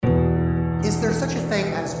Is there such a thing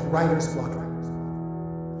as writer's block?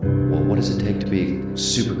 Well, what does it take to be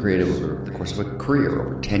super creative over the course of a career,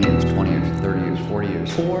 over 10 years, 20 years, 30 years, 40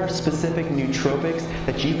 years? 4 specific nootropics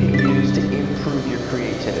that you can use to improve your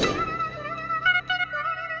creativity.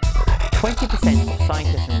 20% of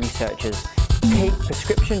scientists and researchers take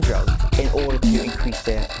prescription drugs in order to increase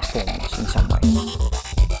their performance in some way.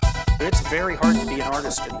 It's very hard to be an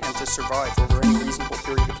artist and to survive over any reasonable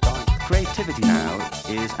period of time. Creativity now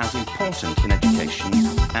is as important in education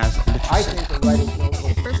as literacy. I think the writing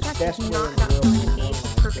is The first step is not about filling a page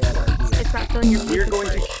with perfect words. It's about filling your We're going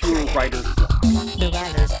to cure writer's block. The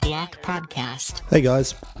Writer's Block Podcast. Hey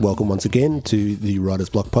guys, welcome once again to the Writer's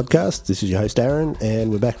Block Podcast. This is your host Aaron,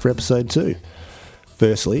 and we're back for episode 2.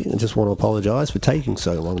 Firstly, I just want to apologise for taking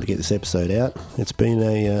so long to get this episode out. It's been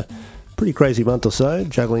a pretty crazy month or so,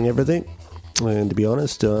 juggling everything. And to be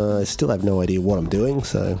honest, I still have no idea what I'm doing,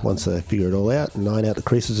 so once I figure it all out and iron out the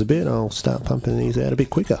creases a bit, I'll start pumping these out a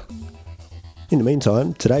bit quicker. In the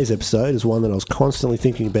meantime, today's episode is one that I was constantly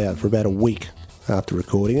thinking about for about a week after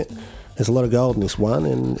recording it. There's a lot of gold in this one,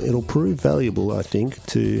 and it'll prove valuable, I think,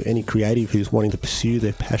 to any creative who's wanting to pursue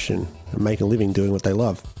their passion and make a living doing what they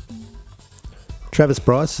love. Travis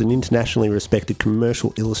Price is an internationally respected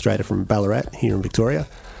commercial illustrator from Ballarat, here in Victoria.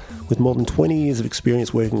 With more than 20 years of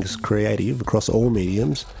experience working as creative across all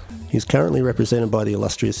mediums, he's currently represented by the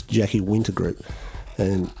illustrious Jackie Winter Group,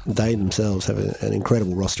 and they themselves have an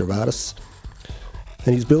incredible roster of artists.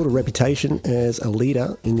 And he's built a reputation as a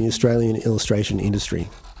leader in the Australian illustration industry.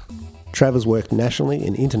 Trav has worked nationally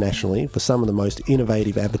and internationally for some of the most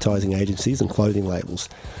innovative advertising agencies and clothing labels.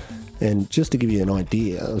 And just to give you an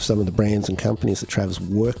idea of some of the brands and companies that Trav has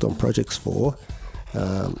worked on projects for,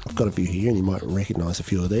 I've got a few here and you might recognise a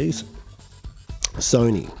few of these.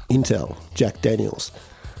 Sony, Intel, Jack Daniels,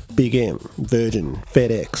 Big M, Virgin,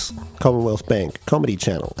 FedEx, Commonwealth Bank, Comedy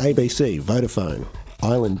Channel, ABC, Vodafone,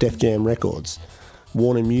 Island Def Jam Records,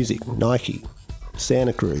 Warner Music, Nike,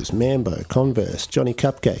 Santa Cruz, Mambo, Converse, Johnny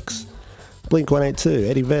Cupcakes, Blink-182,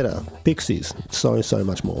 Eddie Vedder, Pixies, so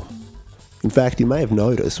much more. In fact, you may have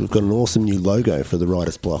noticed we've got an awesome new logo for the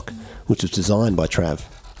Writer's Block, which was designed by Trav.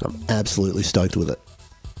 I'm absolutely stoked with it.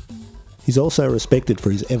 He's also respected for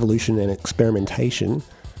his evolution and experimentation,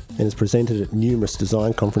 and has presented at numerous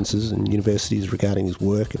design conferences and universities regarding his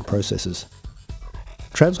work and processes.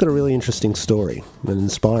 Trav's got a really interesting story, an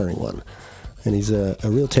inspiring one, and he's a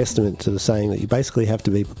real testament to the saying that you basically have to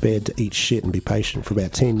be prepared to eat shit and be patient for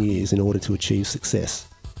about 10 years in order to achieve success.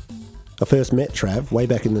 I first met Trav way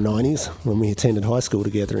back in the 90s when we attended high school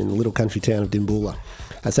together in the little country town of Dimboola.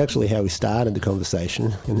 That's actually how we started the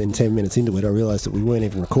conversation, and then 10 minutes into it I realised that we weren't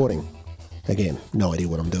even recording. Again, no idea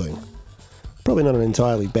what I'm doing. Probably not an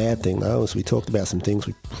entirely bad thing though, as we talked about some things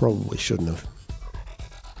we probably shouldn't have.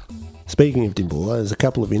 Speaking of Dimboola, there's a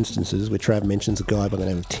couple of instances where Trav mentions a guy by the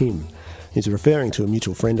name of Tim. He's referring to a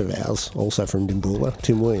mutual friend of ours, also from Dimboola,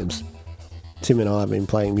 Tim Williams. Tim and I have been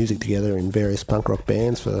playing music together in various punk rock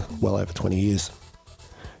bands for well over 20 years.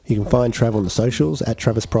 You can find Trav on the socials at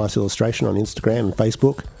Travis Price Illustration on Instagram and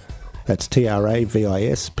Facebook. That's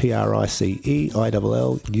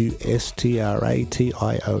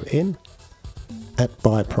TravisPriceIllustration. At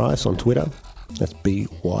ByPrice on Twitter. That's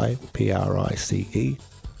BYPRICE.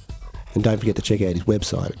 And don't forget to check out his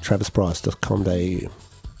website at travisprice.com.au.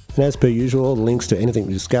 And as per usual, the links to anything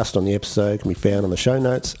we discussed on the episode can be found on the show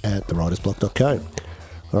notes at thewritersblock.co.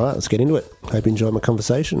 Alright, let's get into it. Hope you enjoyed my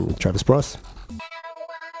conversation with Travis Price.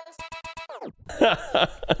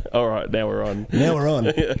 Alright, now we're on.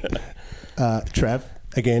 Trav,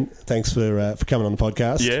 again, thanks for coming on the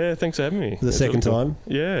podcast. Yeah, thanks for having me. For the second time.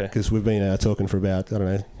 Yeah. Because we've been talking for about,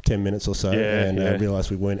 10 minutes or so, and realised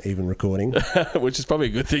we weren't even recording. Which is probably a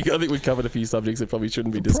good thing. I think we covered a few subjects that probably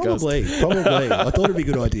shouldn't be discussed. Probably. I thought it'd be a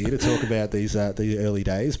good idea to talk about these the early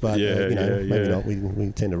days, but maybe not. We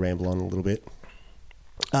tend to ramble on a little bit.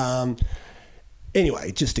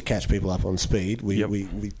 Anyway, just to catch people up on speed,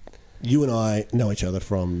 you and I know each other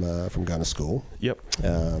from going to school. Yep.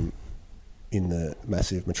 In the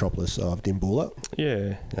massive metropolis of Dimboola.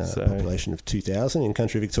 Yeah. Population of 2,000 in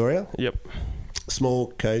country Victoria. Yep.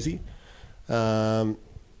 Small, cosy.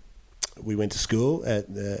 We went to school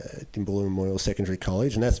at Dimboola Memorial Secondary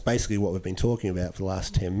College, and that's basically what we've been talking about for the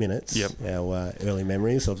last 10 minutes. Yep. Our early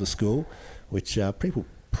memories of the school, which people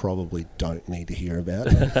probably don't need to hear about.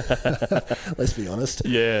 Let's be honest.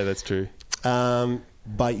 Yeah, that's true.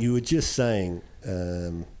 But you were just saying,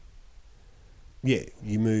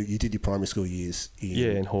 you did your primary school years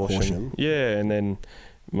in Horsham. Yeah, and then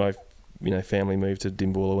my family moved to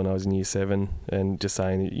Dimboola when I was in year 7, and just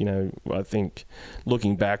saying, I think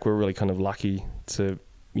looking back, we're really kind of lucky to,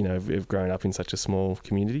 have grown up in such a small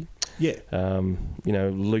community. Yeah. You know,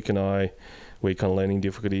 Luke and I, we kind of learning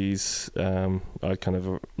difficulties. Luke had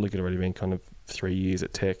already been kind of 3 years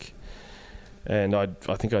at Tech, and I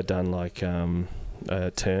think I'd done like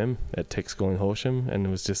a term at Tech School in Horsham, and it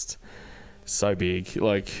was just so big.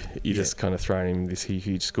 Like you just kind of thrown in this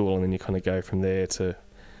huge school, and then you kind of go from there to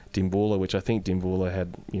Dimboola, which I think Dimboola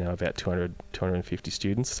had, you know, about 250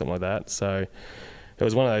 students, something like that. So it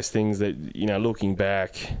was one of those things that, you know, looking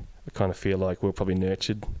back, I kind of feel like we were probably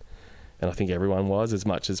nurtured, and I think everyone was, as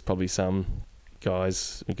much as probably some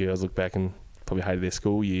guys and girls look back and probably hated their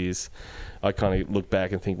school years. I kind of look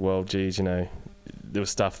back and think, well, geez, you know, there was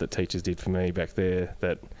stuff that teachers did for me back there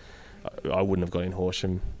that I wouldn't have got in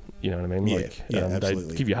Horsham. You know what I mean? Absolutely.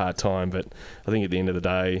 They give you a hard time, but I think at the end of the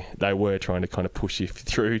day, they were trying to kind of push you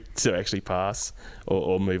through to actually pass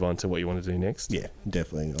or move on to what you want to do next. Yeah,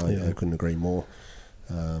 definitely. I couldn't agree more.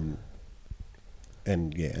 And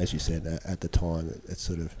yeah, as you said, at the time, it's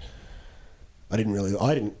sort of, I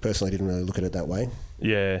personally didn't really look at it that way.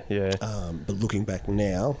 Yeah. But looking back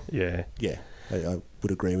now, yeah, I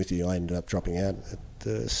would agree with you. I ended up dropping out at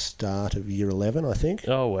the start of year 11, I think.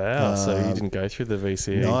 Oh wow! So you didn't go through the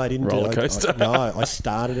VCE? No, I didn't. Roller coaster. I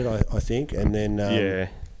started it, I think, and then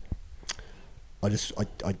I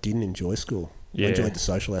didn't enjoy school. Yeah. I enjoyed the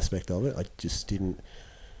social aspect of it. I just didn't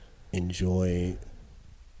enjoy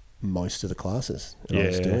most of the classes that I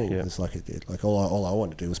was doing. It's like all I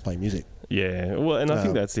wanted to do was play music. Yeah, well, and I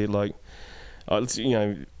think that's it. Like, you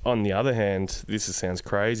know, on the other hand, this sounds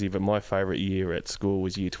crazy, but my favourite year at school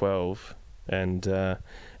was year 12, and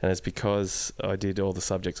it's because I did all the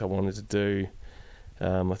subjects I wanted to do.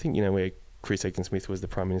 I think, you know, where Chris Aiken-Smith was the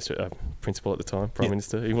Prime Minister, principal at the time, Prime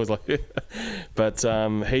Minister, he was like, but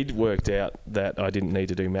he'd worked out that I didn't need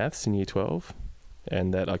to do maths in year 12,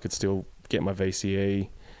 and that I could still get my VCE,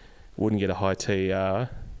 wouldn't get a high TER.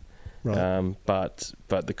 Right. But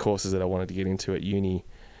the courses that I wanted to get into at uni,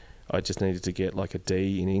 I just needed to get like a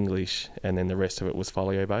D in English, and then the rest of it was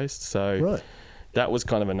folio based. So that was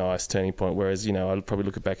kind of a nice turning point. Whereas, you know, I'd probably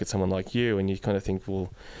look back at someone like you, and you kind of think,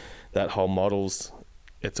 well, that whole model's,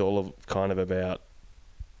 it's all kind of about,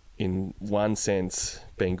 in one sense,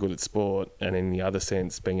 being good at sport, and in the other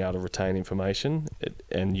sense, being able to retain information,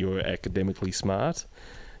 and you're academically smart.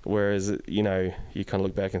 Whereas, you know, you kind of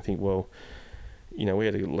look back and think, well, you know, we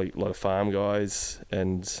had a lot of farm guys,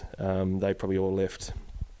 and they probably all left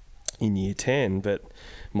in year 10, but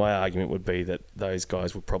my argument would be that those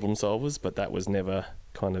guys were problem solvers, but that was never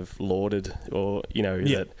kind of lauded, or, you know,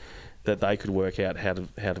 that they could work out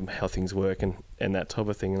how things work and that type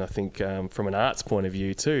of thing. And I think from an arts point of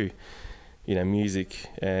view too, you know, music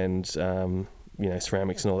and you know,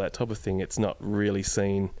 ceramics and all that type of thing, it's not really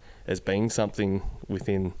seen as being something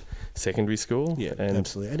within secondary school. Yeah, and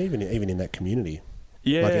absolutely. And even in that community.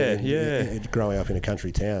 Yeah, like growing up in a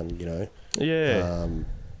country town, you know. Yeah.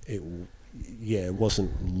 It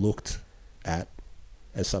wasn't looked at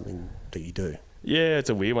as something that you do. Yeah, it's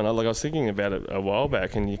a weird one. I was thinking about it a while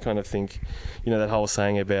back, and you kind of think, you know, that whole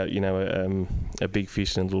saying about, you know, a big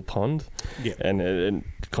fish in a little pond. Yeah. And it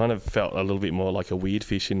kind of felt a little bit more like a weird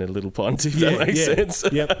fish in a little pond, if that makes sense.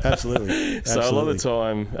 Yep, absolutely. So a lot of the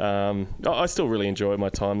time, I still really enjoy my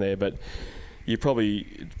time there, but you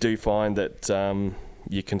probably do find that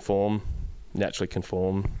you naturally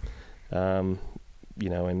conform, you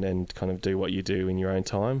know, and kind of do what you do in your own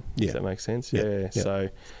time, if that makes sense. Yeah. So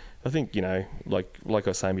I think, you know, like I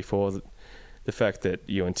was saying before, the fact that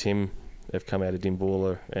you and Tim have come out of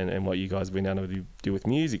Dimboola and what you guys have been able to do with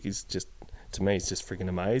music is just, to me, it's just freaking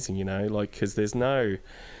amazing, you know, like, because there's no,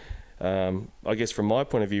 I guess from my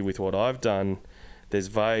point of view with what I've done, there's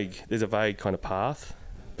a vague kind of path,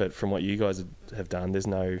 but from what you guys have done, there's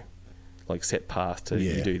no like set path to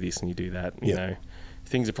you do this and you do that, you know.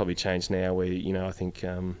 Things have probably changed now where, you know, I think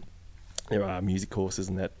there are music courses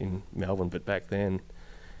and that in Melbourne, but back then,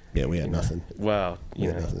 yeah, we had nothing. Well,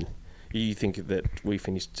 you know, nothing. You think that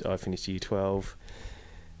I finished year 12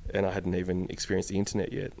 and I hadn't even experienced the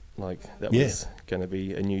internet yet. Like, that was going to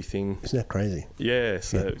be a new thing. Isn't that crazy? Yeah,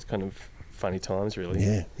 so it's kind of funny times, really.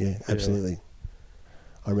 Yeah, absolutely.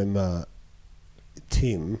 I remember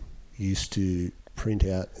Tim used to print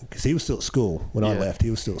out, because he was still at school when I left. He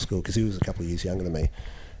was still at school because he was a couple of years younger than me,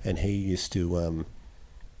 and he used to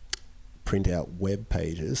print out web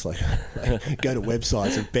pages, like go to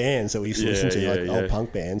websites of bands that we used to listen to, like old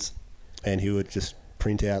punk bands, and he would just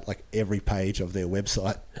print out like every page of their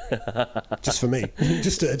website just for me,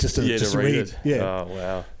 just to read it. Oh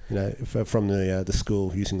wow. You know, from the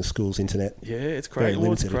school, using the school's internet. Yeah, it's crazy.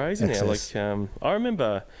 Well, it's crazy access. Now. Like, I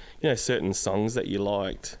remember, you know, certain songs that you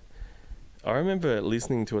liked. I remember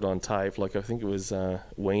listening to it on tape, like I think it was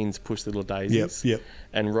Ween's Push Little Daisies, Yep.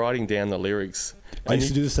 and writing down the lyrics. I used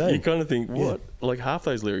to do the same. You kind of think, what? Like half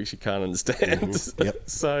those lyrics you can't understand. Yep.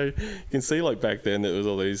 So you can see, like back then, there was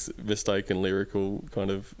all these mistaken lyrical kind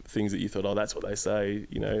of things that you thought, oh, that's what they say,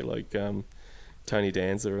 you know, like Tony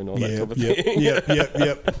Danza and all that type of thing. Yep.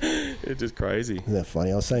 It's just crazy. Isn't that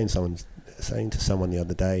funny? I was saying to someone the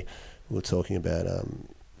other day, we were talking about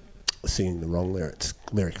singing the wrong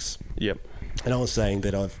lyrics. Yep. And I was saying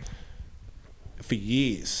that for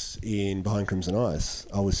years in Behind Crimson Eyes,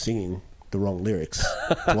 I was singing the wrong lyrics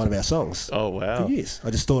to one of our songs. Oh, wow. For years. I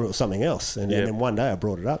just thought it was something else. And then one day I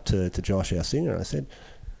brought it up to Josh, our singer, and I said,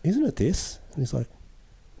 isn't it this? And he's like,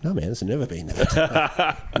 no, man, it's never been that.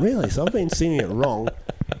 Like, really? So I've been singing it wrong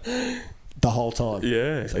the whole time.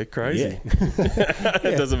 Yeah, it's like, crazy. Yeah.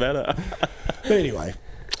 It doesn't matter. But anyway,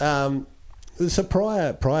 so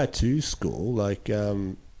prior to school, like,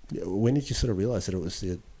 when did you sort of realise that it was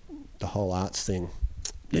the whole arts thing?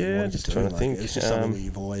 Yeah, just trying to think. It's just something that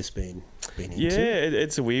you've always been into. Yeah,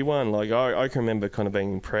 it's a weird one. Like I can remember kind of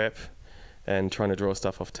being in prep and trying to draw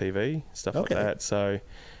stuff off TV, stuff like that. So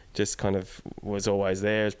just kind of was always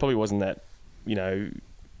there. It probably wasn't that, you know,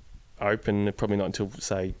 open, probably not until,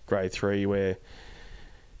 say, grade 3 where,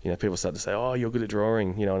 you know, people start to say, oh, you're good at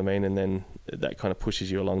drawing, you know what I mean? And then that kind of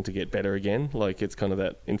pushes you along to get better again. Like it's kind of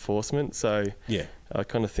that enforcement. So yeah, I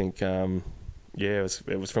kind of think, it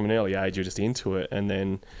was from an early age, you're just into it. And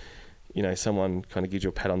then, you know, someone kind of gives you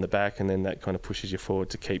a pat on the back and then that kind of pushes you forward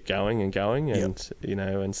to keep going and going. And, you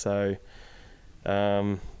know, and so,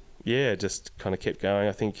 just kind of kept going.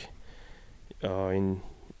 I think in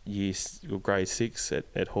grade 6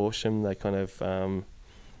 at Horsham, they kind of,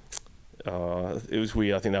 it was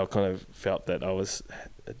weird. I think they kind of felt that I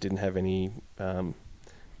didn't have any,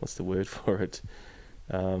 what's the word for it?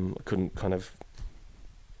 I couldn't kind of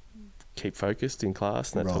keep focused in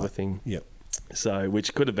class and that type of thing. Yep. So,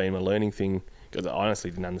 which could have been a learning thing because I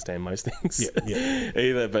honestly didn't understand most things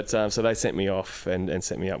either. But so they sent me off and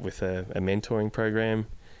set me up with a mentoring program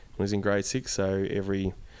when I was in grade 6. So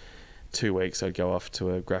every 2 weeks I'd go off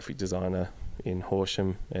to a graphic designer in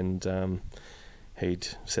Horsham and he'd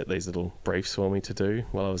set these little briefs for me to do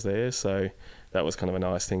while I was there. So that was kind of a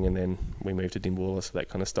nice thing. And then we moved to Dimbulla, so that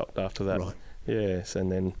kind of stopped after that. Right. Yes,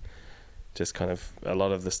 and then just kind of a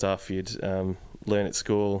lot of the stuff you'd learn at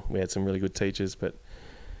school. We had some really good teachers, but,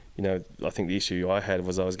 you know, I think the issue I had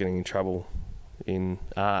was I was getting in trouble in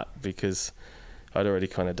art because I'd already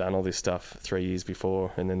kind of done all this stuff 3 years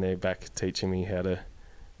before, and then they're back teaching me how to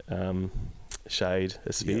shade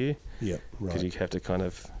a sphere. Yeah, right. Because you have to kind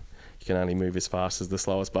of, you can only move as fast as the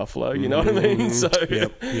slowest buffalo, you know what I mean? So,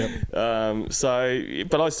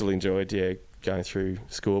 but I still enjoyed, going through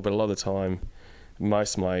school, but a lot of the time,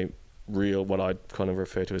 most of my what I'd kind of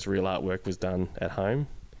refer to as real artwork was done at home.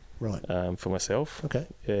 Right. For myself. Okay.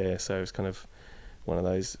 Yeah, so it was kind of one of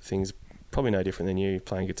those things, probably no different than you,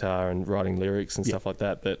 playing guitar and writing lyrics and stuff like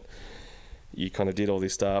that, that you kind of did all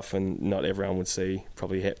this stuff and not everyone would see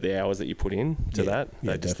probably the hours that you put in to that.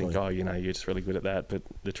 They just think, oh, you know, you're just really good at that. But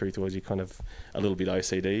the truth was you're kind of a little bit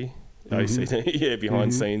OCD,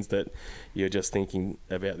 behind scenes, that you're just thinking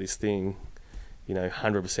about this thing, you know,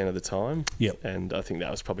 100% of the time. Yep. And I think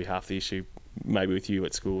that was probably half the issue, maybe with you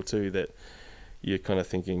at school too, that you're kind of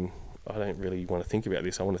thinking, I don't really want to think about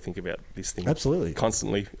this. I want to think about this thing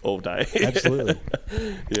constantly all day. Absolutely.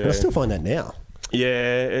 But I still find that now.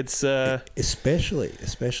 Yeah, it's... Especially,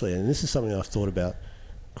 and this is something I've thought about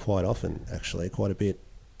quite often, actually, quite a bit,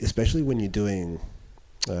 especially when you're doing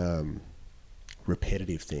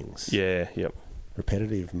repetitive things. Yeah, yep.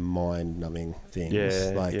 Repetitive, mind-numbing things.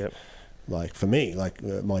 Yeah, like for me, like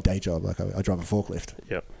my day job, like I drive a forklift.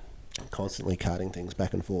 Yep. I'm constantly carting things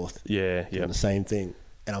back and forth. Yeah, doing the same thing.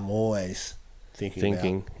 And I'm always thinking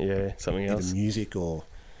about something else. Either music or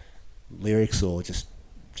lyrics or just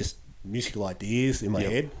musical ideas in my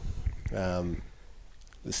head.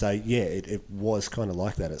 So yeah, it was kind of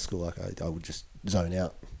like that at school. Like I would just zone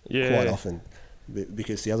out quite often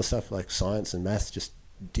because the other stuff like science and maths just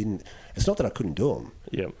didn't. It's not that I couldn't do them.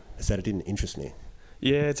 Yep. It's that it didn't interest me.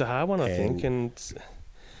 Yeah, it's a hard one, I think, and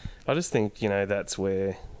I just think, you know, that's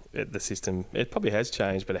where the system, it probably has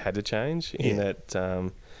changed, but it had to change in that,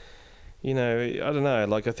 you know, I don't know,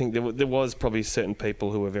 like I think there was probably certain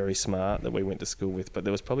people who were very smart that we went to school with, but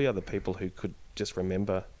there was probably other people who could just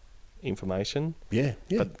remember information. Yeah.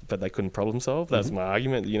 But they couldn't problem solve. That's my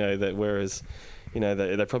argument, you know, that whereas, you know,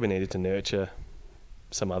 they probably needed to nurture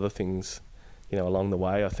some other things, you know, along the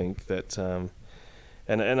way, I think that...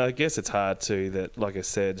 And I guess it's hard too that, like I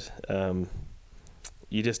said,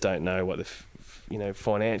 you just don't know what you know,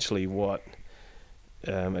 financially what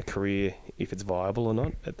a career if it's viable or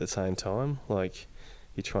not at the same time. Like,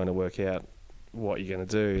 you're trying to work out what you're going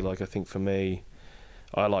to do. Like, I think for me,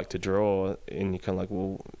 I like to draw, and you're kind of like,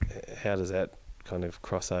 well, how does that kind of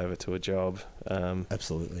cross over to a job?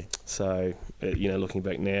 Absolutely. So, looking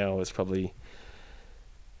back now, it's probably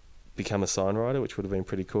become a sign writer, which would have been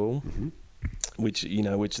pretty cool. Mm-hmm. Which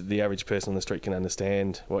the average person on the street can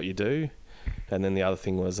understand what you do. And then the other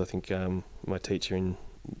thing was, I think my teacher in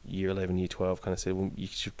year 11, year 12 kind of said, well, you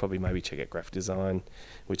should probably maybe check out graphic design,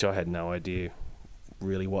 which I had no idea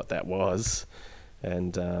really what that was,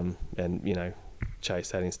 and chase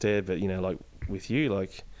that instead. But like with you,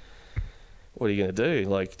 like, what are you going to do?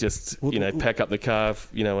 Like, just pack up the car,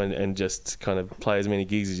 and just kind of play as many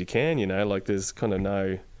gigs as you can. Like, there's kind of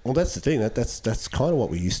no. Well, that's the thing. That's kind of what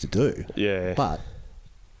we used to do. Yeah. But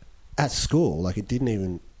at school, like, it didn't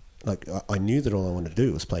even, like, I knew that all I wanted to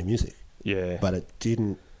do was play music. Yeah. But it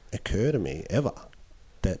didn't occur to me ever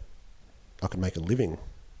that I could make a living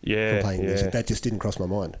from playing music. That just didn't cross my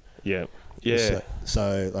mind. Yeah. Yeah.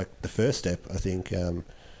 So like, the first step, I think,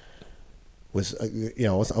 was, I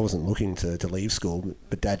wasn't looking to leave school,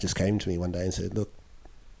 but Dad just came to me one day and said, look,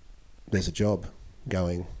 there's a job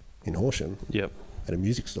going in Horsham. Yep. At a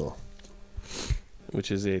music store.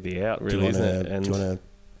 Which is the out, really, isn't it? And do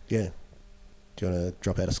you want to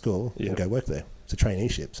drop out of school and go work there? It's a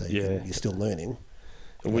traineeship, so you're still learning.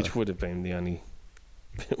 Which would have been the only,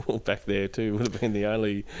 well, back there too, would have been the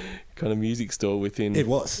only kind of music store within. It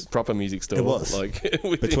was. Proper music store. It was. Like,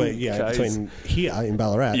 between here in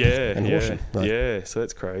Ballarat and Horsham. Like, yeah, so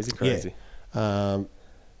that's crazy. Yeah.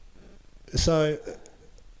 So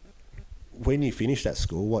when you finished at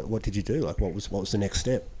school, what did you do? Like, what was the next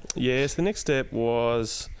step? Yes, the next step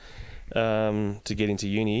was to get into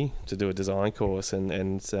uni to do a design course, and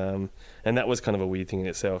that was kind of a weird thing in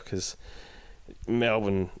itself, because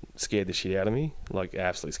Melbourne scared the shit out of me, like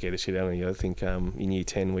absolutely scared the shit out of me. I think in year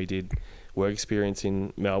 10 we did work experience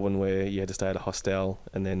in Melbourne where you had to stay at a hostel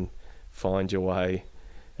and then find your way,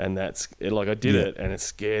 and that's like, I did it, and it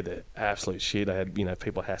scared the absolute shit. I had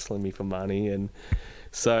people hassling me for money, and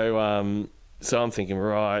so I'm thinking,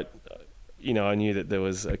 right, I knew that there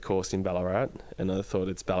was a course in Ballarat, and I thought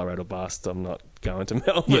it's Ballarat or bust. I'm not going to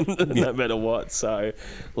Melbourne no matter what. So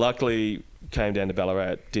luckily came down to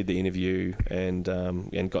Ballarat, did the interview, and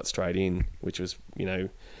got straight in, which was,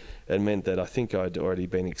 it meant that I think I'd already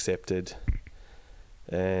been accepted,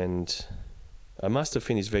 and I must have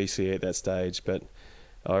finished VCE at that stage, but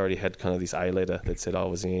I already had kind of this A letter that said I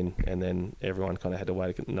was in, and then everyone kind of had to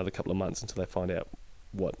wait another couple of months until they find out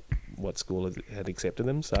what school had accepted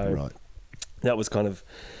them. So that was kind of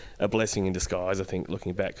a blessing in disguise, I think,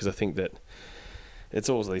 looking back, because I think that it's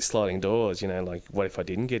always these sliding doors, like, what if I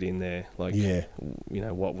didn't get in there? Like,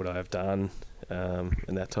 what would I have done?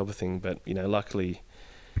 And that type of thing. But, luckily,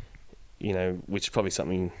 which is probably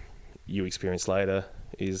something you experience later,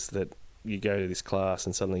 is that you go to this class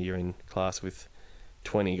and suddenly you're in class with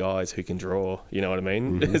 20 guys who can draw, you know what I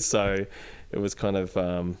mean? Mm-hmm. So it was kind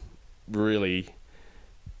of really,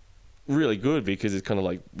 really good, because it's kind of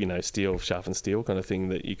like, steel sharpens steel kind of thing,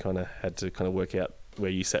 that you kind of had to kind of work out where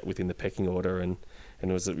you sat within the pecking order, and it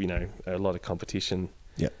was, a lot of competition.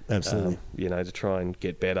 Yeah, absolutely. To try and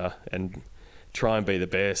get better and try and be the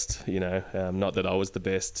best, not that I was the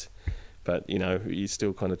best, but, you're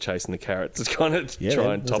still kind of chasing the carrot to kind of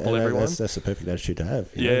try and topple everyone. That's the perfect attitude to have.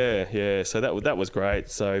 Yeah. So that was great.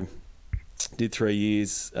 So did 3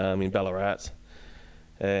 years in Ballarat,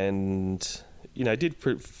 and, did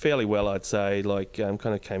fairly well, I'd say. Like, kind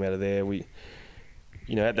of came out of there. We,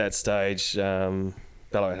 at that stage,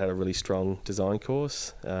 Ballarat had a really strong design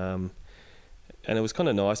course, and it was kind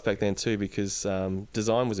of nice back then too, because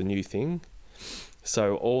design was a new thing.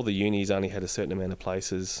 So all the unis only had a certain amount of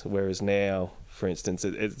places, whereas now, for instance,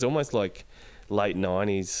 it's almost like late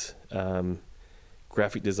 90s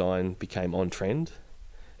graphic design became on trend,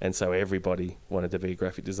 and so everybody wanted to be a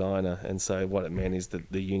graphic designer. And so what it meant is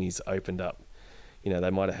that the unis opened up. They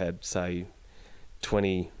might have had, say,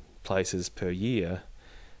 20 places per year,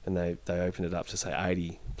 and they opened it up to, say,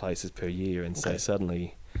 80 places per year, and so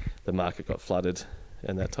suddenly the market got flooded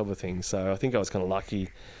and that type of thing. So I think I was kind of lucky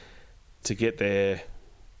to get there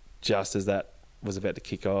just as that was about to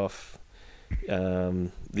kick off.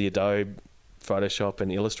 The Adobe Photoshop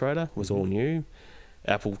and Illustrator was all new.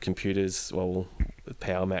 Apple computers,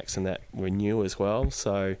 Power Macs and that were new as well.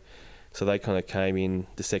 So they kind of came in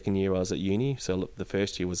the second year I was at uni. So the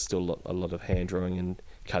first year was still a lot of hand drawing and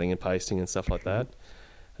cutting and pasting and stuff like that.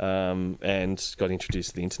 And got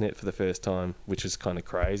introduced to the internet for the first time, which was kind of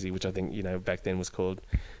crazy, which I think, back then was called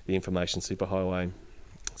the information superhighway.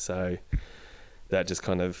 So that just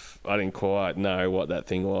kind of, I didn't quite know what that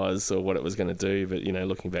thing was or what it was going to do. But, you know,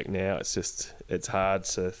 looking back now, it's hard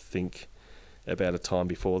to think about a time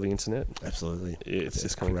before the internet. Absolutely. It's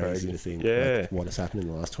just kind of crazy to think like what has happened in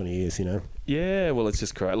the last 20 years, you know? Yeah, well, it's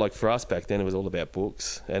just crazy. Like for us back then, it was all about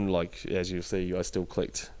books. And like, as you'll see, I still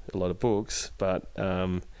collect a lot of books. But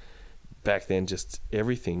back then, just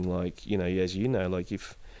everything, like, you know, as you know, like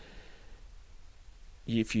if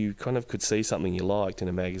you kind of could see something you liked in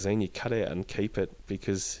a magazine, you cut out and keep it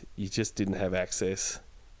because you just didn't have access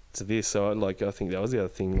to this. So I think that was the other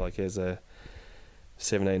thing, like as a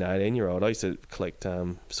 17, 18-year-old, I used to collect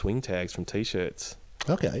swing tags from T-shirts.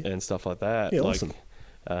 Okay. And stuff like that. Yeah, like, awesome.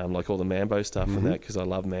 Like all the Mambo stuff and that, because I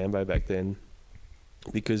loved Mambo back then.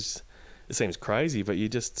 Because it seems crazy, but you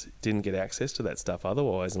just didn't get access to that stuff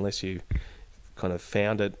otherwise unless you kind of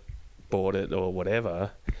found it, bought it, or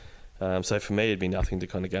whatever. So for me, it'd be nothing to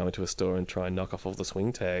kind of go into a store and try and knock off all the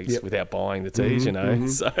swing tags without buying the tees, you know.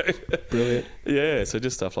 So brilliant. Yeah, so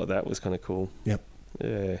just stuff like that was kind of cool. Yep.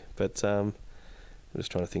 Yeah, but I'm just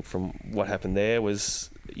trying to think from what happened there was,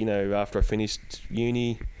 you know, after I finished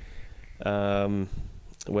uni,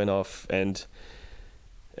 went off and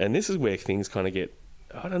this is where things kind of get,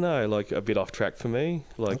 I don't know, like a bit off track for me.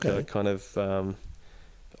 Like kind of,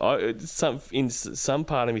 some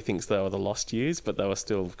part of me thinks they were the lost years, but they were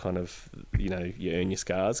still kind of, you know, you earn your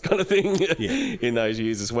scars kind of thing in those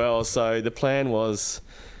years as well. So the plan was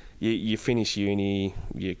you finish uni,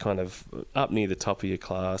 you're kind of up near the top of your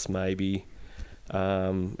class maybe,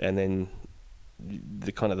 and then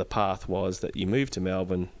the path was that you move to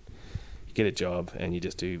Melbourne, you get a job, and you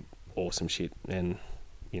just do awesome shit and,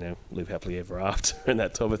 you know, live happily ever after and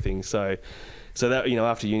that type of thing. So that, you know,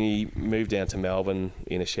 after uni, moved down to Melbourne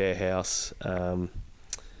in a share house, and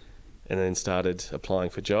then started applying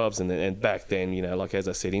for jobs. And back then, you know, like as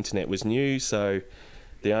I said, internet was new, so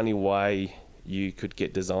the only way you could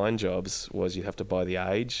get design jobs was you'd have to buy The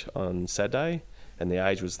Age on Saturday, and The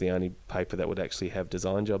Age was the only paper that would actually have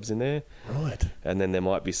design jobs in there. Right. And then there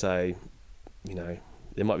might be, say,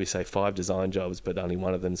 5 design jobs, but only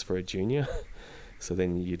one of them's for a junior. So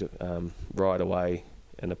then you'd write away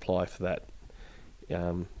and apply for that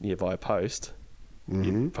via post.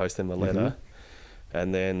 You'd post them a letter,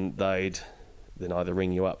 and then they'd either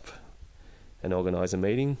ring you up and organise a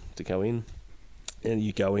meeting to go in, and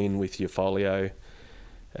you go in with your folio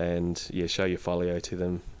and show your folio to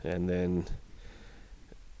them, and then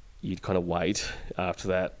you'd kind of wait after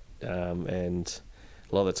that, and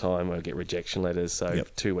a lot of the time I get rejection letters. So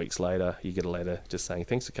 2 weeks later you get a letter just saying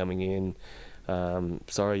thanks for coming in,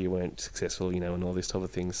 sorry you weren't successful, you know, and all this type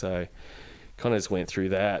of thing. So kind of just went through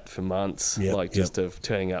that for months, of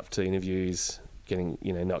turning up to interviews,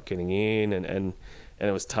 not getting in, and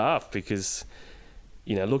it was tough because,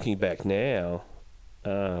 you know, looking back now,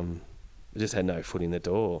 I just had no foot in the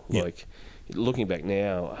door. Like looking back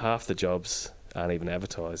now, half the jobs aren't even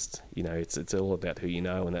advertised. You know, it's all about who you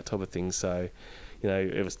know and that type of thing. So, you know,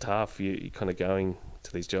 it was tough. You kind of going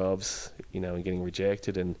to these jobs, you know, and getting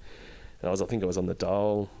rejected, and I think I was on the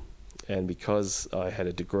dole, and because I had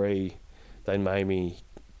a degree, they made me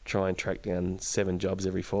try and track down 7 jobs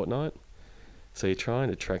every fortnight. So you're trying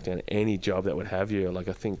to track down any job that would have you. Like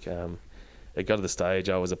I think it got to the stage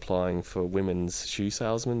I was applying for women's shoe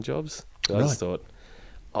salesman jobs. So I just thought,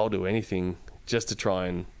 I'll do anything just to try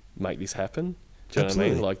and make this happen. Do you know what I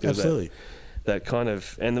mean? Like there was that kind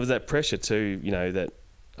of, and there was that pressure too, you know, that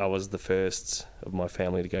I was the first of my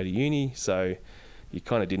family to go to uni. So you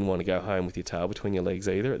kind of didn't want to go home with your tail between your legs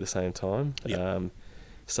either at the same time.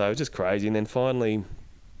 So it was just crazy. And then finally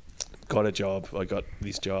got a job. I got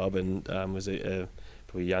this job, and was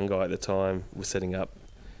probably a young guy at the time, was setting up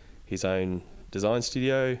his own design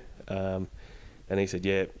studio. And he said,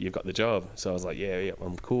 yeah, you've got the job. So I was like, yeah,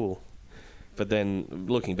 I'm cool. But then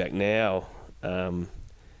looking back now,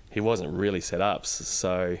 he wasn't really set up.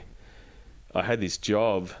 So I had this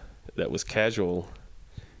job that was casual,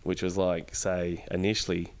 which was like, say,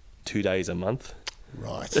 initially 2 days a month.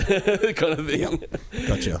 Right. kind of thing. Yep.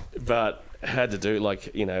 Gotcha. But had to do,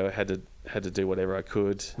 like, you know, had to do whatever I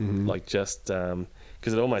could, like just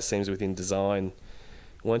because it almost seems within design,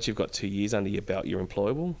 once you've got 2 years under your belt, you're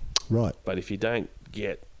employable. Right. But if you don't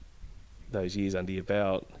get those years under your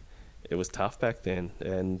belt, it was tough back then.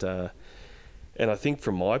 And I think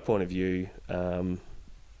from my point of view, I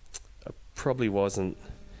probably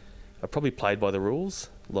played by the rules.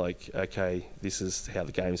 Like, okay, this is how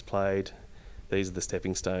the game's played. These are the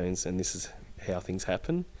stepping stones, and this is how things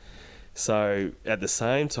happen. So at the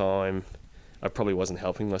same time, I probably wasn't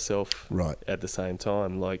helping myself. Right. At the same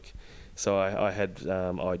time, like, so I had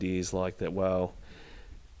ideas like that. Well,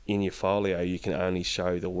 in your folio, you can only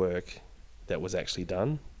show the work that was actually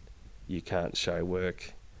done. You can't show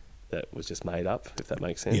work that was just made up, if that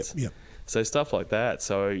makes sense. Yep. So stuff like that.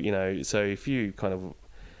 So, you know, so if you kind of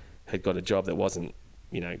had got a job that wasn't,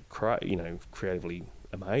 creatively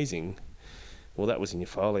amazing, well, that was in your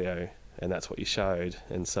folio, and that's what you showed.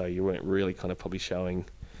 And so you weren't really kind of probably showing,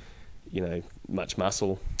 much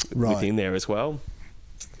muscle within there as well.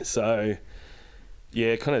 So,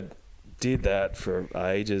 yeah, kind of did that for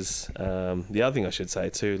ages. The other thing I should say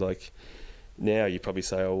too, like now you probably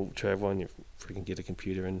say, "Oh, Trev, why don't you freaking get a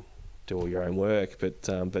computer and do all your own work?" But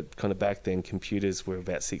kind of back then, computers were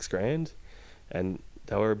about $6,000, and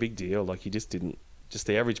they were a big deal. Like you just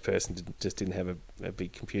the average person just didn't have a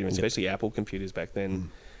big computer, especially Apple computers back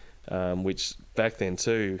then, which back then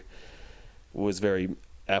too was very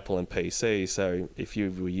Apple and PC. So if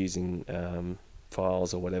you were using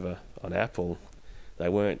files or whatever on Apple, they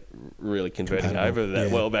weren't really converting over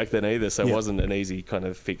that well back then either. So it wasn't an easy kind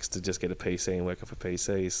of fix to just get a PC and work off a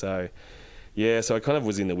PC. So so I kind of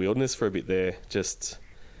was in the wilderness for a bit there, just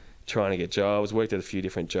trying to get jobs, worked at a few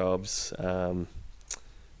different jobs.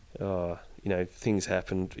 Things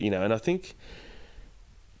happened, and I think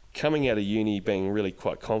coming out of uni being really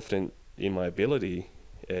quite confident in my ability,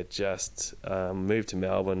 it just moved to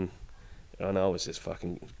Melbourne, and I was just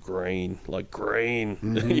fucking green.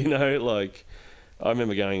 Mm-hmm. Like I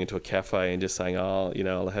remember going into a cafe and just saying,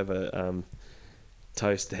 I'll have a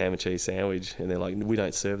toast ham and cheese sandwich, and they're like, we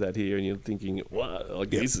don't serve that here, and you're thinking, what? Like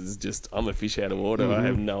this is just, I'm a fish out of water. Mm-hmm. I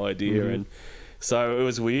have no idea. Mm-hmm. And so it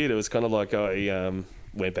was weird. It was kind of like I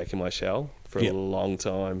went back in my shell for a long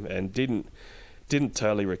time and didn't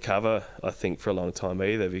totally recover, I think, for a long time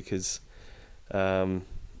either, because I'd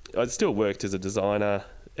still worked as a designer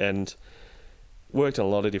and worked on a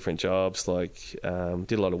lot of different jobs, like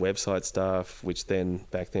did a lot of website stuff, which then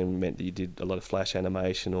back then meant that you did a lot of flash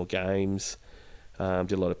animation or games,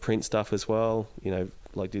 did a lot of print stuff as well,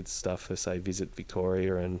 like did stuff for, say, Visit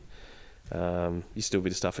Victoria, and used to do a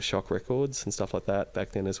bit of stuff for Shock Records and stuff like that back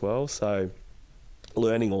then as well. So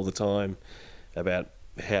learning all the time about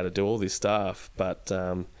how to do all this stuff, but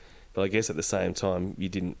I guess at the same time you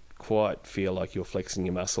didn't quite feel like you were flexing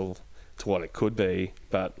your muscle to what it could be,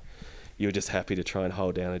 but you were just happy to try and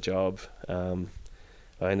hold down a job. I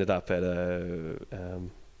ended up at a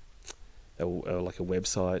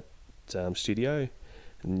website studio,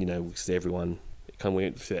 and because everyone kind of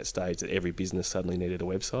went through that stage that every business suddenly needed a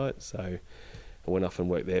website, so I went off and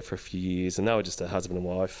worked there for a few years, and they were just a husband and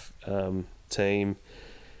wife team,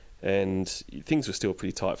 and things were still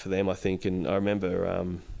pretty tight for them, I think. And I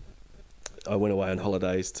remember I went away on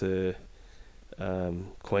holidays to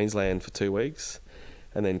Queensland for 2 weeks,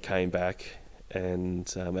 and then came back,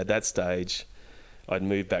 and at that stage I'd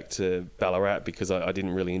moved back to Ballarat because I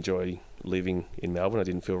didn't really enjoy living in Melbourne. I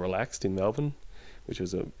didn't feel relaxed in Melbourne, which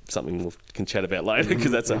was something we can chat about later,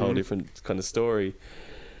 because that's a whole different kind of story.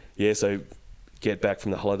 So get back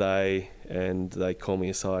from the holiday, and they call me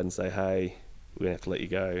aside and say, hey, we're going to have to let you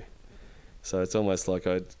go. So it's almost like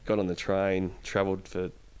I got on the train, travelled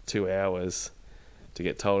for 2 hours to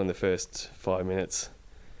get told in the first 5 minutes.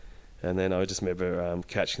 And then I just remember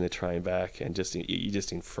catching the train back, and you're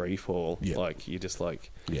just in free fall. Like you're just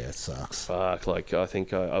like, it sucks. Fuck. Like I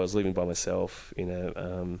think I was living by myself in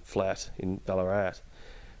a flat in Ballarat,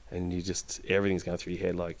 and everything's going through your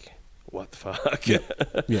head. Like, what the fuck?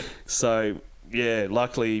 So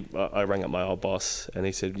luckily I rang up my old boss, and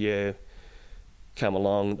he said, come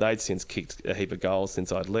along. They'd since kicked a heap of goals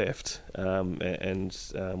since I'd left, and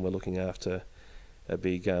we're looking after a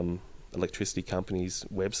big electricity company's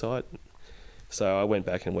website. So I went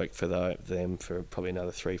back and worked for them for probably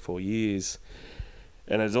another 3-4 years,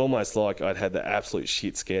 and it's almost like I'd had the absolute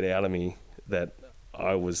shit scared out of me that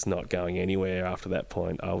I was not going anywhere after that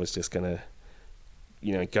point. I was just going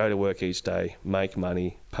to go to work each day, make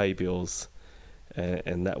money, pay bills,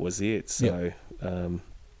 and that was it. So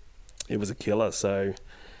it was a killer. So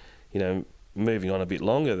moving on a bit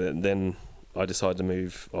longer, then I decided to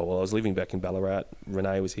move. I was living back in Ballarat.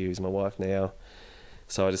 Renee was here, who's my wife now.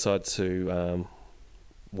 So I decided to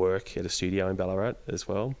work at a studio in Ballarat as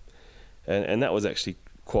well. And that was actually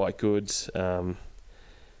quite good.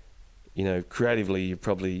 Creatively, you're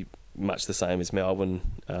probably much the same as Melbourne.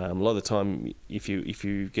 A lot of the time, if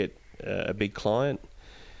you get a big client,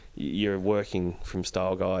 you're working from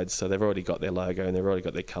style guides, so they've already got their logo and they've already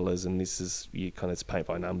got their colours, and you kind of paint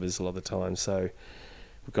by numbers a lot of the time. So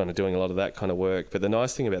we're kind of doing a lot of that kind of work. But the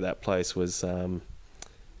nice thing about that place was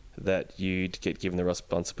that you'd get given the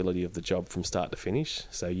responsibility of the job from start to finish.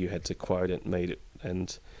 So you had to quote it, meet it,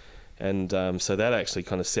 and so that actually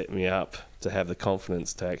kind of set me up to have the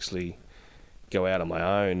confidence to actually go out on my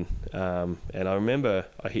own. And I remember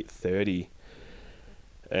I hit 30,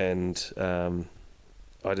 and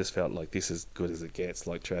I just felt like this is good as it gets.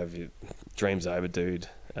 Like, Trav, dream's over, dude.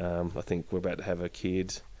 I think we're about to have a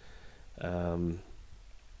kid.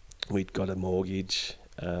 We'd got a mortgage.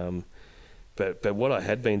 But what I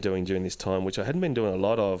had been doing during this time, which I hadn't been doing a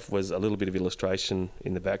lot of, was a little bit of illustration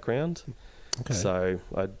in the background. Okay. So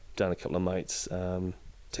I'd done a couple of mates'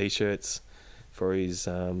 T-shirts for his,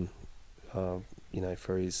 for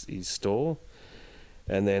his store.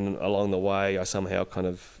 And then along the way, I somehow kind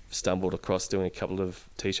of stumbled across doing a couple of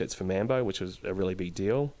T-shirts for Mambo, which was a really big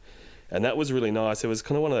deal. And that was really nice. It was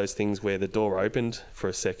kind of one of those things where the door opened for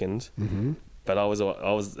a second, but I was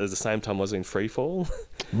at the same time I was in free fall.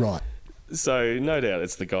 Right. So no doubt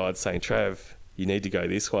it's the guide saying, Trav, you need to go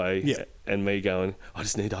this way. Yeah. And me going, I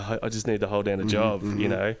just need to hold down a job, you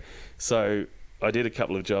know. So I did a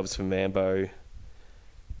couple of jobs for Mambo,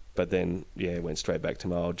 but then went straight back to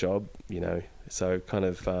my old job, you know. So kind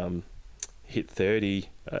of hit 30,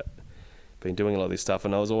 been doing a lot of this stuff,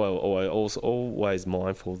 and I was always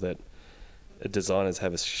mindful that designers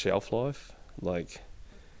have a shelf life. Like,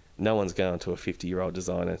 no one's going to a 50-year-old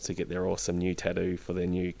designer to get their awesome new tattoo for their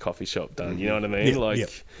new coffee shop done. You know what I mean?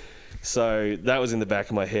 So that was in the back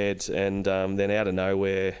of my head, and then out of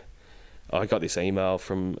nowhere, I got this email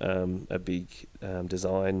from a big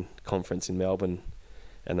design conference in Melbourne,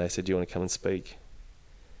 and they said, "Do you want to come and speak?"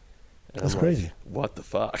 And That's I'm crazy. Like, what the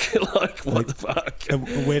fuck? What the fuck?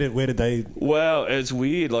 And where did they? Well, it's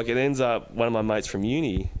weird. Like, it ends up, one of my mates from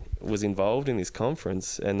uni was involved in this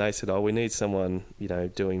conference, and they said, "Oh, we need someone, you know,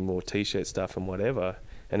 doing more T-shirt stuff and whatever."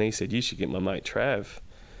 And he said, "You should get my mate Trav."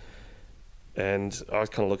 And I was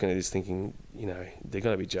kind of looking at this thinking, you know, they're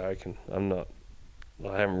going to be joking.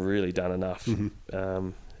 I haven't really done enough.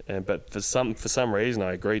 But for some reason,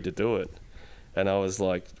 I agreed to do it. And I was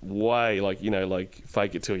like,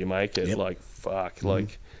 fake it till you make it. Yep. Like, fuck.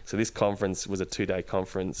 So this conference was a 2-day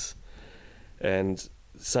conference, and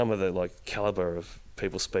some of the caliber of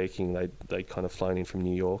people speaking, they kind of flown in from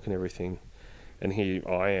New York and everything. And here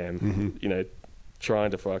I am, you know,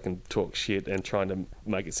 trying to fucking talk shit and trying to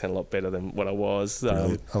make it sound a lot better than what I was.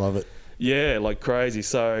 I love it. Yeah, like crazy.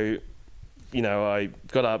 So, you know, I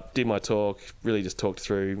got up, did my talk, really just talked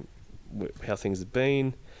through how things had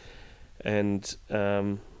been. And,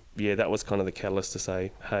 that was kind of the catalyst to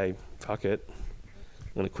say, hey, fuck it.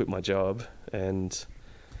 I'm going to quit my job and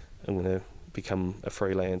I'm going to become a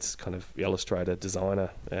freelance kind of illustrator,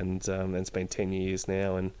 designer. And it's been 10 years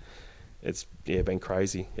now, and it's been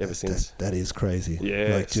crazy ever since. That is crazy.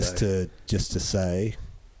 Yeah. Like, just to say,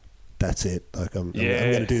 that's it. Like, I'm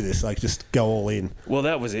going to do this. Like, just go all in. Well,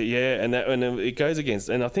 that was it. Yeah, and it goes against.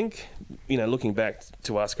 And I think, you know, looking back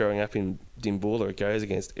to us growing up in Dimboola, it goes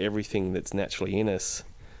against everything that's naturally in us.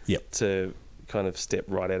 Yep. To kind of step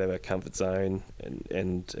right out of our comfort zone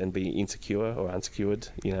and be insecure or unsecured,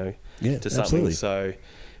 you know, to something. Absolutely. So,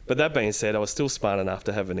 but that being said, I was still smart enough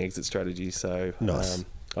to have an exit strategy. So nice.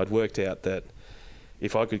 I'd worked out that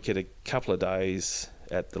if I could get a couple of days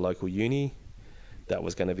at the local uni, that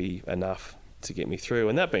was going to be enough to get me through.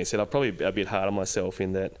 And that being said, I'm probably a bit hard on myself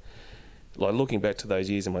in that, like, looking back to those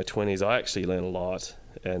years in my 20s, I actually learned a lot,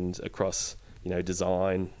 and across, you know,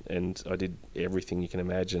 design, and I did everything you can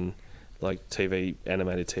imagine, like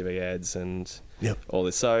animated TV ads and all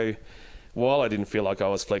this. So while I didn't feel like I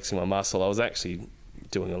was flexing my muscle, I was actually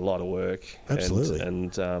doing a lot of work. Absolutely.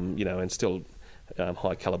 And you know, and still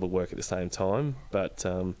high caliber work at the same time. But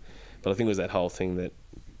I think it was that whole thing that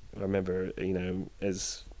I remember, you know,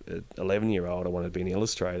 as an 11-year-old, I wanted to be an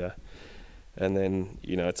illustrator. And then,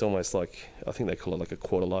 you know, it's almost like, I think they call it like a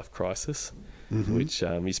quarter life crisis, which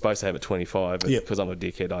you're supposed to have at 25, but because I'm a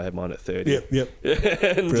dickhead, I had mine at 30.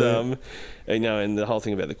 And you know, and the whole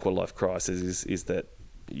thing about the quarter life crisis is that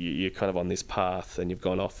you're kind of on this path and you've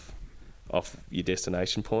gone off your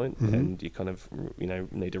destination point, and you kind of, you know,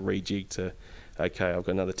 need to rejig to, okay, I've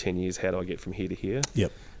got another 10 years, how do I get from here to here?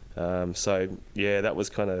 So that was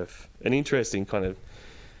kind of an interesting kind of,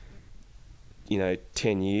 you know,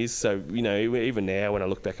 10 years. So, you know, even now when I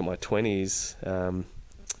look back at my 20s,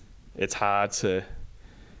 it's hard to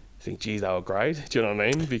think, geez, they were great. Do you know what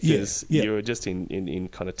I mean? Because you were just in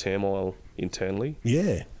kind of turmoil internally.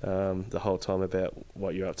 The whole time about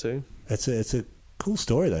what you're up to. It's a cool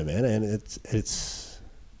story though, man, and it's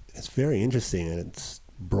very interesting, and it's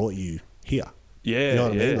brought you here. You know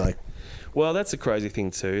what I mean? Like, well, that's a crazy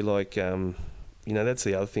thing too. Like, you know, that's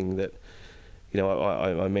the other thing that, you know,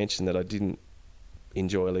 I mentioned that I didn't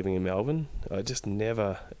enjoy living in Melbourne. I just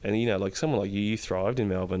never, and you know, like someone like you thrived in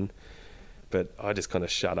Melbourne, but I just kind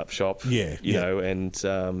of shut up shop, Yeah, you yeah. know, and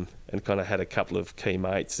kind of had a couple of key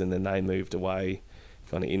mates, and then they moved away,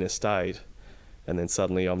 kind of interstate, and then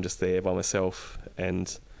suddenly I'm just there by myself,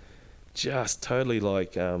 and just totally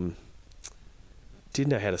like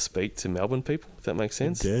didn't know how to speak to Melbourne people, if that makes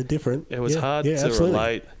sense. They're different. It was Yeah, hard yeah, to absolutely.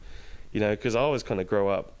 relate, you know, because I always kind of grow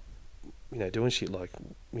up, you know, doing shit like,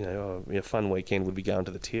 you know, a fun weekend would be going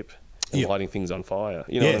to the tip and Yeah. lighting things on fire.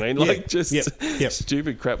 You know Yeah, what I mean? yeah, Like just yeah.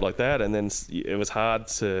 stupid crap like that. And then it was hard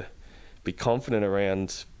to be confident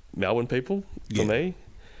around Melbourne people for Yeah. me.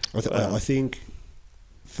 I think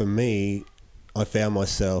for me, I found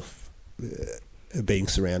myself being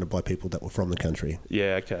surrounded by people that were from the country.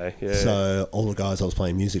 Yeah, okay. Yeah. So all the guys I was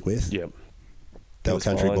playing music with, yeah. they It were was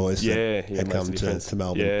country fine. boys Yeah, that yeah, had makes a come difference. to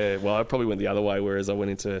Melbourne. Yeah, well, I probably went the other way, whereas I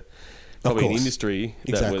went into probably an course. industry that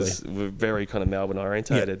Exactly. was very kind of Melbourne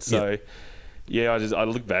orientated. Yeah, So, yeah, I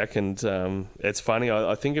look back and it's funny.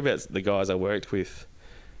 I think about the guys I worked with,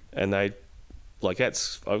 and they, like, I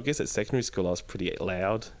guess at secondary school I was pretty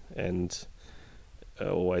loud and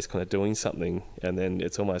always kind of doing something, and then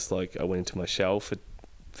it's almost like I went into my shell for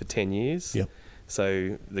 10 years. Yep.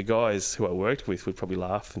 So the guys who I worked with would probably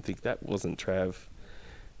laugh and think that wasn't Trav,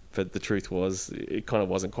 but the truth was it kind of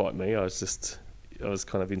wasn't quite me. I was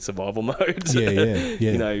kind of in survival mode. Yeah.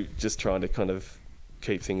 You know, just trying to kind of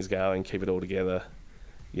keep things going, keep it all together,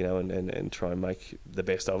 you know, and try and make the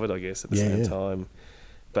best of it, I guess, at the same time.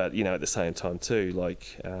 But, you know, at the same time too,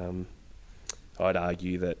 like, I'd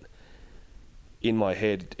argue that in my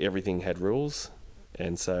head, everything had rules.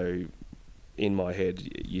 And so in my head,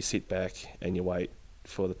 you sit back and you wait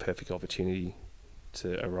for the perfect opportunity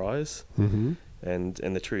to arise. Mm-hmm. And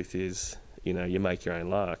the truth is, you know, you make your own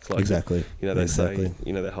luck. Like, Exactly. You know, they Exactly. say,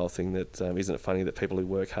 you know, that whole thing that isn't it funny that people who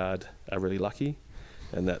work hard are really lucky?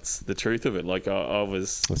 And that's the truth of it. Like I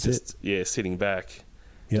was That's just sitting back,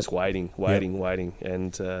 Yep. just waiting,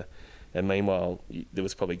 and meanwhile there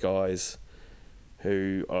was probably guys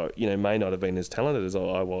who you know may not have been as talented as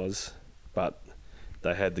I was, but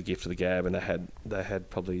they had the gift of the gab, and they had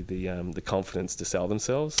probably the confidence to sell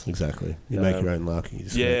themselves. Exactly. You make your own luck. You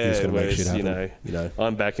just gotta make whereas, shit happen. you know,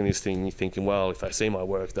 I'm back in this thing thinking, well, if they see my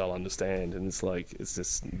work, they'll understand, and it's like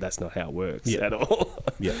that's not how it works at all.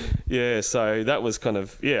 Yeah. Yeah, so that was kind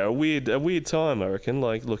of a weird time, I reckon.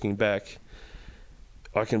 Like looking back,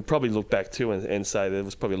 I can probably look back too and say there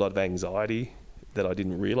was probably a lot of anxiety that I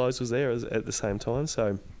didn't realise was there at the same time.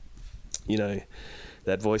 So, you know,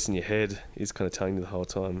 that voice in your head is kind of telling you the whole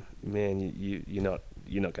time, man, you're not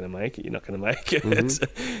going to make it. You're not going to make it.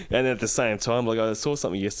 Mm-hmm. And at the same time, like I saw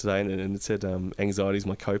something yesterday and it said anxiety is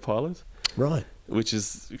my co-pilot. Right. Which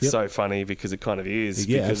is so funny because it kind of is.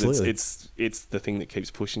 Yeah, because absolutely. it's the thing that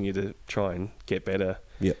keeps pushing you to try and get better.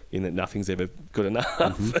 Yep. In that nothing's ever good enough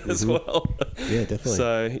as well. Yeah,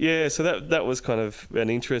 definitely. So that was kind of an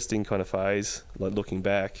interesting kind of phase. Like looking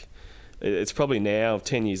back, it's probably now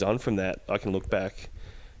 10 years on from that I can look back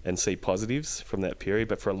and see positives from that period.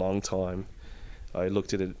 But for a long time, I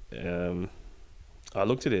looked at it. I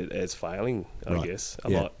looked at it as failing. I Right. guess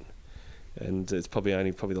a Yeah. lot. And it's probably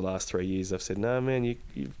the last 3 years I've said, no, man, you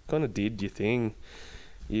kind of did your thing.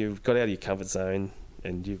 You've got out of your comfort zone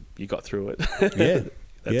and you got through it. Yeah.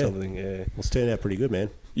 That type of thing, yeah. Well, it's turned out pretty good,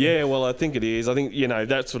 man. Yeah, well, I think it is. I think, you know,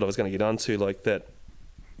 that's what I was going to get onto, like that,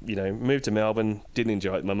 you know, moved to Melbourne, didn't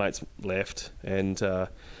enjoy it. My mates left, and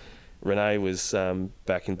Renee was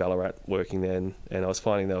back in Ballarat working then, and I was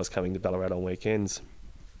finding that I was coming to Ballarat on weekends.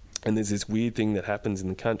 And there's this weird thing that happens in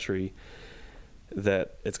the country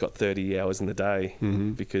that it's got 30 hours in the day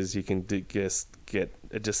because you can just get,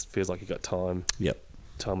 it just feels like you've got time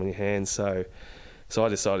on your hands. So I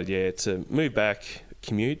decided, to move back,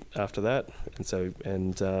 commute after that,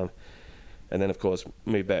 and then of course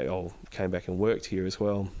moved back. Came back and worked here as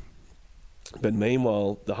well. But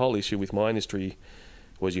meanwhile, the whole issue with my industry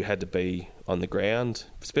was you had to be on the ground,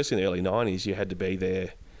 especially in the early 90s. You had to be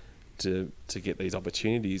there to get these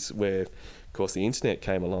opportunities. Where, of course, the internet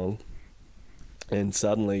came along, and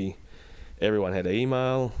suddenly everyone had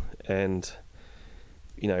email, and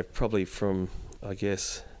you know, probably from I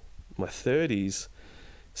guess my 30s.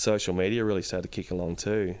 Social media really started to kick along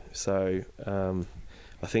too. So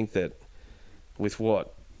I think that with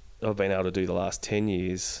what I've been able to do the last 10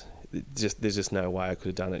 years, there's just no way I could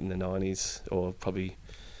have done it in the 90s or probably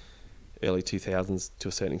early 2000s to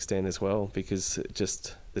a certain extent as well, because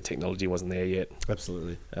just the technology wasn't there yet.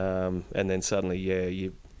 Absolutely. And then suddenly,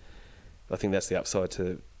 I think that's the upside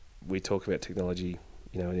to, we talk about technology,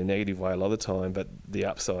 you know, in a negative way a lot of the time, but the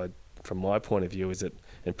upside from my point of view is that,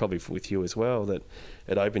 and probably with you as well, that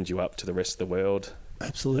it opened you up to the rest of the world.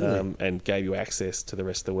 Absolutely. And gave you access to the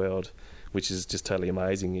rest of the world, which is just totally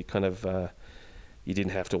amazing. It kind of you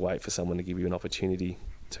didn't have to wait for someone to give you an opportunity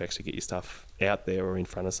to actually get your stuff out there or in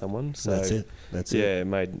front of someone. So That's it. Yeah, it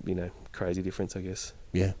made, crazy difference, I guess.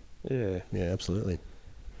 Yeah. Yeah. Yeah, absolutely.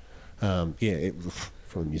 From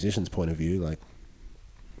a musician's point of view, like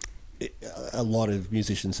a lot of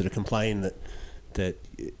musicians sort of complain that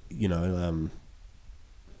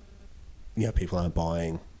people aren't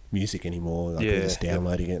buying music anymore, like they're just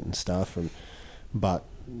downloading it and stuff. But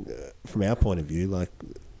from our point of view, like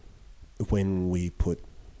when we put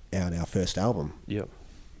out our first album,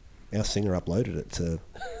 our singer uploaded it to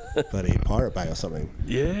bloody Pirate Bay or something.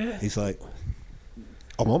 Yeah. He's like,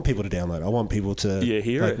 I want people to download it. I want people to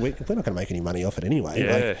hear it. We're not going to make any money off it anyway.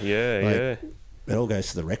 It all goes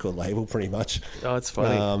to the record label pretty much. Oh, it's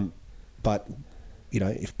funny. But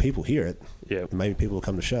if people hear it, maybe people will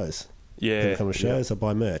come to shows. Yeah, people come to shows. They'll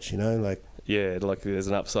buy merch. Like there's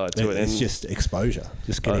an upside to it. It's just exposure.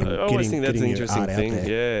 Just getting. I always think that's an interesting thing.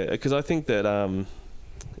 Yeah, because I think that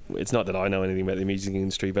it's not that I know anything about the music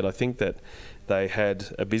industry, but I think that they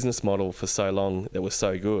had a business model for so long that was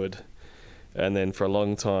so good, and then for a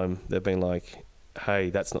long time they've been like, "Hey,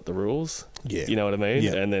 that's not the rules." Yeah, you know what I mean.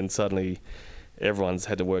 Yeah. And then suddenly, everyone's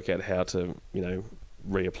had to work out how to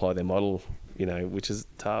reapply their model. Which is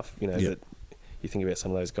tough. That you think about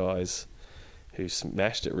some of those guys who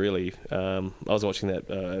smashed it really. I was watching that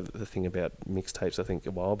the thing about mixtapes, I think,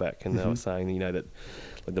 a while back, and they were saying, that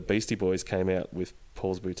like the Beastie Boys came out with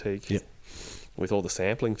Paul's Boutique with all the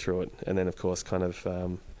sampling through it, and then of course kind of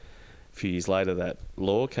a few years later that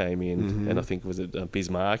law came in, and I think was it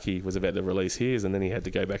Biz Markie was about to release his, and then he had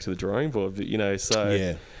to go back to the drawing board. But,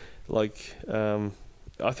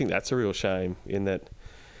 I think that's a real shame in that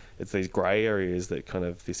it's these grey areas that kind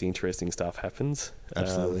of this interesting stuff happens.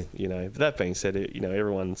 Absolutely. But that being said,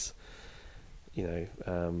 everyone's, due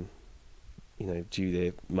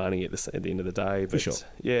their money at the end of the day. But sure.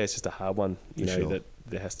 It's just a hard one. Sure. That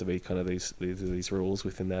there has to be kind of these rules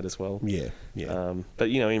within that as well. Yeah. But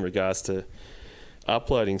in regards to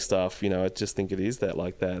uploading stuff, I just think it is that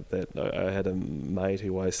I had a mate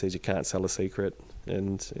who always says you can't sell a secret,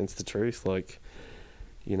 and it's the truth. Like,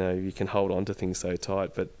 you can hold on to things so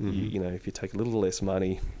tight, but if you take a little less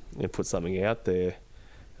money and put something out there,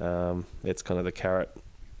 it's kind of the carrot,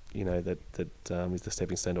 that is the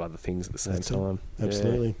stepping stone to other things at the same time.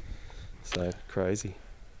 Absolutely. So crazy.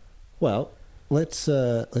 Well, let's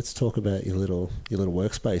talk about your little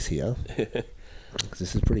workspace here, because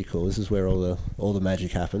this is pretty cool. This is where all the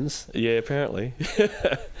magic happens. Yeah, apparently.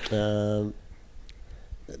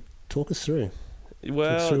 Talk us through. Well,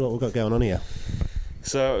 talk us through what we've got going on here.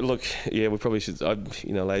 So look, we probably should.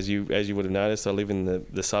 As you would have noticed, I live in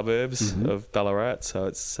the suburbs of Ballarat, so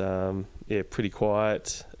it's pretty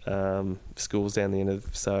quiet. School's down the end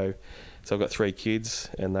of so I've got 3 kids,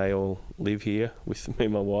 and they all live here with me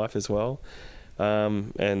and my wife as well.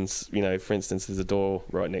 And for instance, there's a door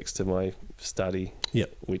right next to my study,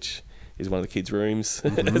 which is one of the kids' rooms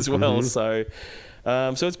as well. So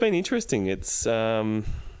it's been interesting. It's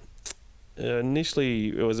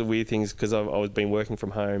initially it was a weird thing because I was been working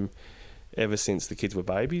from home ever since the kids were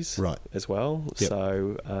babies, right? As well. Yep.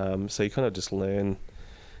 So you kind of just learn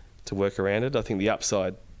to work around it. I think the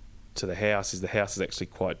upside to the house is actually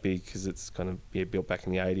quite big because it's kind of built back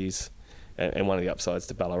in the 80s, and one of the upsides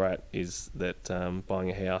to Ballarat is that buying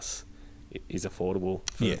a house is affordable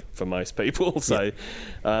for most people. So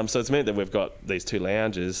so it's meant that we've got these 2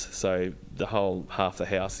 lounges, so the whole half the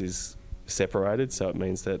house is separated, so it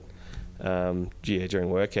means that during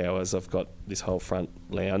work hours I've got this whole front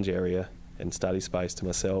lounge area and study space to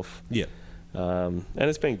myself. And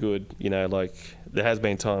it's been good. There has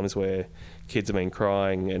been times where kids have been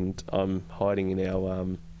crying and I'm hiding in our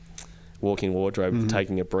walk-in wardrobe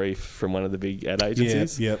taking a brief from one of the big ad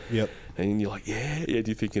agencies. Yep. And you're like, you're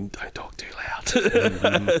thinking, don't talk too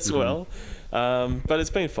loud as well. But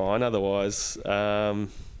it's been fine otherwise.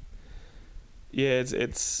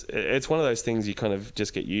 It's one of those things you kind of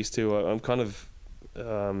just get used to. I'm kind of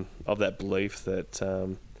that belief that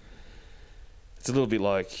it's a little bit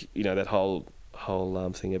like that whole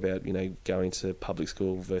thing about going to public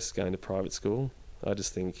school versus going to private school. I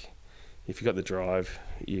just think if you've got the drive,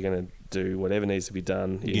 you're going to do whatever needs to be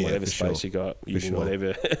done in whatever space you got, using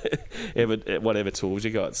whatever tools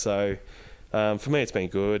you got. So for me, it's been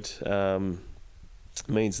good.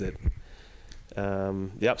 Means that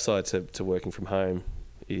the upside to working from home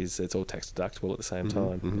is it's all tax deductible at the same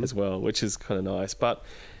time as well, which is kind of nice. But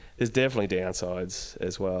there's definitely downsides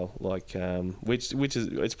as well, like which is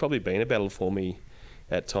it's probably been a battle for me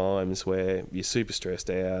at times where you're super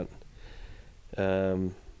stressed out.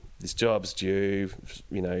 This job's due,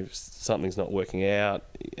 something's not working out,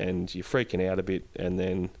 and you're freaking out a bit, and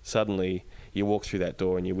then suddenly you walk through that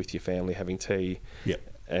door and you're with your family having tea,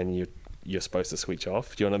 and you're supposed to switch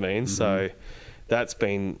off. Do you know what I mean? So that's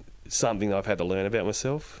been something I've had to learn about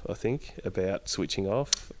myself, I think, about switching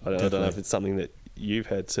off. I don't know if it's something that you've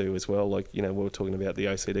had to as well. Like, we were talking about the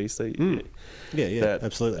OCD, Steve.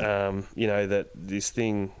 Absolutely. That this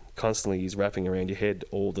thing constantly is wrapping around your head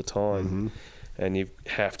all the time, and you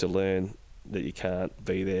have to learn that you can't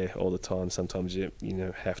be there all the time. Sometimes you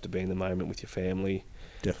have to be in the moment with your family,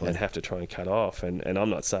 and have to try and cut off. And I'm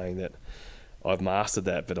not saying that I've mastered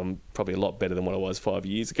that, but I'm probably a lot better than what I was 5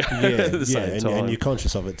 years ago. At the same time. And you're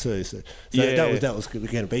conscious of it too. So that was going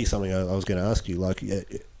to be something I was going to ask you. Like,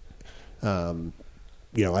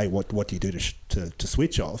 what do you do to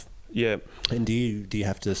switch off? Yeah. And do you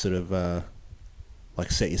have to sort of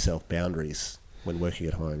set yourself boundaries when working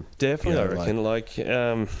at home? Definitely, I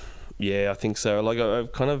reckon. I think so. Like,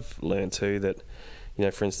 I've kind of learned too that,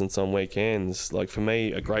 for instance, on weekends, like for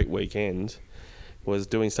me, a great weekend was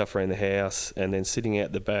doing stuff around the house and then sitting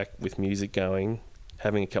out the back with music going,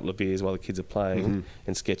 having a couple of beers while the kids are playing,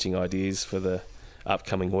 and sketching ideas for the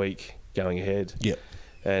upcoming week going ahead. Yeah.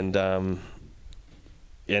 And I've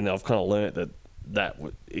kind of learnt that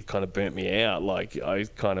it kind of burnt me out. Like, I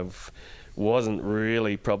kind of wasn't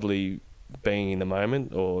really probably being in the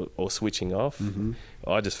moment or switching off.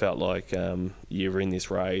 I just felt like you were in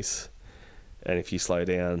this race, and if you slow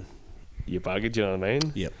down, you're buggered. Do you know what I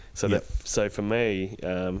mean? Yep. So for me,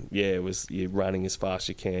 it was you're running as fast as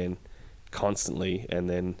you can, constantly, and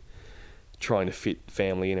then trying to fit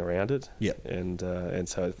family in around it. Yep. And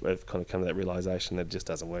so I've kind of come to that realisation that it just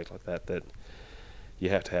doesn't work like that. That you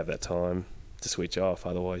have to have that time to switch off,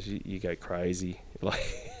 otherwise you go crazy.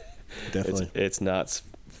 Like, definitely, it's nuts.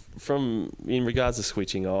 In regards to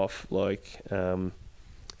switching off, like,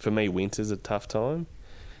 for me, winter's a tough time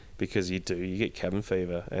because you get cabin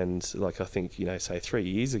fever. And like, I think, say 3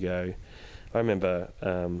 years ago, I remember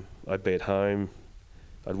I'd be at home,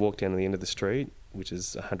 I'd walk down to the end of the street, which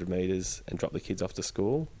is 100 metres, and drop the kids off to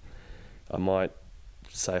school. I might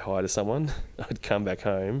say hi to someone. I'd come back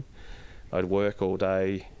home, I'd work all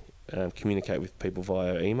day, communicate with people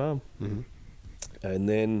via email. And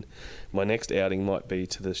then my next outing might be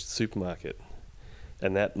to the supermarket,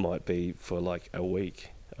 and that might be for like a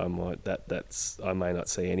week. I may not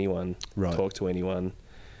see anyone, talk to anyone,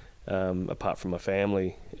 apart from my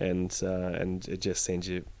family, and it just sends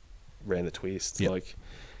you round the twist. Yep. Like,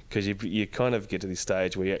 because you kind of get to this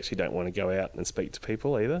stage where you actually don't want to go out and speak to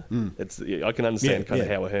people either. I can understand kind of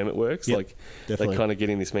how a hermit works. Yep, like, definitely. They kind of get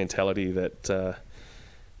in this mentality that I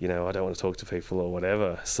don't want to talk to people or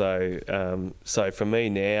whatever. So for me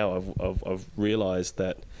now, I've realised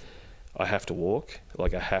that I have to walk.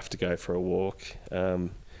 Like, I have to go for a walk.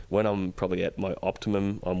 When I'm probably at my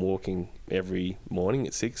optimum, I'm walking every morning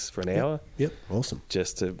at 6 for an hour. Yep, awesome.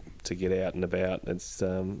 Just to get out and about. It's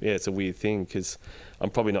it's a weird thing because I'm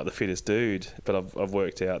probably not the fittest dude, but I've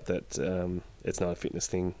worked out that it's not a fitness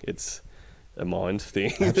thing. It's a mind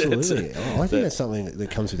thing. Absolutely. I think that's something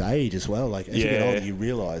that comes with age as well. Like, as you get older, you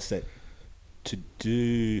realise that to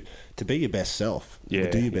be your best self,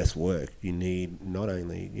 to do your best work, you need not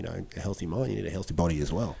only a healthy mind, you need a healthy body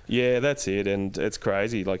as well. Yeah, that's it. And it's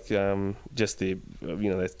crazy. Like, just the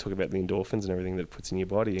they talk about the endorphins and everything that it puts in your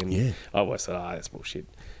body, and I always thought, that's bullshit.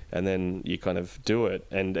 And then you kind of do it,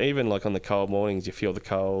 and even like on the cold mornings, you feel the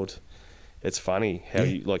cold. It's funny how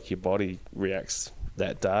you like your body reacts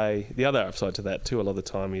that day. The other upside to that too, a lot of the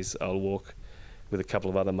time, is I'll walk with a couple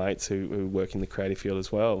of other mates who work in the creative field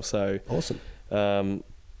as well. So awesome.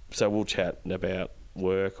 So we'll chat about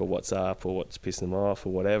work or what's up or what's pissing them off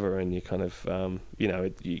or whatever, and you kind of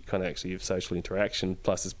you kind of actually have social interaction.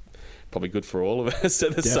 Plus, it's probably good for all of us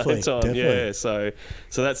at the same time. Definitely. Yeah. So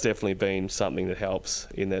that's definitely been something that helps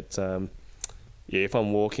in that. If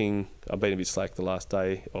I'm walking, I've been a bit slack the last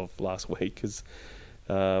day of last week because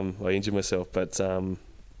I injured myself. But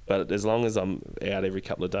as long as I'm out every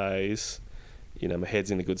couple of days, my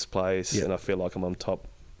head's in a good place, and I feel like I'm on top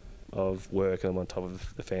of work and I'm on top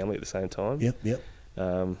of the family at the same time. Yep.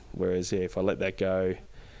 Whereas, if I let that go,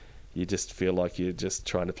 you just feel like you're just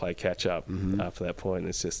trying to play catch up after that point. And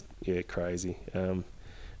it's just, crazy.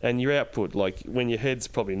 And your output, like when your head's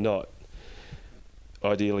probably not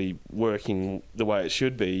ideally working the way it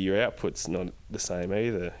should be, your output's not the same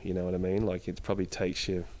either. You know what I mean? Like, it probably takes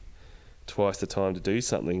you twice the time to do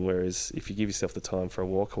something. Whereas if you give yourself the time for a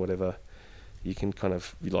walk or whatever, you can kind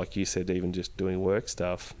of, like you said, even just doing work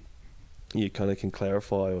stuff, you kind of can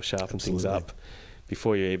clarify or sharpen things up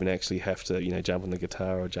before you even actually have to, jump on the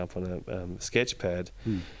guitar or jump on a sketch pad.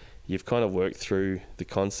 You've kind of worked through the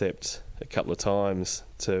concept a couple of times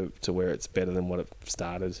to where it's better than what it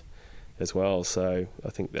started. as well. So I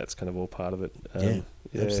think that's kind of all part of it.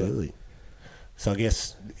 Absolutely. So I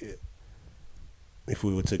guess if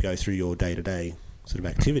we were to go through your day-to-day sort of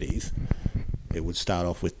activities, it would start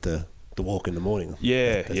off with the walk in the morning.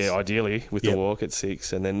 Ideally with the walk at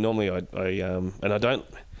 6, and then normally I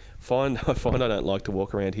find I don't like to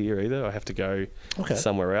walk around here either. I have to go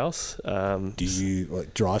somewhere else. Do you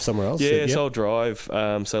drive somewhere else? Yeah, so I'll drive.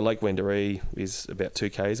 So Lake Wendouree is about 2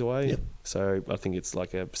 k's away. Yep. So I think it's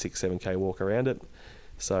like a 6-7k walk around it.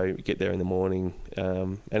 So you get there in the morning,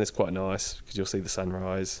 and it's quite nice because you'll see the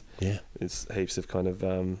sunrise. Yeah, there's heaps of kind of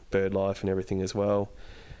bird life and everything as well.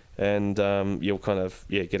 And you'll kind of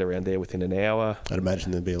get around there within an hour. I'd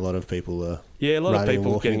imagine there'd be a lot of people. A lot of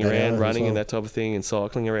people getting around, running, and that type of thing, and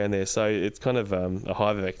cycling around there. So it's kind of a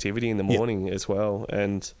hive of activity in the morning as well.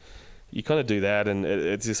 And you kind of do that, and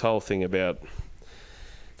it's this whole thing about.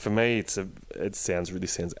 For me, it sounds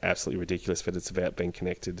absolutely ridiculous, but it's about being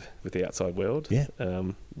connected with the outside world. Yeah.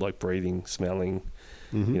 Like breathing, smelling,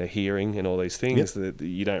 hearing, and all these things that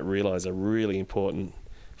you don't realise are really important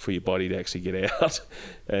for your body to actually get out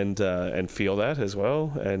and feel that as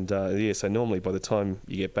well. And so normally by the time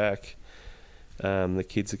you get back, the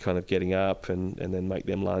kids are kind of getting up and then make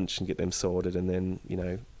them lunch and get them sorted, and then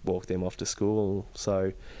walk them off to school.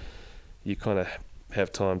 So you kind of have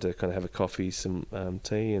time to kind of have a coffee, some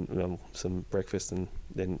tea, and some breakfast, and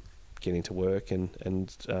then get into work.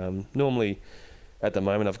 And normally, at the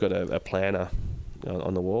moment, I've got a planner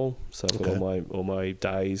on the wall, so I've got all my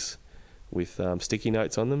days with sticky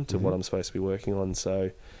notes on them to what I'm supposed to be working on.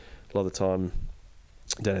 So a lot of the time,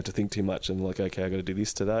 I don't have to think too much. I'm like, okay, I've got to do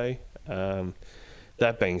this today.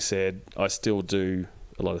 That being said, I still do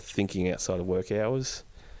a lot of thinking outside of work hours.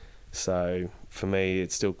 So for me,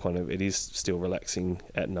 it is still relaxing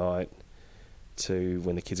at night to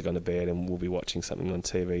when the kids are gone to bed and we'll be watching something on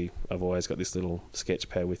TV. I've always got this little sketch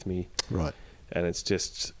pad with me. Right. And it's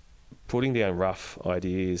just putting down rough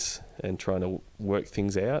ideas and trying to work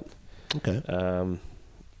things out. Okay.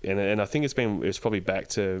 And I think it's probably back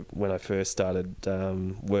to when I first started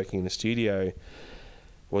working in the studio.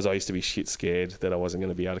 Was I used to be shit scared that I wasn't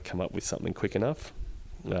going to be able to come up with something quick enough.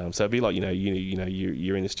 So it'd be like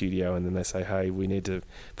you're in the studio and then they say, hey, we need to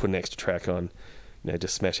put an extra track on,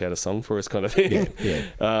 just smash out a song for us, kind of thing.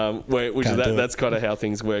 That's kind of how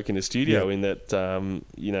things work in the studio. In that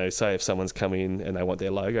say if someone's come in and they want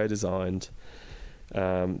their logo designed,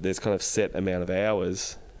 there's kind of set amount of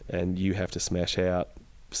hours, and you have to smash out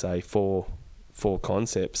say four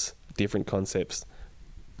concepts, different concepts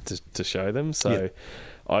to show them. So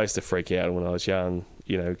I used to freak out when I was young,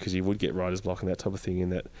 because you would get writer's block and that type of thing in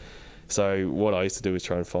that. So what I used to do is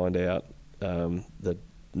try and find out the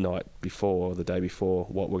night before or the day before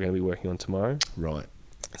what we're going to be working on tomorrow. Right.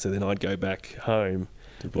 So then I'd go back home,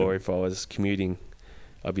 or if I was commuting,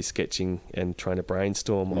 I'd be sketching and trying to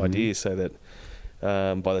brainstorm ideas so that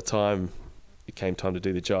by the time it came time to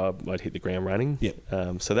do the job, I'd hit the ground running.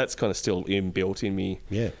 So that's kind of still inbuilt in me.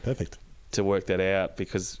 Yeah, perfect. To work that out,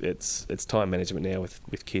 because it's time management now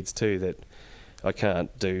with kids too, that I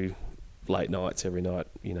can't do late nights every night.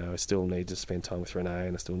 I still need to spend time with Renee,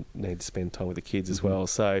 and I still need to spend time with the kids as well.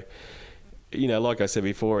 So, like I said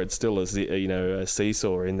before, it's still a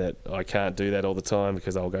seesaw in that I can't do that all the time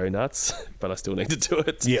because I'll go nuts, but I still need to do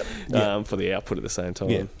it for the output at the same time.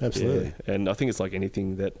 Yeah, absolutely. Yeah. And I think it's like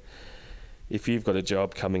anything that if you've got a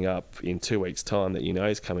job coming up in 2 weeks' time that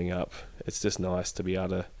is coming up, it's just nice to be able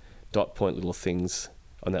to dot point little things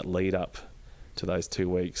on that lead up to those 2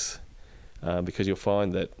 weeks, because you'll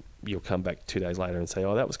find that you'll come back 2 days later and say,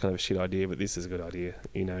 oh, that was kind of a shit idea, but this is a good idea,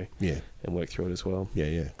 and work through it as well.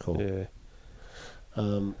 Cool.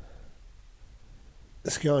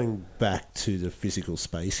 It's going back to the physical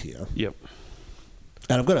space here.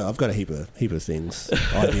 And I've got a heap of things,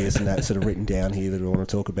 ideas and that sort of written down here that I want to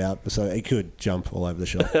talk about, so it could jump all over the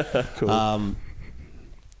shop. Cool.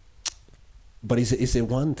 But is there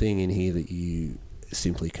one thing in here that you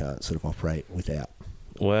simply can't sort of operate without?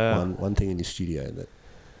 Wow. One thing in your studio that...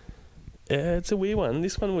 it's a weird one.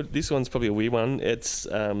 This one's probably a weird one. It's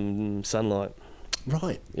sunlight.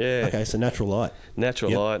 Right. Yeah. Okay, so natural light.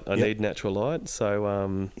 Natural light. I need natural light.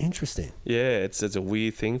 So interesting. Yeah, it's a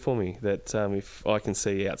weird thing for me that if I can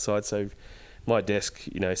see outside. So my desk,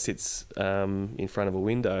 sits in front of a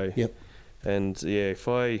window. Yep. And if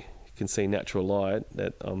I can see natural light,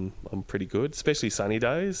 that I'm pretty good, especially sunny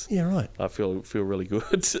days. Yeah, right. I feel really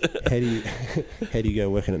good. How do you go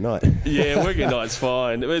working at night? Yeah, working at night's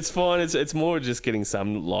fine. It's fine. It's more just getting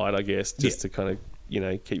some light, I guess, just to kind of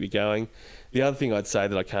keep you going. The other thing I'd say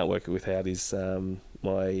that I can't work without is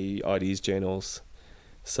my ideas journals.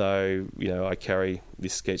 So I carry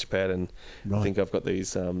this sketch pad, and I think I've got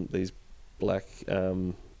these black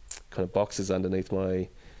kind of boxes underneath my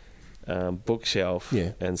bookshelf.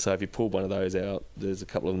 Yeah. And so if you pull one of those out, there's a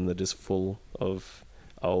couple of them that are just full of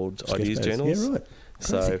old ideas Sketchpads. journals. Yeah, right.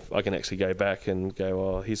 So I can actually go back and go,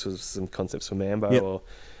 oh, here's some concepts for Mambo. Yep.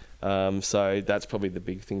 Or, so that's probably the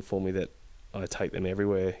big thing for me, that I take them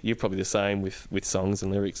everywhere. You're probably the same with songs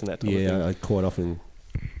and lyrics and that type of thing. Yeah, I quite often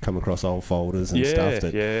come across old folders and stuff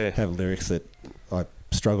that have lyrics that I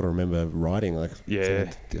struggle to remember writing. Like, Yeah. so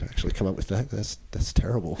did I actually come up with that? That's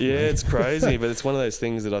terrible. Yeah, it's crazy, but it's one of those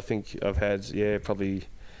things that I think I've had, probably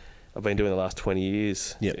I've been doing the last 20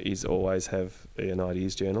 years. Yep. Is always have an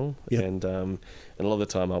ideas journal. Yep. And a lot of the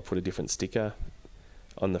time I'll put a different sticker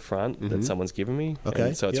on the front that someone's given me. Okay.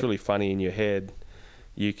 And so it's really funny in your head.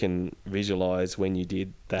 You can visualise when you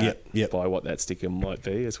did that by what that sticker might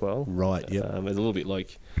be as well. Right, It's a little bit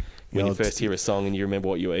like when Yeah, you first hear a song and you remember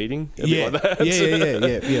what you were eating. A Yeah, bit like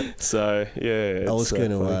that. yeah. So, yeah. I was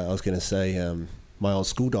going to say my old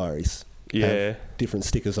school diaries have different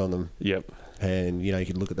stickers on them. Yep. And, you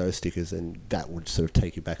could look at those stickers and that would sort of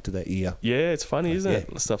take you back to that year. Yeah, it's funny, isn't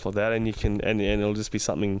it? Stuff like that. And you can, and it'll just be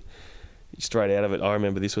something straight out of it. I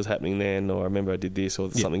remember this was happening then, or I remember I did this, or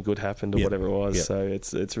something good happened, or whatever it was. Yep. So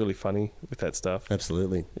it's really funny with that stuff.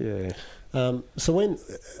 Absolutely. Yeah. So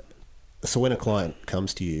when a client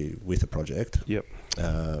comes to you with a project, Yep.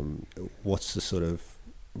 What's the sort of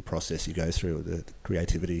process you go through, the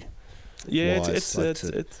creativity? Yeah, wise? it's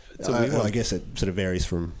a weird one. I guess it sort of varies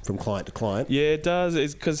from client to client. Yeah, it does.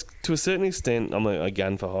 It's because to a certain extent, I'm a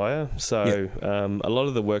gun for hire. So a lot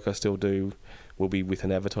of the work I still do will be with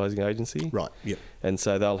an advertising agency. Right, yep. And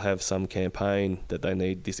so they'll have some campaign that they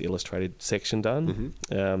need this illustrated section done.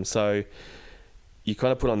 Mm-hmm. So you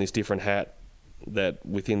kind of put on this different hat that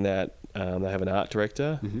within that they have an art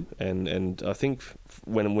director. Mm-hmm. And I think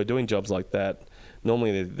when we're doing jobs like that,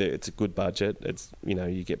 normally it's a good budget. It's,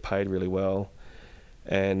 you get paid really well.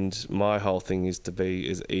 And my whole thing is to be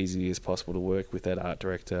as easy as possible to work with that art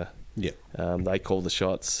director. Yeah. They call the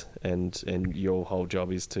shots, and your whole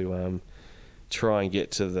job is to try and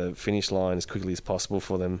get to the finish line as quickly as possible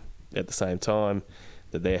for them at the same time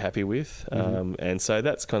that they're happy with. Mm-hmm. And so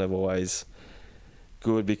that's kind of always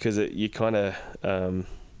good, because you kind of,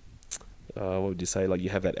 what would you say, like you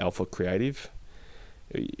have that alpha creative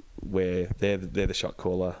where they're the shot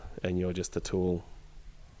caller and you're just the tool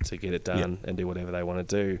to get it done and do whatever they want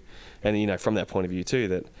to do. And, from that point of view too,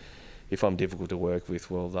 that if I'm difficult to work with,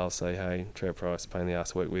 well, they'll say, hey, Trevor Price, pain in the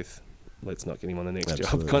ass to work with, let's not get him on the next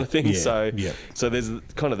job, kind of thing. Yeah, so there's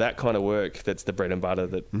kind of that kind of work that's the bread and butter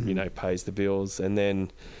that pays the bills. And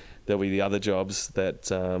then there'll be the other jobs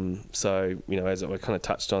that as I kind of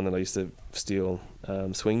touched on, that I used to steal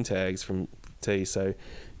swing tags from T. So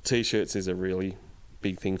T-shirts is a really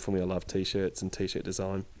big thing for me. I love T-shirts and T-shirt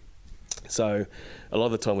design. So a lot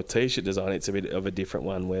of the time with T-shirt design, it's a bit of a different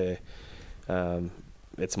one where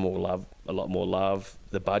it's a lot more love.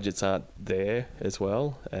 The budgets aren't there as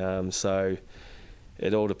well. So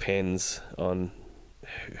it all depends on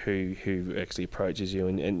who actually approaches you.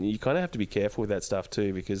 And you kind of have to be careful with that stuff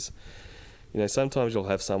too, because, sometimes you'll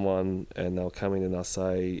have someone and they'll come in and they'll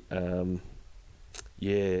say,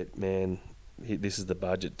 yeah, man, this is the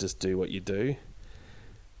budget, just do what you do.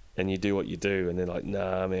 And you do what you do, and they're like,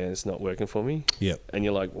 nah, man, it's not working for me. Yep. And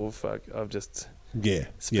you're like, well, fuck, I've just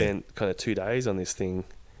spent kind of 2 days on this thing,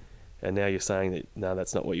 and now you're saying that, no,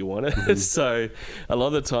 that's not what you wanted. Mm-hmm. So a lot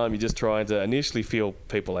of the time you're just trying to initially feel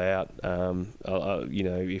people out.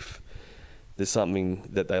 If there's something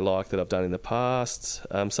that they like that I've done in the past,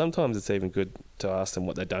 sometimes it's even good to ask them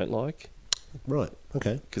what they don't like. Right,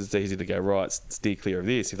 okay. Because it's easy to go, right, steer clear of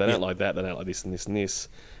this. If they don't like that, they don't like this and this and this.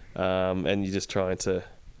 And you're just trying to,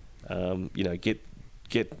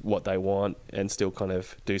 get what they want and still kind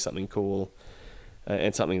of do something cool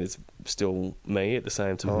and something that's still me at the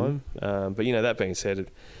same time. But that being said, it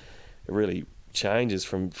really changes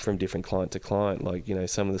from different client to client. Like,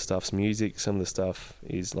 some of the stuff's music, some of the stuff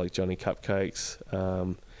is like Johnny Cupcakes.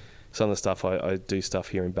 Some of the stuff I do stuff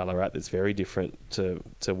here in Ballarat that's very different to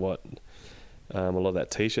what a lot of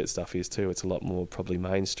that T-shirt stuff is too. It's a lot more probably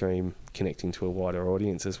mainstream, connecting to a wider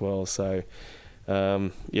audience as well. So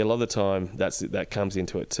a lot of the time that comes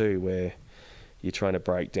into it too, where you're trying to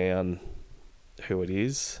break down who it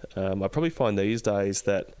is. I probably find these days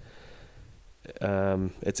that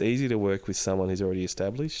it's easy to work with someone who's already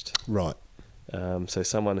established. Right. So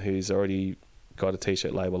someone who's already got a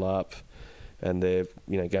T-shirt label up and they're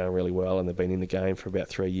going really well and they've been in the game for about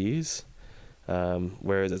 3 years.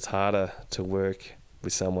 Whereas it's harder to work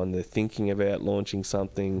with someone, they're thinking about launching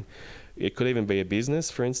something. It could even be a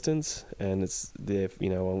business, for instance, and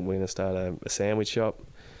I'm going to start a sandwich shop.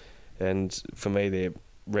 And for me, they're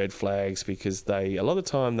red flags because a lot of the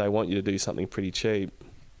time they want you to do something pretty cheap,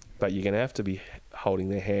 but you're going to have to be holding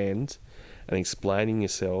their hand and explaining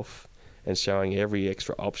yourself and showing every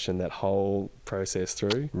extra option that whole process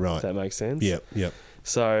through. Right. If that makes sense? Yep.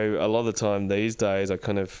 So a lot of the time these days I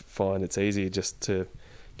kind of find it's easier just to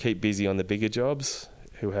keep busy on the bigger jobs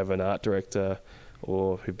who have an art director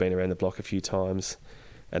or who've been around the block a few times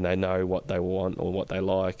and they know what they want or what they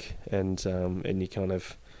like, and you kind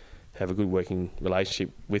of have a good working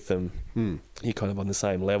relationship with them. You're kind of on the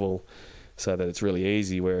same level so that it's really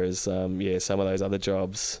easy, whereas some of those other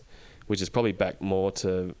jobs, which is probably back more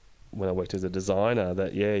to when I worked as a designer,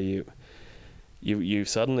 that you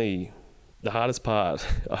suddenly, the hardest part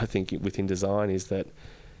I think within design is that,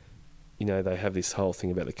 you know, they have this whole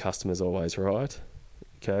thing about the customer's always right.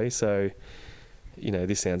 Okay, so, you know,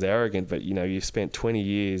 this sounds arrogant, but, you know, you've spent 20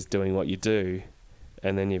 years doing what you do,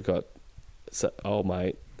 and then you've got old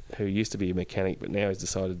mate who used to be a mechanic but now has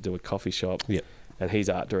decided to do a coffee shop. Yep. And he's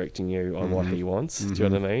art directing you on what he wants. Do you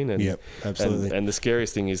know what I mean? And, yep, absolutely. And the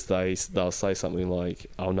scariest thing is they'll say something like,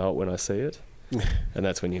 "I'll know it when I see it," and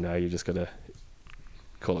that's when you know you've just got to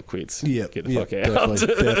call it quits. Yep, Get the fuck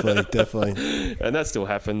out. Definitely. And that still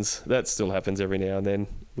happens. That still happens every now and then.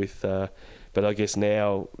 But I guess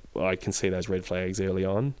now I can see those red flags early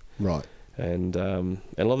on. Right. And a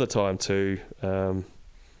lot of the time too,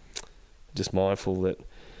 just mindful that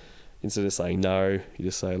instead of saying no, you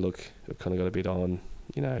just say, look, I've kind of got a bit on,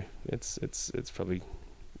 you know, it's probably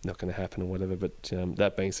not going to happen or whatever. But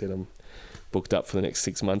that being said, I'm booked up for the next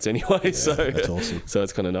 6 months anyway. Yeah, so that's awesome. So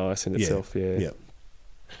it's kind of nice in itself. Yeah. Yeah.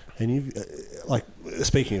 And you've like,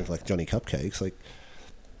 speaking of like Johnny Cupcakes, like,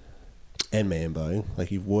 and Mambo, like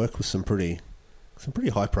you've worked with some pretty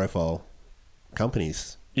high profile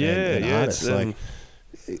companies. And artists like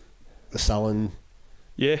Sullen.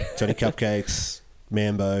 Yeah. Johnny Cupcakes.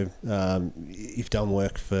 Mambo, you've done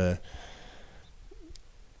work for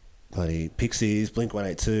bloody Pixies,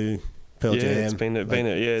 Blink-182, Pearl Jam. It's been a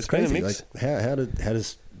mix. Like, how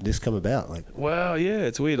does this come about? Like, well, yeah,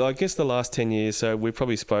 it's weird. I guess the last 10 years. So we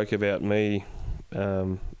probably spoke about me,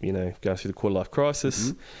 you know, going through the quarter life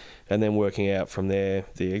crisis, and then working out from there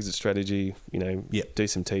the exit strategy. You know, do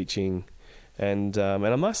some teaching, and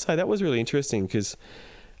I must say that was really interesting because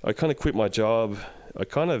I kind of quit my job. I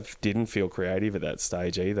kind of didn't feel creative at that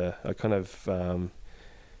stage either. I kind of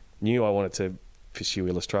knew I wanted to pursue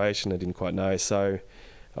illustration. I didn't quite know. So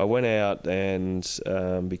I went out and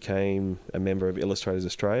became a member of Illustrators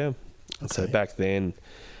Australia. Okay. So back then,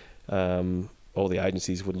 all the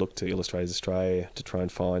agencies would look to Illustrators Australia to try and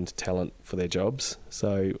find talent for their jobs.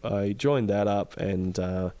 So I joined that up and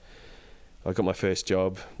I got my first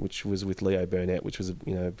job, which was with Leo Burnett, which was a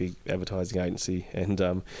big advertising agency. And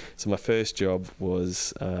so my first job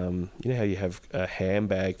was, you know how you have a ham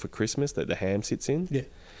bag for Christmas that the ham sits in? Yeah.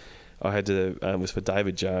 I had to, it was for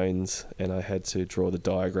David Jones, and I had to draw the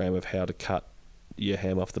diagram of how to cut your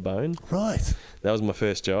ham off the bone. Right. That was my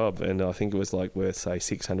first job, and I think it was like worth, say,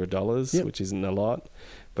 $600, which isn't a lot.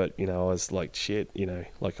 But, you know, I was like, shit, you know,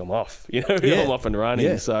 like I'm off, you know, I'm off and running.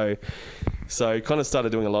 Yeah. So kind of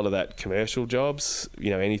started doing a lot of that commercial jobs, you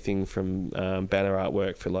know, anything from banner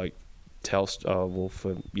artwork for like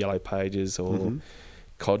for Yellow Pages or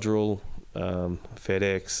Codral,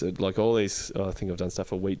 FedEx, like all these. I think I've done stuff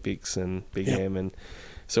for Weet-Bix and Big M, and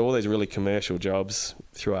so all these really commercial jobs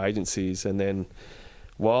through agencies. And then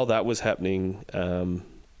while that was happening,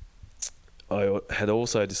 I had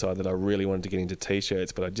also decided that I really wanted to get into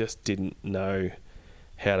T-shirts, but I just didn't know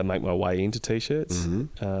how to make my way into T-shirts.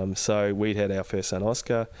 So we'd had our first son,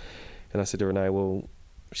 Oscar, and I said to Renee, well,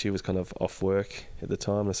 she was kind of off work at the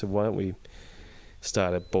time. I said, why don't we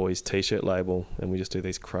start a boys T-shirt label and we just do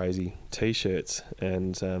these crazy T-shirts?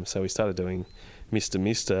 And so we started doing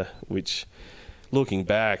Mr., which looking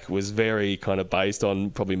back was very kind of based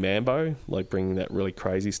on probably Mambo, like bringing that really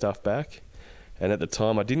crazy stuff back. And at the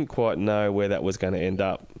time, I didn't quite know where that was going to end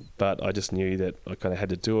up, but I just knew that I kind of had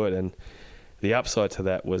to do it. And the upside to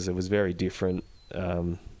that was it was very different.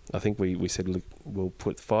 I think we said, look, we'll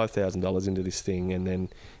put $5,000 into this thing, and then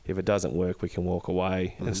if it doesn't work, we can walk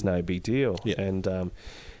away, and it's no big deal. Yeah. And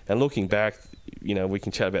looking back, you know, we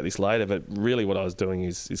can chat about this later, but really what I was doing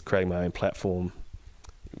is creating my own platform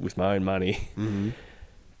with my own money,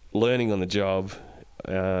 learning on the job.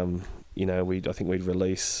 You know, I think we'd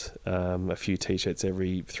release a few T-shirts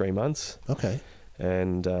every 3 months. Okay.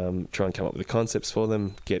 And try and come up with the concepts for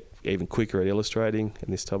them, get even quicker at illustrating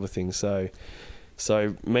and this type of thing. So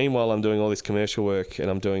meanwhile, I'm doing all this commercial work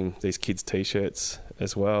and I'm doing these kids' T-shirts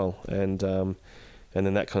as well. And And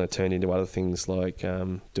then that kind of turned into other things like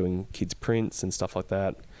doing kids' prints and stuff like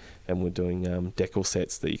that. And we're doing decal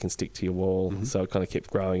sets that you can stick to your wall. So it kind of kept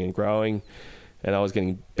growing and growing. And I was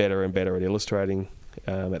getting better and better at illustrating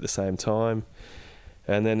at the same time.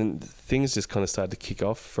 And then things just kind of started to kick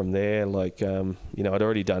off from there. Like, I'd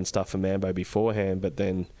already done stuff for Mambo beforehand, but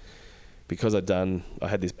then because I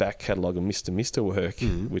had this back catalogue of Mr. work,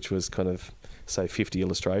 which was kind of, say, 50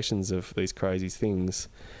 illustrations of these crazy things.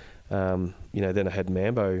 Then I had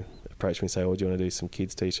Mambo approach me and say, "Oh, do you want to do some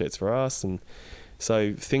kids' T-shirts for us?" And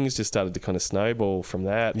so things just started to kind of snowball from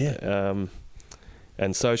that. Yeah.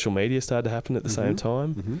 And social media started to happen at the same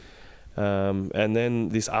time. And then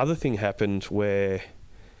this other thing happened where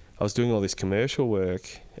I was doing all this commercial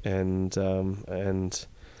work, and I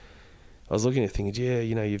was looking at things,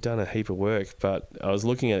 you've done a heap of work, but I was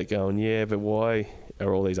looking at it going, but why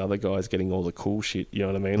are all these other guys getting all the cool shit? You know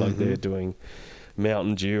what I mean? Like they're doing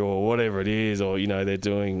Mountain Dew or whatever it is, or, they're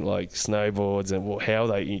doing like snowboards, and how are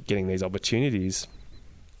they getting these opportunities?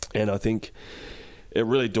 And I think it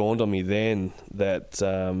really dawned on me then that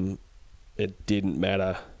it didn't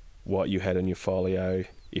matter what you had in your folio,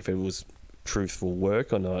 if it was truthful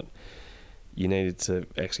work or not. You needed to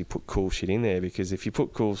actually put cool shit in there, because if you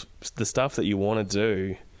put the stuff that you want to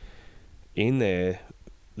do in there,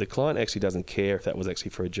 the client actually doesn't care if that was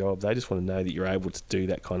actually for a job. They just want to know that you're able to do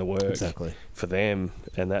that kind of work for them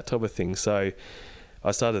and that type of thing. So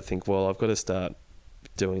I started to think, well, I've got to start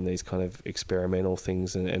doing these kind of experimental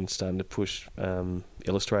things and starting to push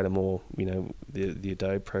Illustrator more, the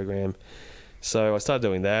Adobe program. So I started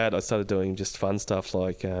doing that. I started doing just fun stuff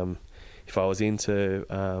like if I was into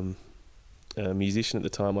a musician at the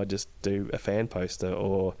time, I'd just do a fan poster,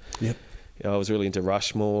 or I was really into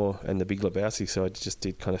Rushmore and the Big Lebowski, so I just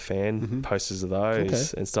did kind of fan posters of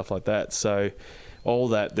those and stuff like that. So all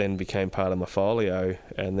that then became part of my folio.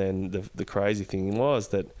 And then the crazy thing was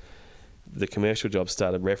that the commercial jobs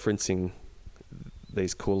started referencing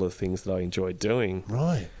these cooler things that I enjoyed doing.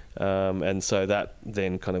 Right. And so that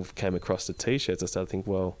then kind of came across the T-shirts. I started to think,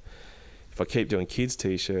 well, if I keep doing kids'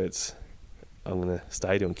 T-shirts, I'm going to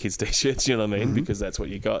stay doing kids' T-shirts, you know what I mean? Because that's what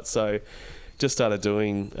you got. So just started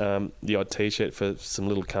doing the odd T-shirt for some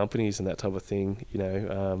little companies and that type of thing,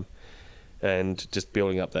 and just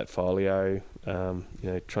building up that folio,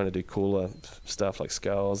 trying to do cooler stuff like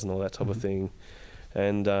skulls and all that type of thing.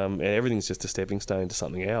 And everything's just a stepping stone to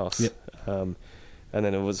something else. Yep. And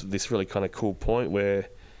then it was this really kind of cool point where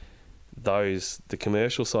the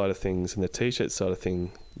commercial side of things and the T-shirt side of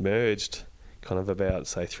thing merged kind of about,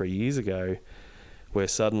 say, 3 years ago, where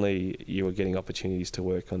suddenly you were getting opportunities to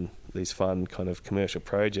work on these fun kind of commercial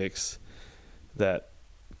projects that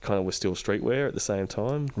kind of were still streetwear at the same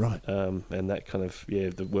time. Right. And that kind of,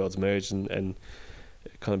 the worlds merged and it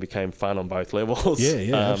kind of became fun on both levels.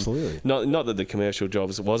 Yeah, absolutely. Not that the commercial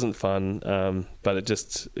jobs wasn't fun, but it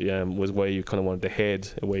just was where you kind of wanted to head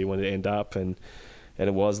and where you wanted to end up. And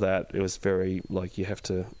it was that. It was very, like, you have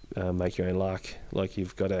to make your own luck. Like,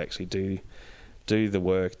 you've got to actually do the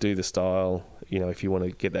work, do the style, if you want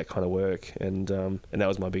to get that kind of work. And that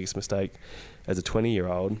was my biggest mistake as a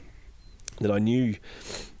 20-year-old, that I knew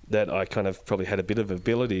that I kind of probably had a bit of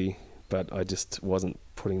ability, but I just wasn't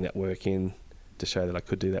putting that work in to show that I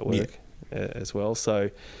could do that work as well. So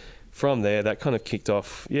from there, that kind of kicked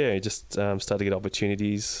off, just started to get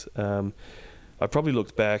opportunities. I probably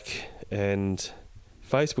looked back and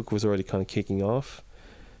Facebook was already kind of kicking off.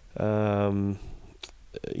 Another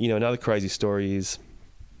crazy story is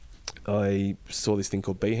I saw this thing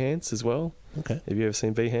called Behance as well. Okay. Have you ever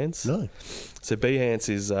seen Behance? No. So Behance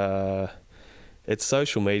is it's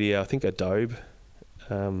social media. I think Adobe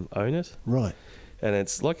own it. Right. And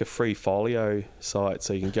it's like a free folio site,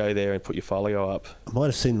 so you can go there and put your folio up. I might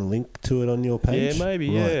have seen the link to it on your page. Yeah,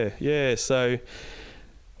 maybe. Right. Yeah. So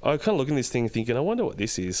I kind of look at this thing thinking, I wonder what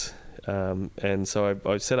this is. And so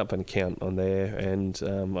I set up an account on there, and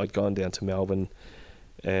I'd gone down to Melbourne,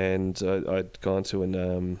 and I'd gone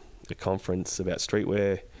to a conference about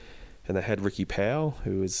streetwear, and they had Ricky Powell,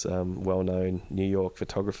 who was well-known New York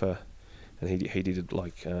photographer, and he did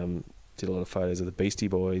did a lot of photos of the Beastie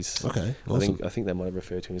Boys. Okay, awesome. I think they might have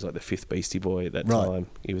referred to him as like the fifth Beastie Boy at that time.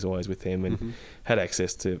 He was always with them and had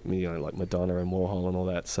access to like Madonna and Warhol and all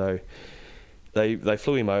that. So they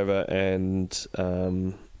flew him over, and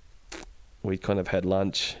we kind of had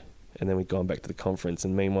lunch, and then we'd gone back to the conference.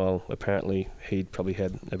 And meanwhile, apparently he'd probably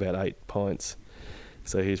had about 8 pints.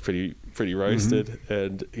 So he's pretty roasted,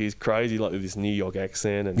 and he's crazy, like with this New York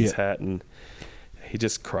accent and his hat, and he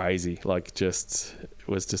just crazy, like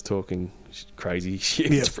was just talking crazy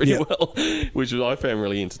shit pretty well, which I found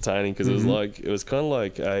really entertaining, because it was kind of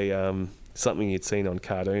like something he'd seen on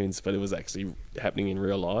cartoons, but it was actually happening in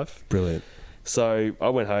real life. Brilliant. So I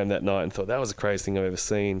went home that night and thought, that was the craziest thing I've ever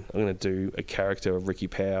seen. I'm going to do a character of Ricky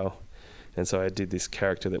Powell. And so I did this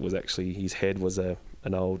character that was actually, his head was an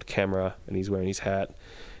old camera, and he's wearing his hat.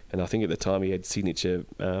 And I think at the time he had signature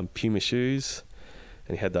Puma shoes,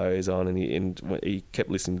 and he had those on, and he kept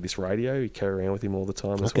listening to this radio. He carried around with him all the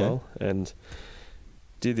time as well, and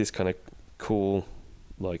did this kind of cool,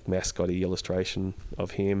 like, mascotty illustration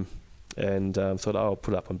of him, and thought, I'll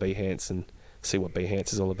put it up on Behance and see what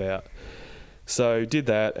Behance is all about. So did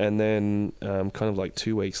that, and then kind of like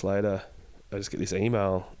 2 weeks later, I just get this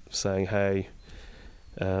email saying, hey,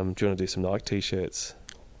 do you want to do some Nike t-shirts?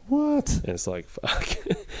 What? And it's like, fuck.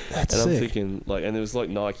 That's and I'm sick. thinking, like, and it was like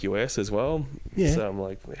Nike US as well. Yeah. So I'm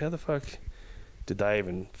like, how the fuck did they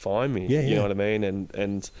even find me? Yeah, you know yeah. what I mean?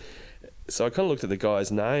 And so I kind of looked at the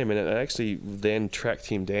guy's name, and it actually then tracked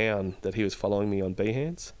him down that he was following me on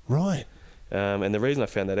Behance. Right. And the reason I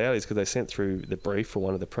found that out is because they sent through the brief for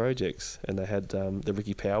one of the projects, and they had the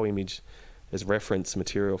Ricky Powell image as reference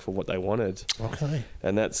material for what they wanted. Okay.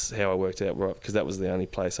 And that's how I worked out, right, because that was the only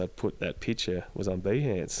place I'd put that picture was on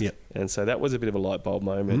Behance. Yep. And so that was a bit of a light bulb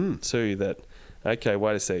moment too, that, okay,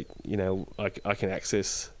 wait a sec, you know, I can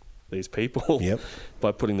access these people Yep.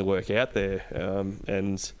 by putting the work out there.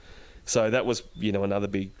 And so that was, you know, another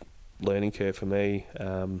big learning curve for me.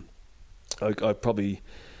 I probably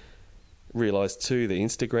realised too that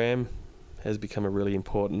Instagram has become a really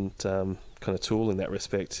important kind of tool in that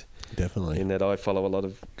respect. Definitely. In that I follow a lot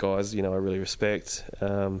of guys, you know, I really respect.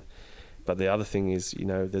 But the other thing is, you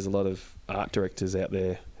know, there's a lot of art directors out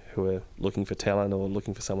there who are looking for talent or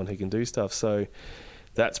looking for someone who can do stuff. So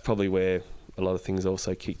that's probably where a lot of things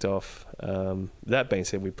also kicked off. That being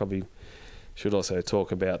said, we probably should also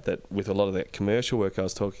talk about that with a lot of that commercial work I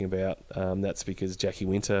was talking about. That's because Jackie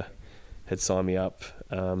Winter had signed me up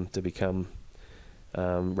to become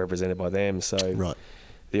represented by them. So Right.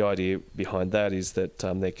 the idea behind that is that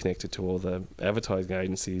they're connected to all the advertising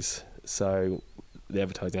agencies. So the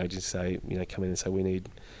advertising agencies say, you know, come in and say, we need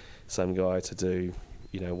some guy to do,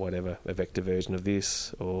 you know, whatever, a vector version of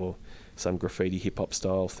this or some graffiti hip-hop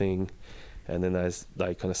style thing. And then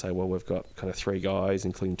they kind of say, well, we've got kind of 3 guys,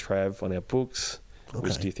 including Trav, on our books.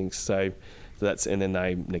 Which do you think? So that's, and then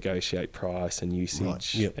they negotiate price and usage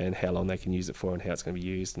Right. Yep. and how long they can use it for and how it's going to be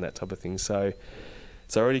used and that type of thing. So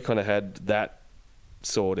I already kind of had that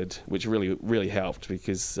sorted, which really helped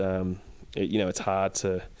because you know, it's hard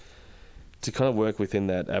to kind of work within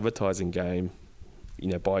that advertising game, you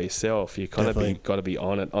know, by yourself. You kind Definitely. of got to be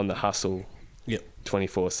on it, on the hustle, Yep.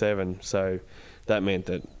 24/7. So that meant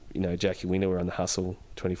that, you know, Jackie Winter were on the hustle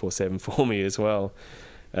 24/7 for me as well.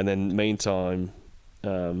 And then meantime,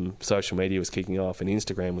 social media was kicking off and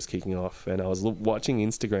Instagram was kicking off, and I was watching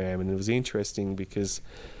Instagram, and it was interesting because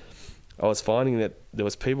I was finding that there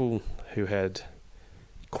was people who had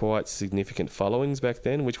quite significant followings back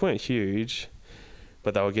then, which weren't huge,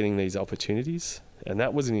 but they were getting these opportunities, and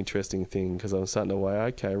that was an interesting thing because I was starting to weigh,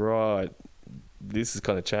 okay, right, this is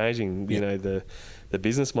kind of changing. You know, the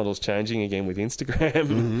business model's changing again with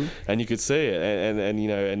Instagram, and you could see it, and you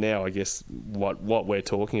know, and now I guess what we're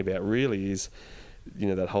talking about really is, you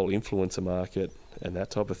know, that whole influencer market and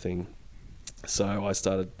that type of thing. So I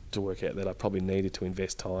started to work out that I probably needed to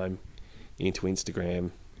invest time into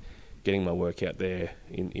Instagram, getting my work out there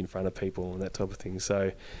in front of people and that type of thing.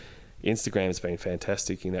 So Instagram's been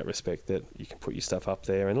fantastic in that respect, that you can put your stuff up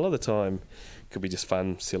there, and a lot of the time it could be just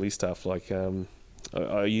fun, silly stuff. Like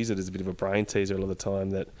I use it as a bit of a brain teaser a lot of the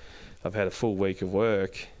time, that I've had a full week of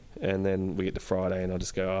work and then we get to Friday and I'll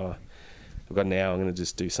just go, oh, I've got an hour, I'm going to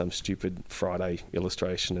just do some stupid Friday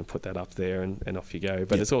illustration and put that up there, and off you go.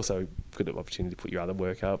 But it's also a good opportunity to put your other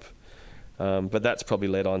work up. But that's probably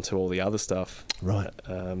led on to all the other stuff. Right.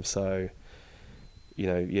 So, you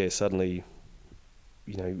know, yeah, suddenly,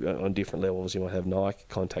 you know, on different levels, you might have Nike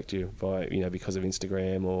contact you by, you know, because of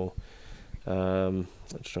Instagram, or I'm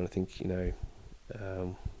just trying to think, you know,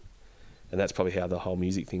 and that's probably how the whole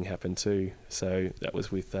music thing happened too. So that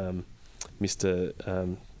was with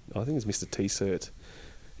Mr. I think it's Mr. T-Cert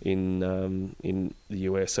in the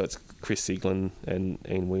US. So it's Chris Siglin and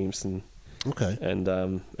Ian Williamson. Okay. And